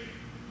way,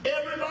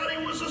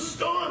 everybody was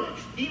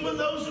astonished. Even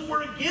those that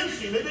were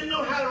against him. They didn't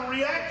know how to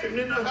react to him.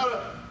 They didn't know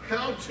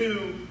how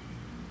to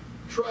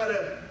try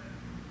to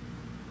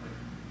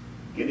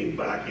get him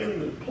back in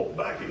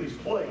his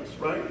place,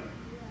 right?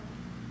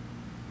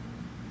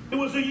 It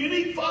was a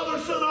unique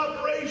father-son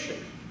operation,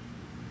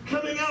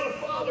 coming out of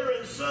father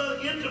and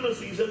son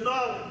intimacies and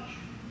knowledge.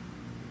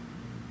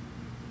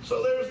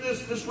 So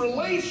there's this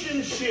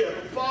relationship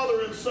of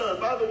father and son.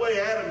 By the way,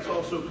 Adam's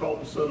also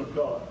called the Son of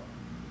God,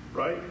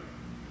 right?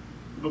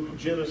 The book of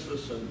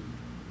Genesis and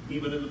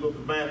even in the book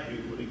of Matthew,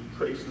 when he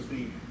traces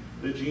the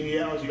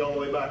genealogy all the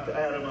way back to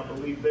Adam, I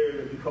believe there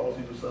that he calls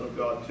him the Son of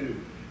God too.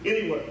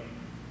 Anyway,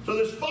 so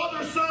this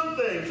father-son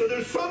thing. So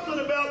there's something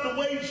about the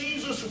way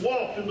Jesus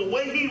walked and the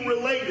way he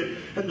related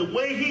and the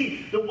way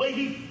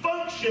he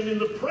functioned in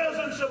the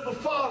presence of the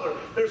Father.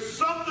 There's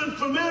something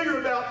familiar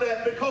about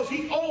that because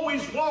he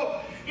always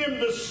walked in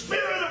the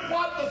spirit of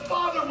what the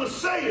Father was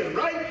saying,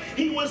 right?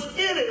 He was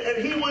in it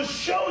and he was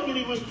showing it.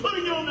 He was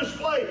putting it on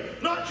display,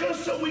 not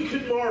just so we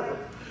could marvel,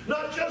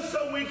 not just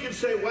so we could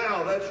say,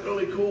 wow, that's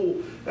really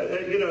cool.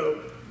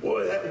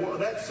 Boy,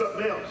 that's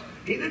something else.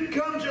 He didn't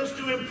come just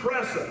to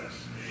impress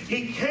us.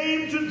 He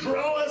came to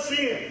draw us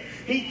in.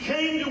 He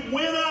came to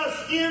win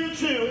us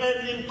into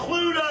and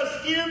include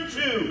us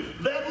into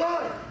that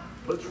life.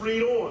 Let's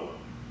read on.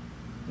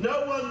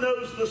 No one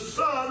knows the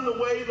Son the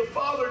way the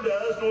Father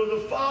does, nor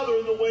the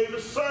Father the way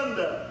the Son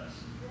does.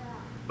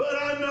 But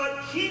I'm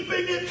not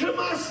keeping it to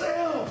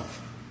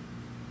myself.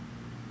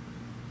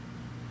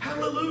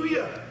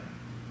 Hallelujah.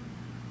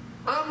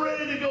 I'm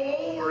ready to go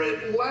over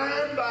it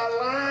line by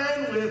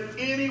line with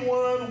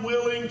anyone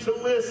willing to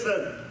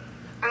listen.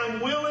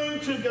 I'm willing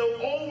to go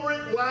over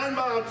it line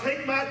by line. I'll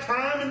take my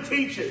time and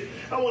teach it.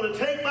 I want to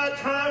take my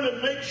time and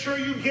make sure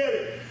you get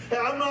it. And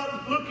I'm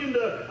not looking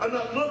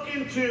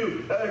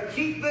to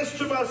keep this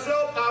to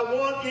myself.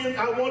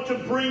 I want to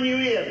bring you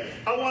in.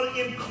 I want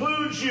to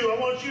include you. I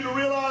want you to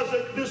realize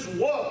that this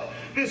walk,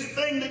 this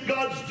thing that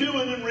God's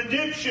doing in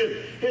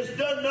redemption, is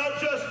done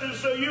not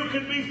just so you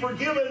can be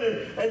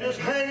forgiven and just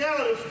hang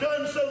out. It's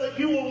done so that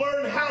you will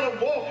learn how to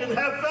walk and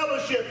have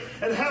fellowship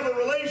and have a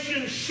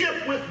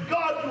relationship with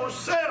God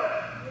yourself.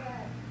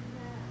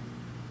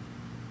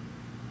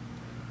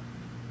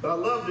 But I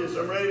love this.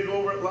 I'm ready to go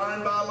over it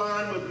line by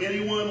line with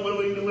anyone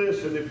willing to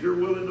listen. If you're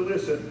willing to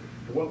listen,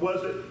 what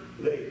was it?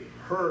 They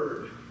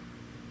heard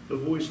the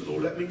voice of the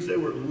Lord. That means they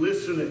were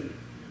listening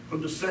for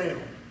the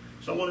sound.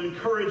 So I want to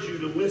encourage you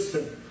to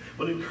listen. I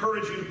want to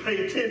encourage you to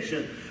pay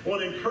attention. I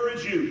want to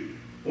encourage you,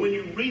 when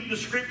you read the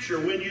Scripture,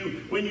 when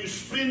you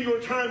spend your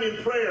time in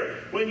prayer,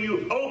 when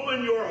you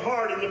open your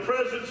heart in the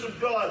presence of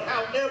God,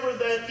 however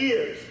that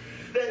is,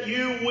 that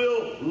you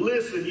will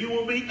listen. You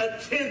will be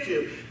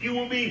attentive. You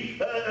will be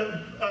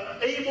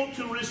able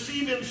to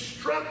receive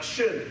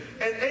instruction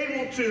and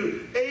able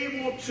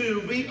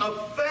to be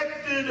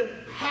affected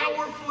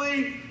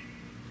powerfully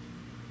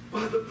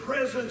by the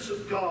presence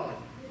of God.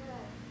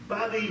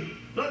 By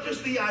not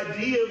just the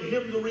idea of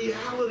Him, the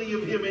reality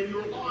of Him in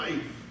your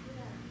life.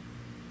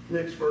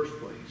 Next verse,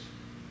 please.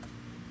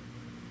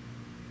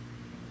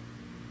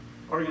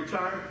 Are you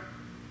tired?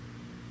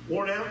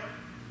 Worn out?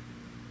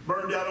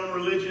 Burned out on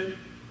religion?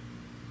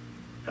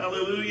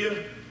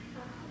 Hallelujah.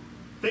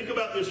 Think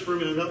about this for a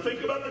minute. Now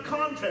think about the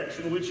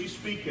context in which he's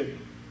speaking.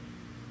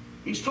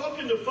 He's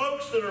talking to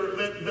folks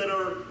that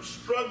are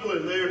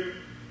struggling.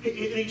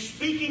 He's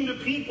speaking to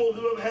people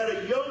who have had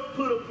a yoke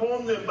put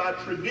upon them by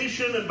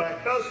tradition and by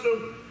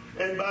custom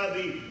and by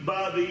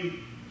the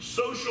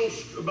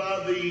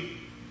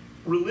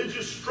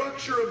religious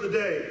structure of the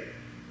day.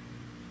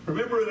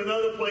 Remember, in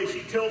another place,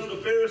 he tells the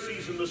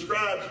Pharisees and the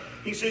scribes,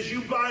 he says, you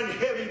bind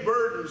heavy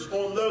burdens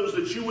on those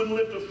that you wouldn't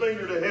lift a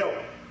finger to help.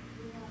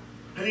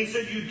 And he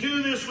said, you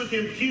do this with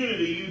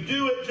impunity. You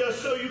do it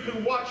just so you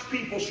can watch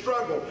people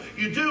struggle.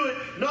 You do it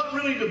not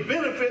really to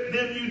benefit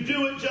them. You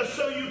do it just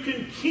so you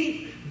can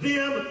keep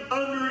them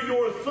under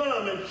your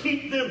thumb and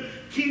keep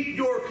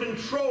your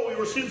control,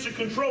 your sense of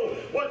control.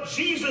 What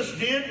Jesus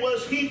did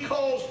was he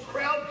caused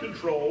crowd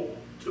control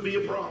to be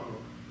a problem.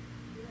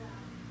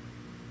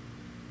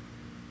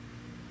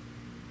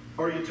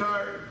 Are you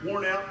tired,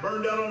 worn out,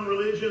 burned out on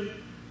religion?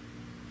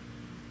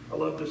 I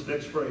love this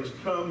next phrase,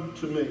 come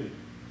to me.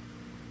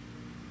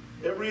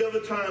 Every other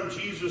time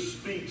Jesus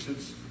speaks,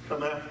 it's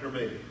come after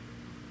me.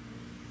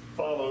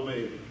 Follow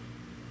me.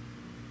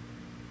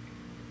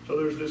 So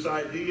there's this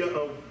idea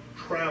of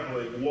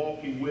traveling,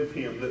 walking with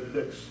him,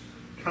 that's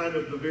kind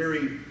of the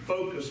very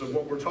focus of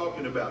what we're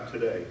talking about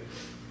today.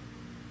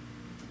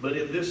 But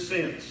in this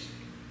sense,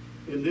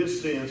 he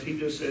just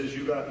says,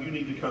 you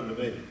need to come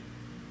to me.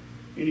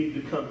 You need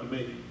to come to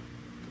me.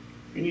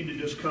 You need to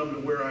just come to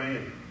where I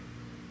am.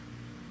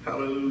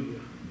 Hallelujah.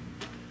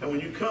 And when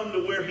you come to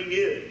where he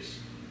is,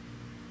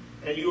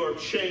 and you are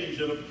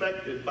changed and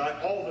affected by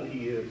all that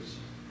he is,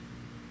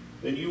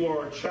 then you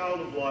are a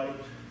child of light.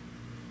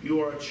 You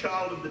are a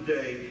child of the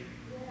day.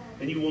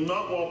 And you will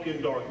not walk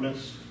in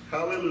darkness.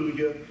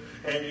 Hallelujah.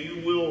 And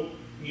you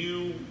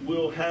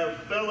will have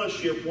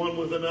fellowship one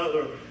with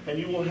another. And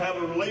you will have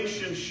a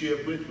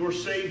relationship with your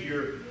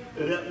Savior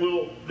that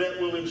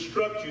will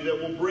instruct you, that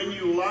will bring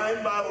you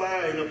line by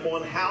line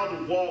upon how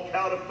to walk,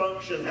 how to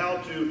function, how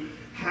to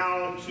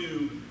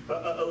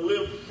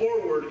live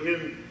forward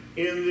in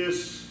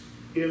this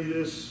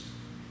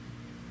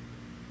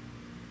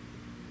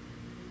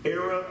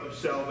era of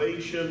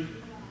salvation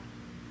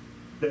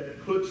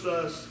that puts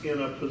us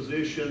in a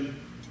position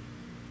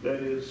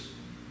that is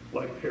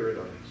like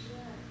paradise.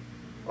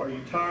 Are you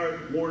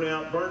tired, worn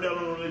out, burned out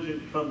on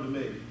religion? Come to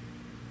me.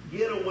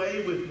 Get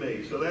away with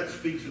me. So that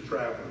speaks of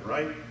traveling,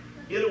 right?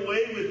 Get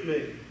away with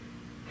me.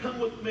 Come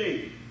with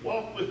me.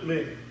 Walk with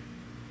me.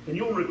 And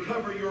you'll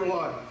recover your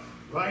life,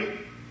 right?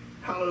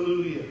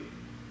 Hallelujah.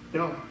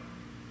 Now,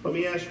 let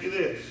me ask you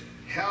this.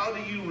 How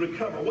do you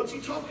recover? What's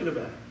he talking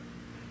about?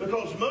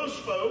 Because most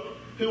folk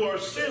who are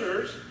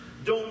sinners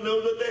don't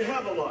know that they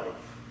have a life.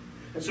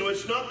 And so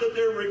it's not that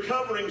they're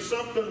recovering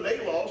something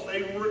they lost.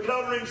 They were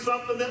recovering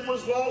something that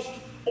was lost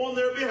on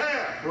their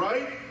behalf,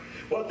 right?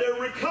 What they're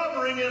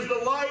recovering is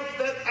the life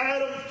that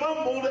Adam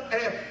fumbled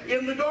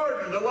in the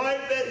garden, the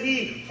life that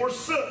he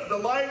forsook, the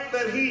life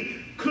that he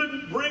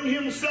couldn't bring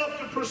himself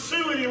to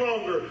pursue any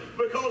longer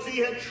because he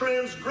had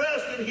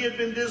transgressed and he had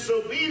been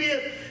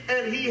disobedient,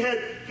 and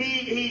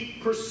he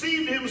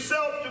perceived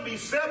himself to be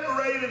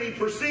separated. He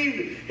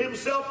perceived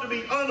himself to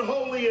be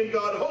unholy and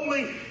God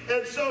holy.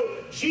 And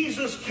so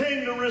Jesus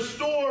came to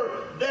restore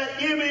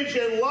that image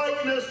and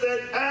likeness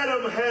that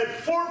Adam had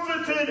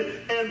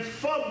forfeited and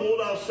fumbled.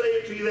 I'll say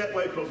it to you that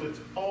way because it's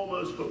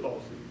almost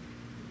football season.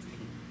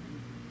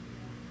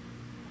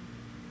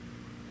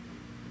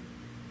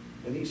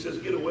 And he says,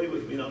 get away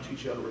with me and I'll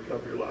teach you how to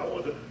recover your life. I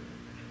want to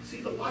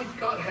see the life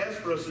God has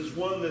for us is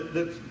one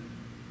that's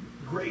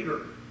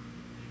greater.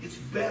 It's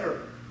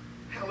better.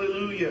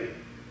 Hallelujah.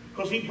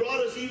 Because he brought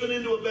us even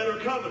into a better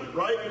covenant,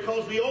 right?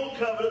 Because the old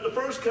covenant, the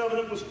first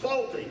covenant, was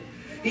faulty.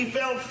 He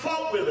found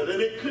fault with it,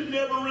 and it could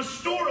never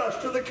restore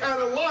us to the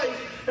kind of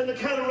life and the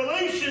kind of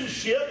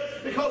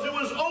relationship, because it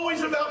was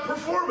always about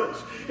performance.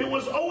 It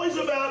was always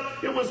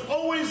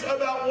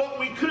about what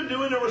we could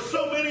do, and there were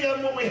so many of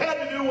them, what we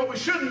had to do, what we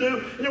shouldn't do,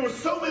 and there were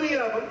so many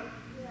of them.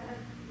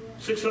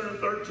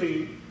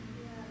 613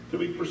 to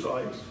be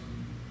precise,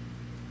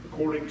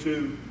 according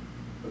to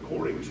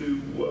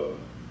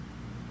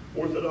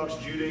Orthodox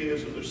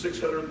Judaism. There's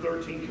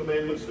 613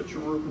 commandments that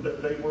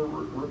they were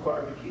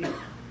required to keep.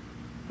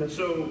 And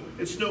so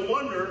it's no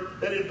wonder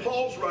that in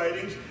Paul's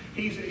writings,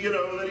 that he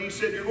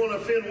said you're going to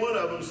offend one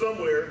of them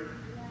somewhere.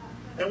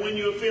 And when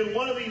you offend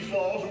one of these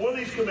laws or one of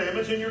these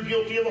commandments, then you're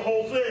guilty of the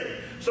whole thing.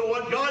 So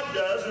what God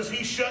does is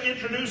he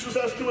introduces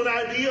us to an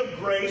idea of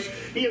grace.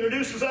 He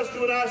introduces us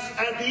to an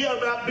idea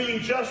about being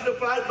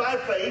justified by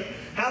faith.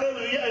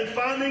 Hallelujah. And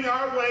finding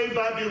our way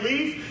by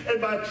belief and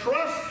by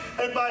trust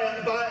and by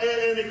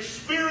an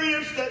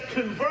experience that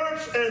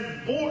converts,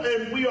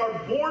 and we are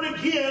born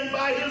again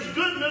by his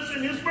goodness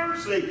and his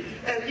mercy.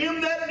 And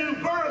in that new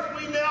birth,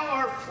 we now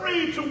are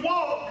free to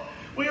walk.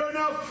 We are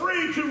now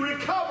free to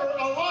recover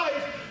a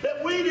life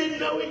that we didn't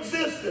know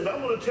existed.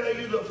 I'm going to tell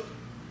you the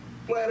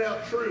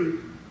flat-out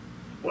truth.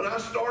 When I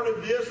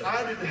started this,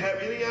 I didn't have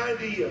any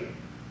idea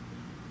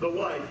the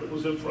life that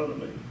was in front of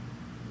me.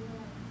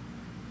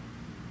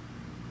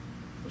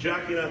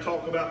 Jackie and I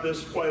talk about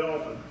this quite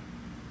often.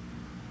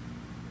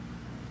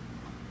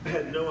 I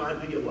had no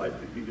idea life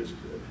could be this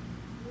good.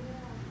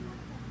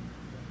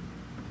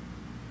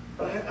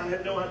 I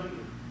had no idea.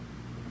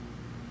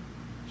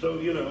 So,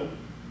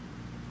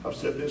 I've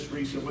said this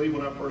recently.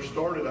 When I first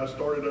started, I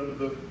started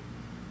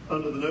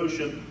under the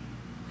notion,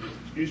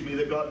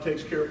 that God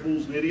takes care of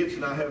fools and idiots,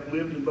 and I have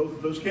lived in both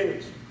of those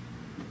camps.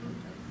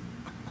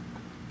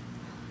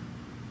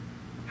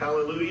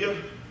 Hallelujah.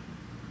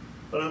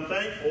 But I'm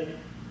thankful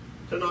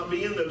to not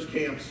be in those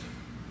camps.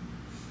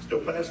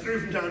 Still pass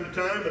through from time to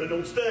time, but I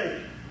don't stay.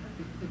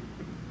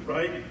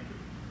 Right?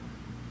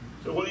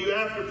 So what are you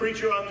after,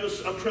 preacher? all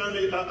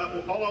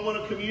I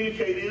want to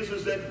communicate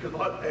is that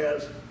God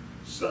has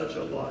such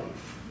a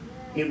life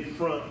in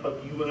front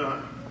of you and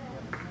I.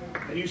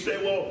 And you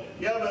say, well,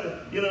 yeah,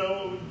 but,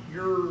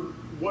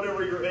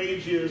 whatever your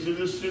age is, and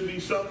this should be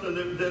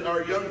something that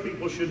our young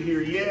people should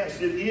hear.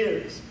 Yes, it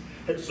is.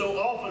 And so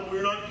often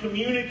we're not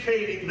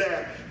communicating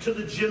that to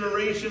the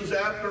generations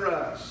after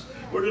us.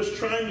 We're just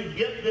trying to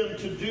get them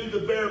to do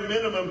the bare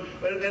minimum.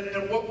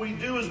 And what we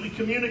do is we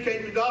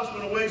communicate the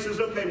gospel in a way that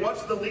says, okay,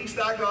 what's the least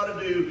I got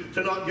to do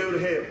to not go to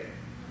hell?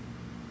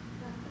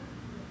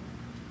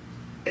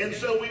 And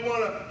so we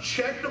want to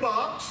check the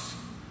box.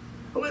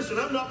 Well, listen,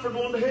 I'm not for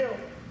going to hell.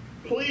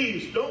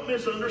 Please don't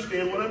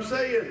misunderstand what I'm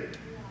saying.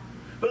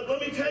 But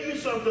let me tell you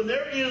something.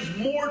 There is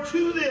more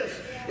to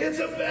this. It's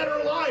a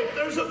better life.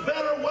 There's a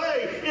better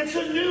way. It's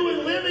a new and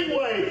living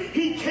way.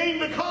 He came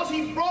because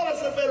he brought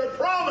us a better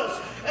promise,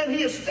 and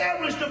he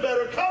established a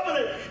better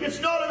covenant.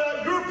 It's not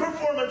about your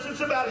performance.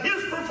 It's about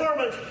his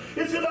performance.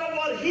 It's about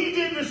what he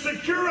did to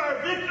secure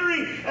our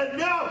victory. And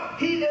now,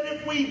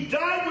 if we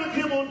died with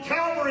him on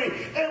Calvary,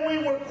 and we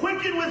were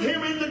quickened with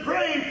him in the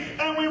grave,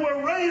 and we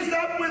were raised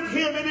up with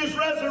him in his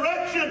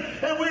resurrection,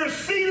 and we are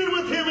seated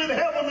with him in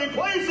heavenly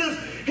places,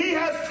 he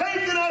has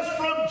taken us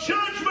from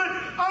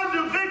judgment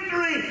unto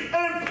victory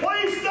and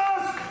placed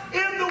us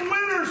in the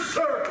winner's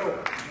circle.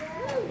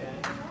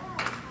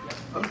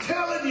 I'm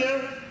telling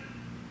you,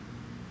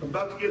 I'm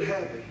about to get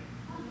happy.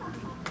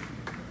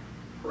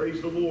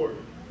 Praise the Lord.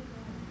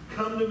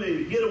 Come to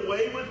me. Get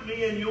away with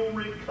me and you'll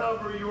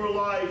recover your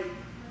life.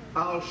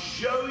 I'll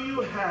show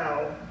you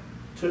how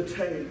to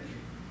take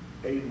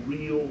a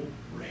real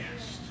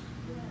rest.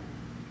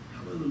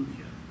 Hallelujah.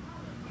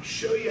 I'll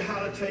show you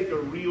how to take a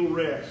real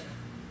rest.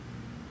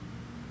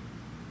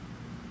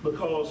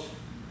 Because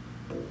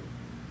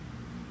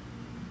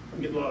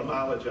I'm getting a lot of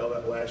mileage out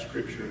of that last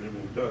scripture and then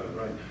we're done,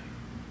 right?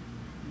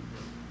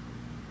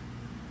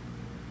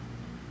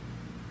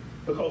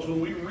 Because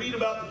when we read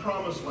about the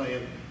promised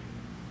land,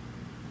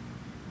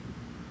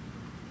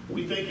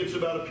 we think it's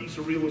about a piece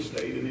of real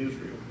estate in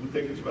Israel. We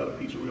think it's about a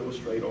piece of real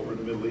estate over in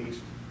the Middle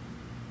East.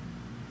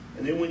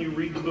 And then when you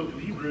read the book of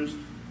Hebrews,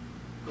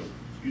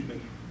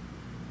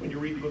 when you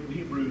read the book of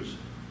Hebrews,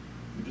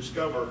 you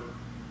discover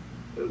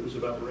that it was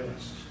about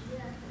rest.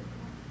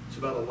 It's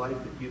about a life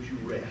that gives you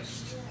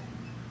rest.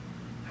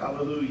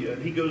 Hallelujah.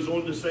 And he goes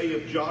on to say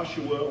of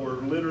Joshua, or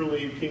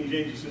literally in King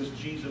James it says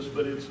Jesus,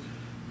 but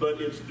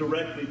it's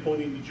directly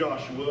pointing to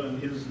Joshua, and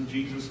his and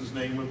Jesus'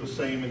 name were the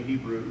same in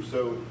Hebrew.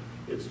 So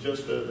it's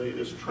just they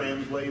just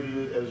translated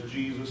it as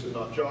Jesus and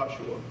not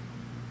Joshua.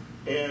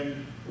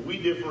 And we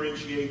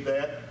differentiate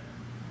that,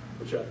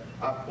 which I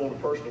on a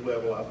personal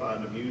level I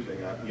find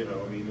amusing.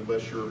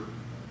 Unless you're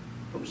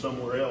from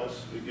somewhere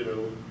else,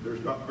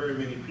 there's not very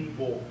many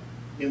people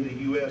in the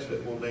U.S.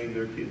 that will name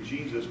their kid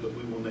Jesus, but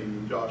we will name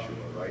him Joshua,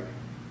 right?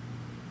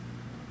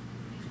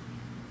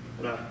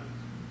 And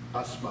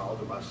I smile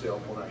to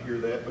myself when I hear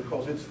that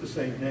because it's the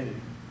same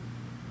name.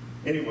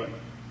 Anyway,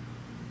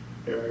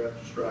 here I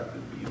got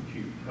distracted being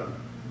cute, huh?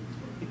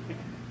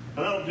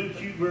 And I don't do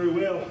cute very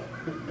well.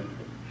 You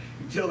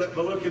can tell that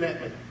by looking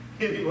at me.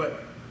 Anyway,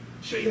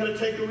 show you how to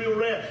take a real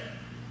rest.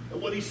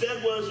 And what he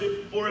said was,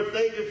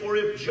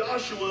 if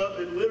Joshua,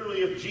 and literally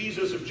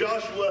if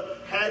Joshua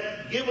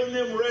had given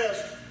them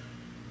rest,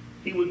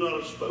 he would not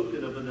have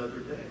spoken of another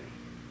day.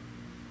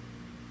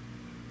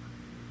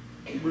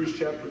 Hebrews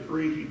chapter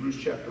 3, Hebrews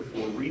chapter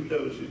 4. Read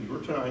those in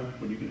your time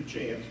when you get a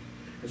chance.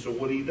 And so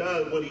what he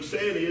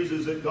said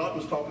is that God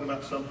was talking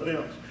about something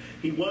else.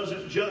 He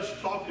wasn't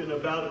just talking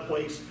about a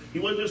place. He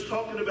wasn't just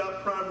talking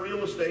about prime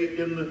real estate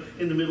in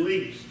the Middle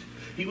East.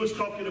 He was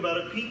talking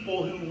about a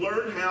people who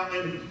learn how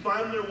and who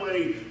find their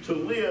way to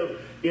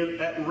live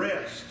at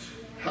rest.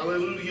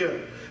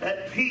 Hallelujah.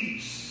 At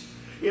peace.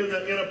 In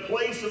a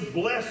place of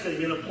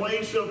blessing, in a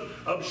place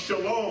of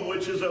shalom,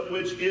 which is a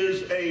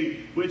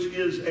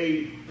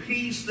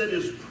peace that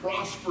is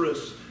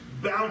prosperous,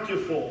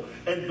 bountiful,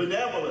 and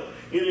benevolent.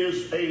 It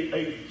is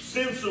a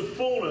sense of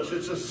fullness.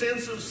 It's a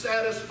sense of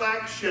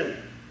satisfaction.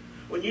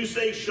 When you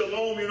say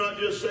shalom, you're not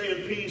just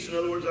saying peace. In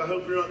other words, I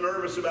hope you're not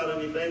nervous about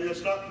anything.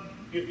 That's not,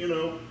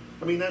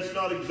 that's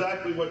not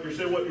exactly what you're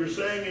saying. What you're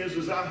saying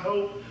is I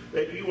hope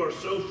that you are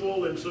so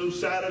full and so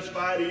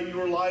satisfied in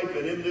your life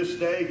and in this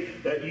day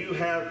that you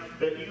have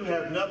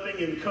nothing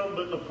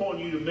incumbent upon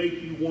you to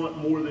make you want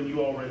more than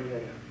you already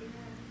have.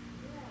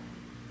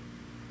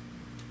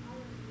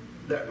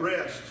 That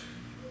rest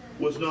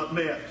was not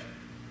met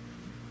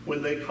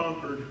when they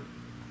conquered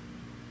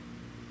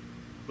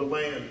the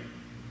land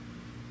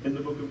in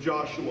the book of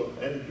Joshua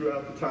and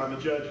throughout the time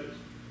of Judges.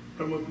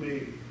 Come with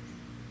me.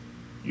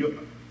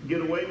 You get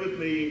away with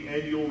me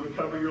and you'll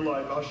recover your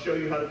life. I'll show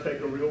you how to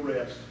take a real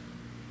rest.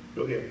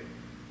 Go ahead.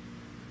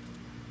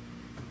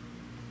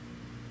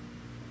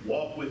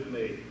 Walk with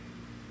me.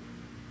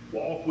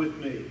 Walk with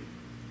me.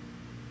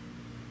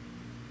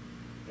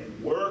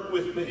 And work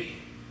with me.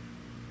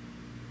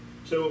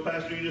 So, well,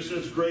 Pastor, you just said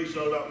it's grace,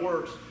 not about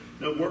works.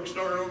 No,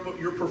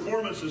 your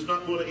performance is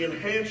not going to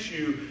enhance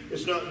you.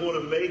 It's not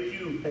going to make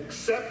you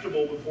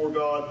acceptable before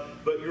God,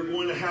 but you're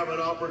going to have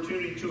an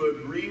opportunity to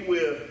agree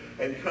with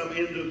and come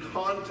into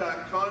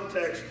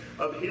context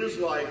of His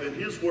life and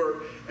His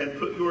work and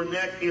put your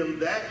neck in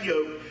that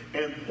yoke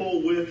and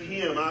pull with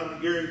Him. I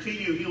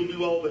guarantee you He'll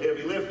do all the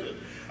heavy lifting.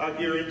 I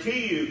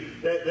guarantee you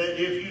that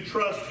if you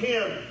trust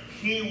Him,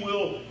 He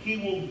will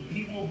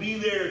be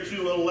there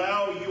to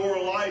allow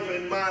your life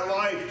and my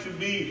life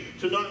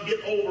to not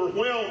get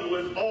overwhelmed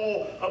with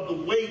all of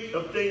the weight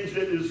of things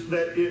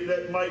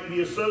that might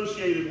be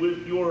associated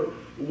with your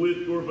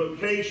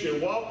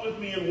vocation. Walk with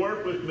me and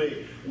work with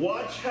me.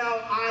 Watch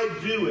how I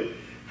do it.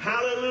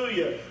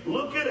 Hallelujah.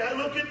 Look at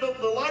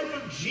the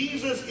life of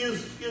Jesus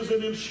is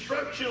an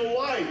instructional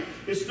life.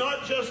 It's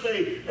not just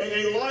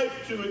a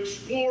life to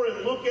explore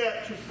and look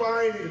at to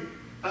find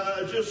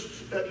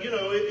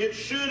it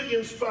should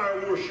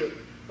inspire worship.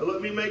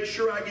 Let me make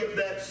sure I get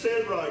that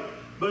said right.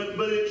 But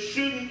it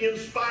shouldn't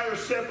inspire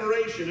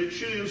separation. It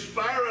should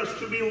inspire us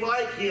to be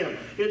like Him.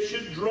 It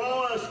should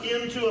draw us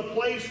into a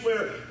place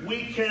where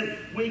we can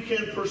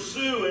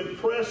pursue and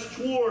press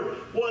toward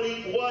what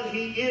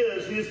He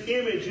is, His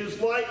image, His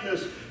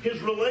likeness,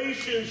 His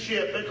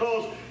relationship,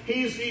 because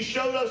He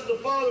showed us the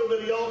Father,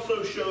 but He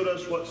also showed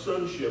us what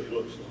sonship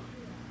looks like.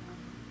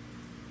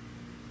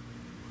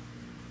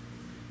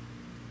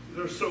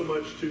 There's so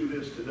much to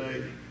this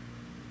today.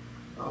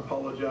 I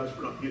apologize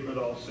for not getting it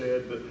all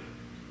said, but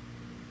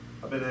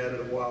I've been at it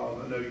a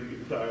while. I know you're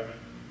getting tired.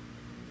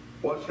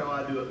 Watch how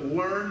I do it.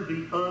 Learn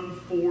the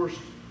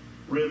unforced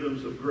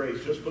rhythms of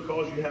grace. Just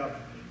because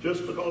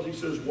He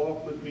says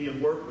walk with me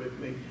and work with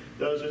me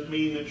doesn't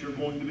mean that you're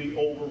going to be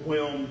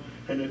overwhelmed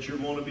and that you're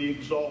going to be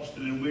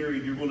exhausted and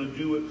wearied. You're going to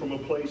do it from a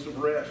place of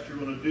rest. You're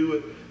going to do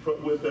it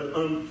with an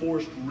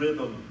unforced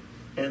rhythm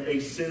and a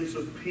sense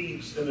of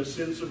peace and a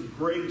sense of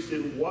grace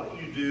in what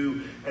you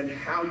do and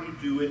how you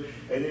do it.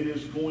 And it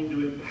is going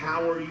to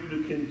empower you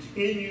to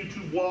continue to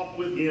walk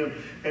with Him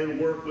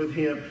and work with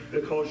Him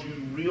because you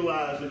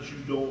realize that you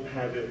don't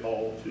have it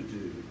all to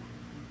do.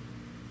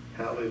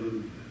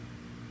 Hallelujah.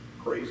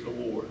 Praise the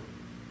Lord.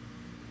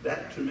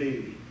 That to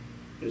me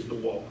is the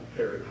walk of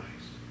paradise.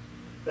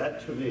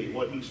 That to me,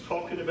 what He's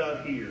talking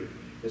about here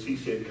is He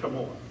said, come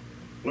on.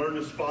 Learn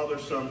this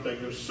Father-Son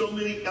thing. There's so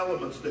many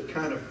elements that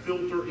kind of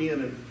filter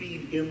in and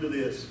feed into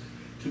this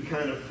to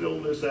kind of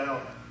fill this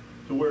out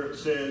to where it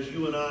says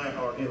you and I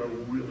are in a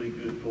really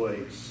good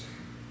place.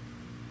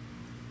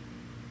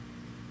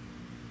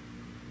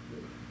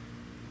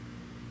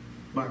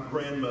 My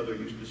grandmother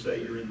used to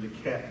say you're in the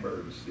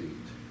catbird seat.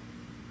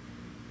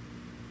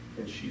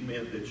 And she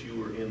meant that you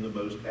were in the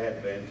most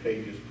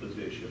advantageous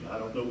position. I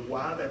don't know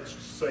why that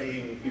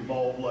saying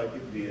evolved like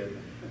it did.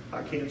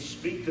 I can't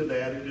speak to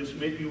that. It just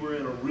meant you were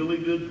in a really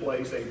good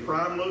place, a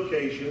prime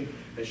location,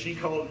 and she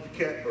called it the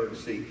catbird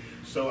seat.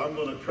 So I'm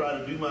going to try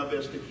to do my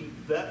best to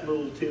keep that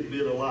little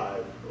tidbit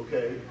alive,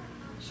 okay?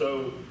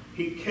 So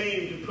He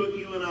came to put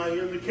you and I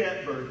in the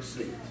catbird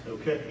seat,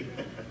 okay?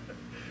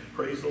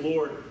 Praise the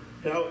Lord.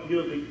 Now,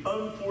 the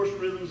unforced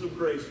rhythms of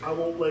grace. I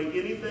won't lay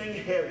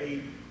anything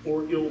heavy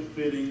or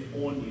ill-fitting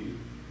on you.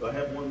 Do I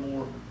have one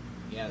more?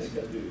 Yes. I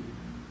think I do.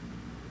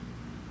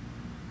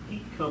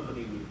 Keep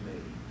company with me.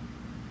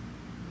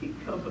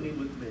 Keep company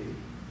with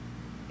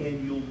me.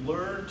 And you'll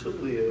learn to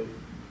live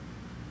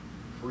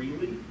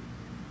freely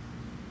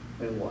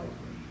and lightly.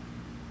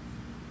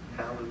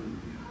 Hallelujah.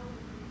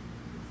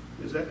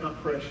 Is that not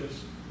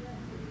precious?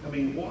 I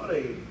mean, what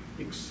a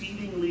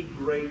exceedingly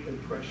great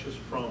and precious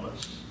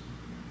promise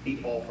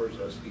he offers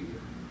us here.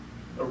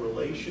 A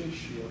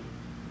relationship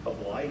of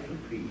life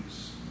and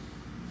peace.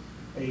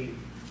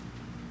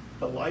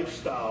 A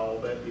lifestyle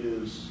that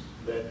is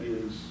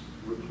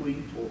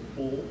replete or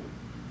full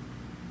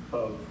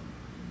of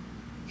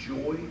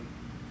joy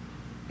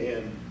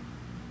and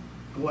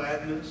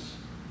gladness,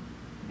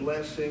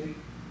 blessing,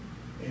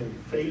 and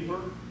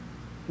favor.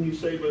 And you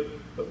say,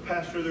 but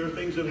Pastor, there are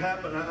things that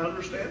happen. I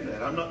understand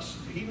that. I'm not.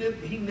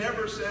 He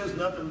never says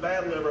nothing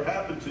bad will ever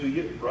happen to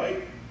you,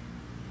 right?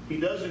 He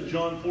does in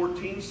John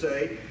 14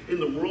 say, in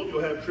the world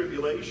you'll have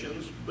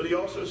tribulations, but he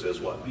also says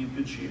what? Be of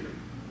good cheer.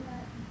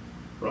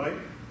 Right?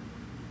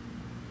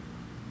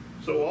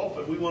 So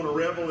often we want to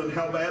revel in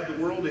how bad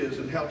the world is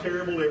and how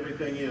terrible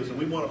everything is, and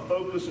we want to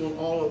focus on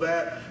all of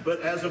that.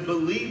 But as a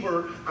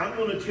believer, I'm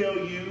going to tell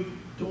you,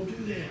 don't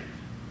do that.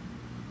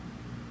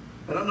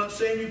 And I'm not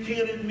saying you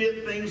can't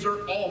admit things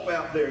are off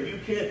out there. You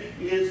can't.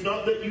 It's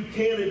not that you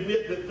can't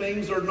admit that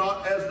things are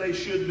not as they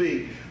should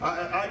be.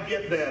 I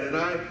get that, and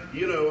I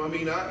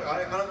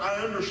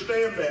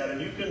understand that,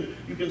 and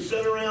you can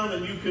sit around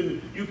and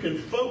you can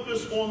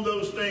focus on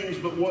those things.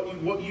 But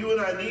what you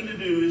and I need to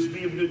do is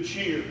be of good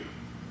cheer,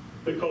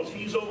 because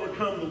he's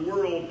overcome the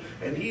world,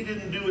 and he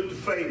didn't do it to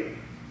fail.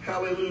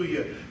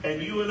 Hallelujah.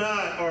 And you and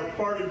I are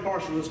part and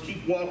parcel. Let's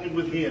keep walking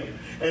with him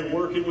and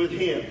working with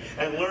him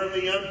and learn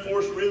the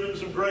unforced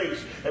rhythms of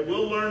grace. And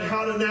we'll learn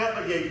how to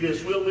navigate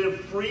this. We'll live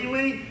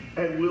freely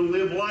and we'll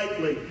live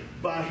lightly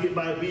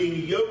by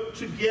being yoked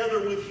together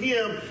with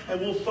him, and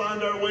we'll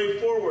find our way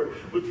forward.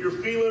 If you're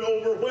feeling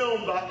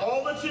overwhelmed by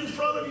all that's in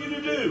front of you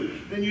to do,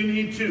 then you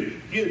need to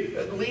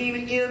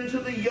lean into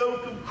the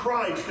yoke of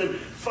Christ and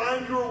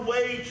find your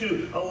way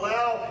to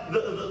allow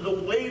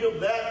the weight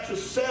of that to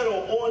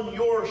settle on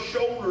your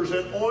shoulders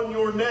and on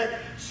your neck,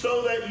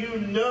 so that you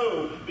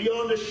know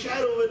beyond a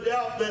shadow of a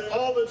doubt that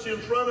all that's in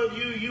front of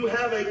you, you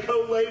have a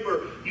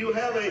co-laborer, you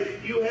have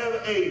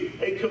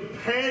a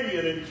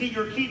companion, and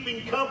you're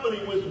keeping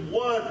company with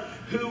one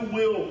who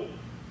will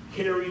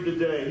carry the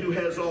day, who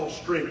has all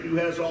strength, who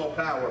has all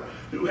power,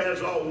 who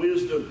has all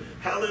wisdom.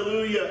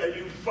 Hallelujah. And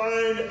you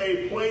find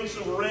a place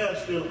of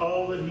rest in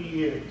all that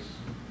he is.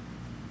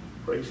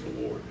 Praise the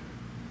Lord.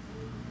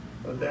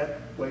 And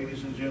that,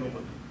 ladies and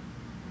gentlemen,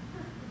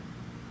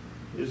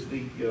 is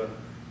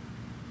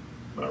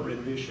my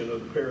rendition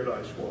of the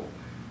Paradise Walk.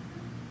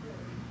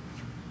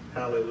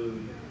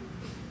 Hallelujah.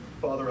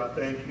 Father, I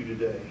thank you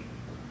today.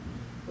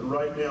 And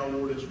right now,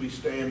 Lord, as we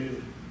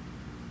stand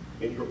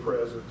in your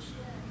presence,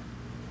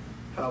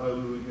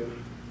 hallelujah.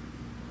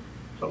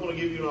 So I'm going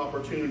to give you an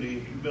opportunity.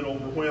 If you've been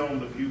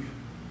overwhelmed, if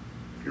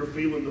you're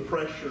feeling the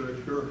pressure,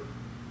 if you're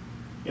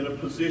in a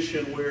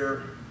position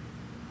where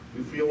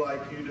you feel like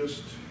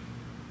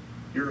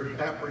you're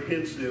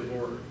apprehensive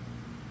or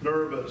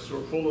nervous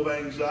or full of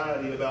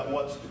anxiety about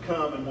what's to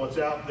come and what's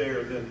out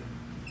there, then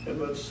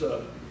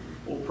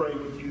we'll pray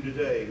with you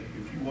today.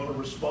 If you want to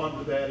respond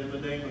to that in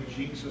the name of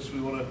Jesus, we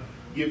want to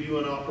give you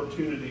an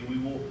opportunity. We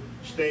will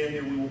stand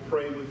here. We will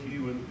pray with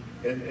you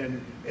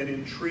and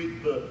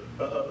entreat the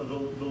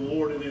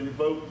Lord and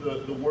invoke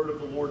the word of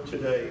the Lord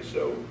today.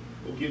 So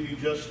we'll give you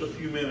just a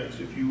few minutes.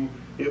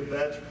 If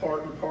that's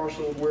part and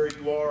parcel of where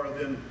you are,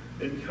 then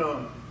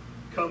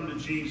come to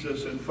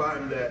Jesus and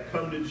find that.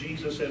 Come to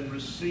Jesus and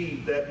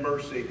receive that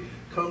mercy.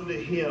 Come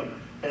to him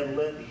and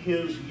let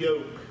his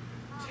yoke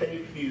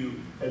take you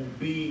and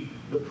be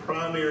the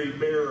primary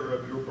bearer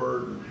of your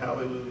burden.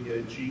 Hallelujah.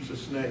 In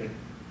Jesus' name.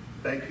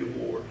 Thank you,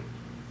 Lord.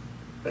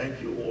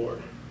 Thank you,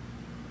 Lord.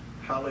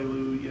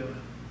 Hallelujah.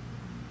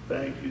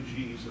 Thank you,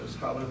 Jesus.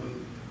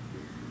 Hallelujah.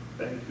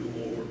 Thank you,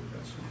 Lord.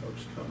 Got some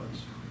folks coming.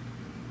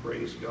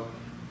 Praise God.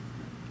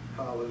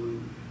 Hallelujah.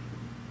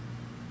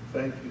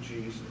 Thank you,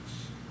 Jesus.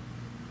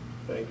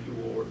 Thank you,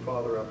 Lord.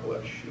 Father, I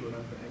bless you and I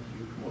thank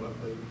you. Come on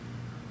up, lady.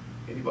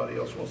 Anybody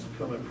else wants to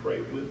come and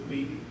pray with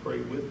me, pray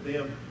with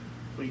them,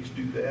 please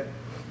do that.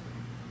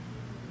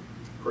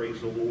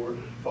 Praise the Lord.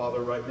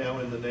 Father, right now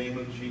in the name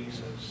of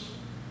Jesus,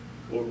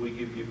 Lord, we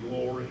give you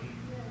glory,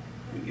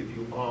 we give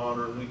you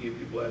honor, and we give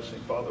you blessing.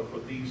 Father, for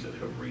these that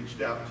have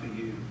reached out to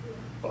you,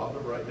 Father,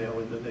 right now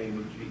in the name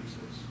of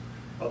Jesus,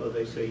 Father,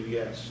 they say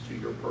yes to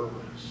your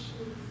purpose.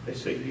 They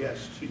say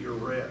yes to your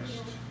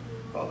rest.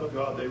 Father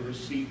God, they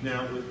receive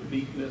now with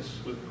meekness,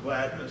 with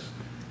gladness,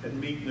 and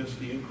meekness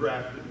the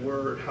engrafted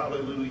word.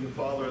 Hallelujah,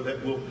 Father,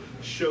 that will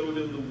show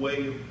them the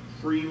way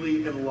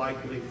freely and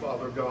lightly,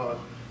 Father God.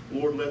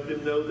 Lord, let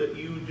them know that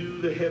you do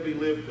the heavy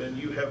lifting.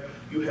 You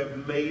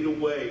have made a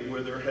way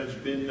where there has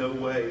been no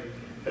way.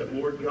 that,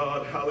 Lord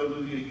God,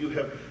 hallelujah,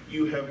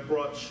 you have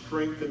brought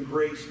strength and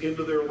grace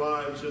into their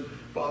lives, and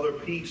Father,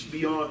 peace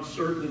beyond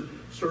certain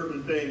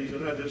things.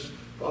 And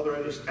Father,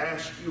 I just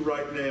ask you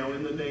right now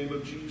in the name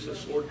of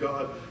Jesus, Lord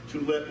God,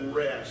 to let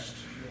rest.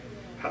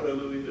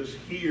 Hallelujah. I just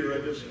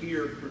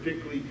hear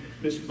particularly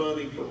Miss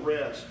Bunny for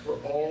rest, for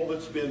all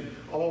that's been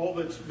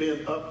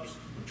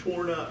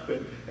torn up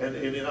and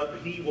in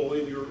upheaval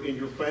in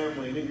your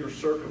family and in your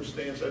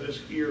circumstance. I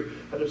just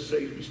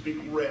say, we speak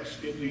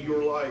rest into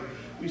your life.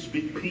 We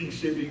speak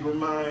peace into your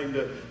mind.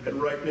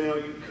 And right now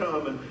you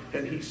come,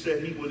 and he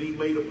said he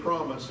made a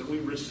promise, and we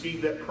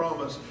receive that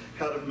promise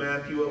out of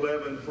Matthew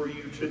 11 for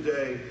you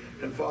today.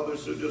 And Father,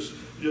 so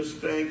just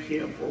thank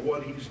him for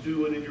what he's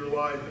doing in your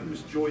life. And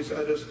Miss Joyce,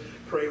 I just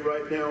pray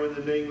right now in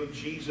the name of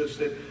Jesus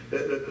that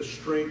the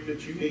strength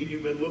that you need,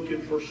 you've been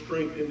looking for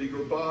strength into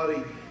your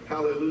body,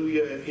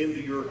 hallelujah, and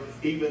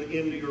even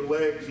into your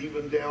legs,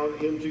 even down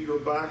into your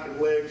back and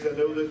legs. I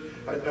know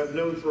that I've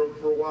known for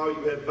a while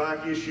you had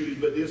back issues,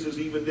 but this is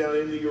even down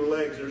into your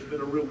legs. There's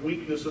been a real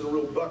weakness and a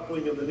real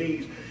buckling of the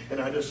knees, and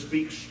I just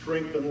speak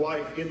strength and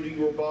life into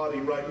your body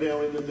right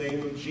now in the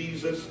name of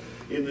Jesus.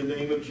 In the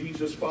name of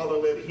Jesus, Father,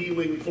 let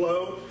healing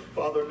flow.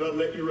 Father God,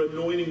 let your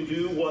anointing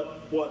do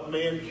what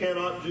man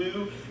cannot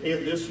do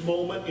in this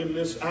moment, in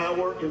this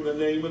hour. In the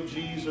name of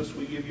Jesus,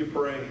 we give you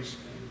praise.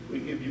 We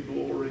give you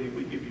glory.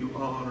 We give you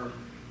honor.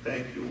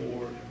 Thank you,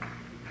 Lord.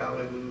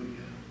 Hallelujah.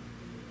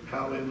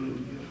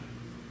 Hallelujah.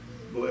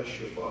 Bless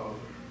you, Father.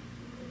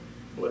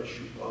 Bless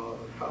you, Father.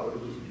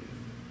 Hallelujah.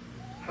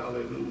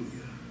 Hallelujah.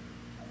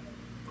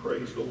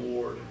 Praise the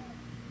Lord.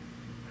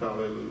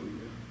 Hallelujah.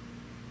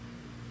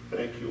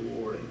 Thank you,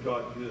 Lord. And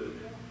God good.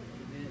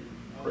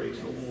 Praise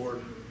the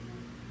Lord.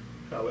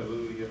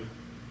 Hallelujah.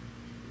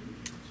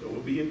 So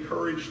we'll be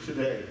encouraged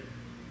today.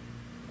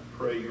 I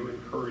pray your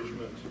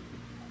encouragement,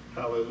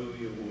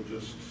 hallelujah, will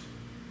just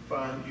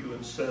find you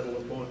and settle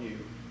upon you.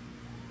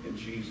 In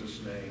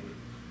Jesus' name.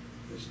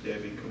 Miss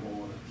Debbie, come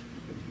on and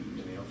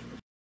continue the announcements.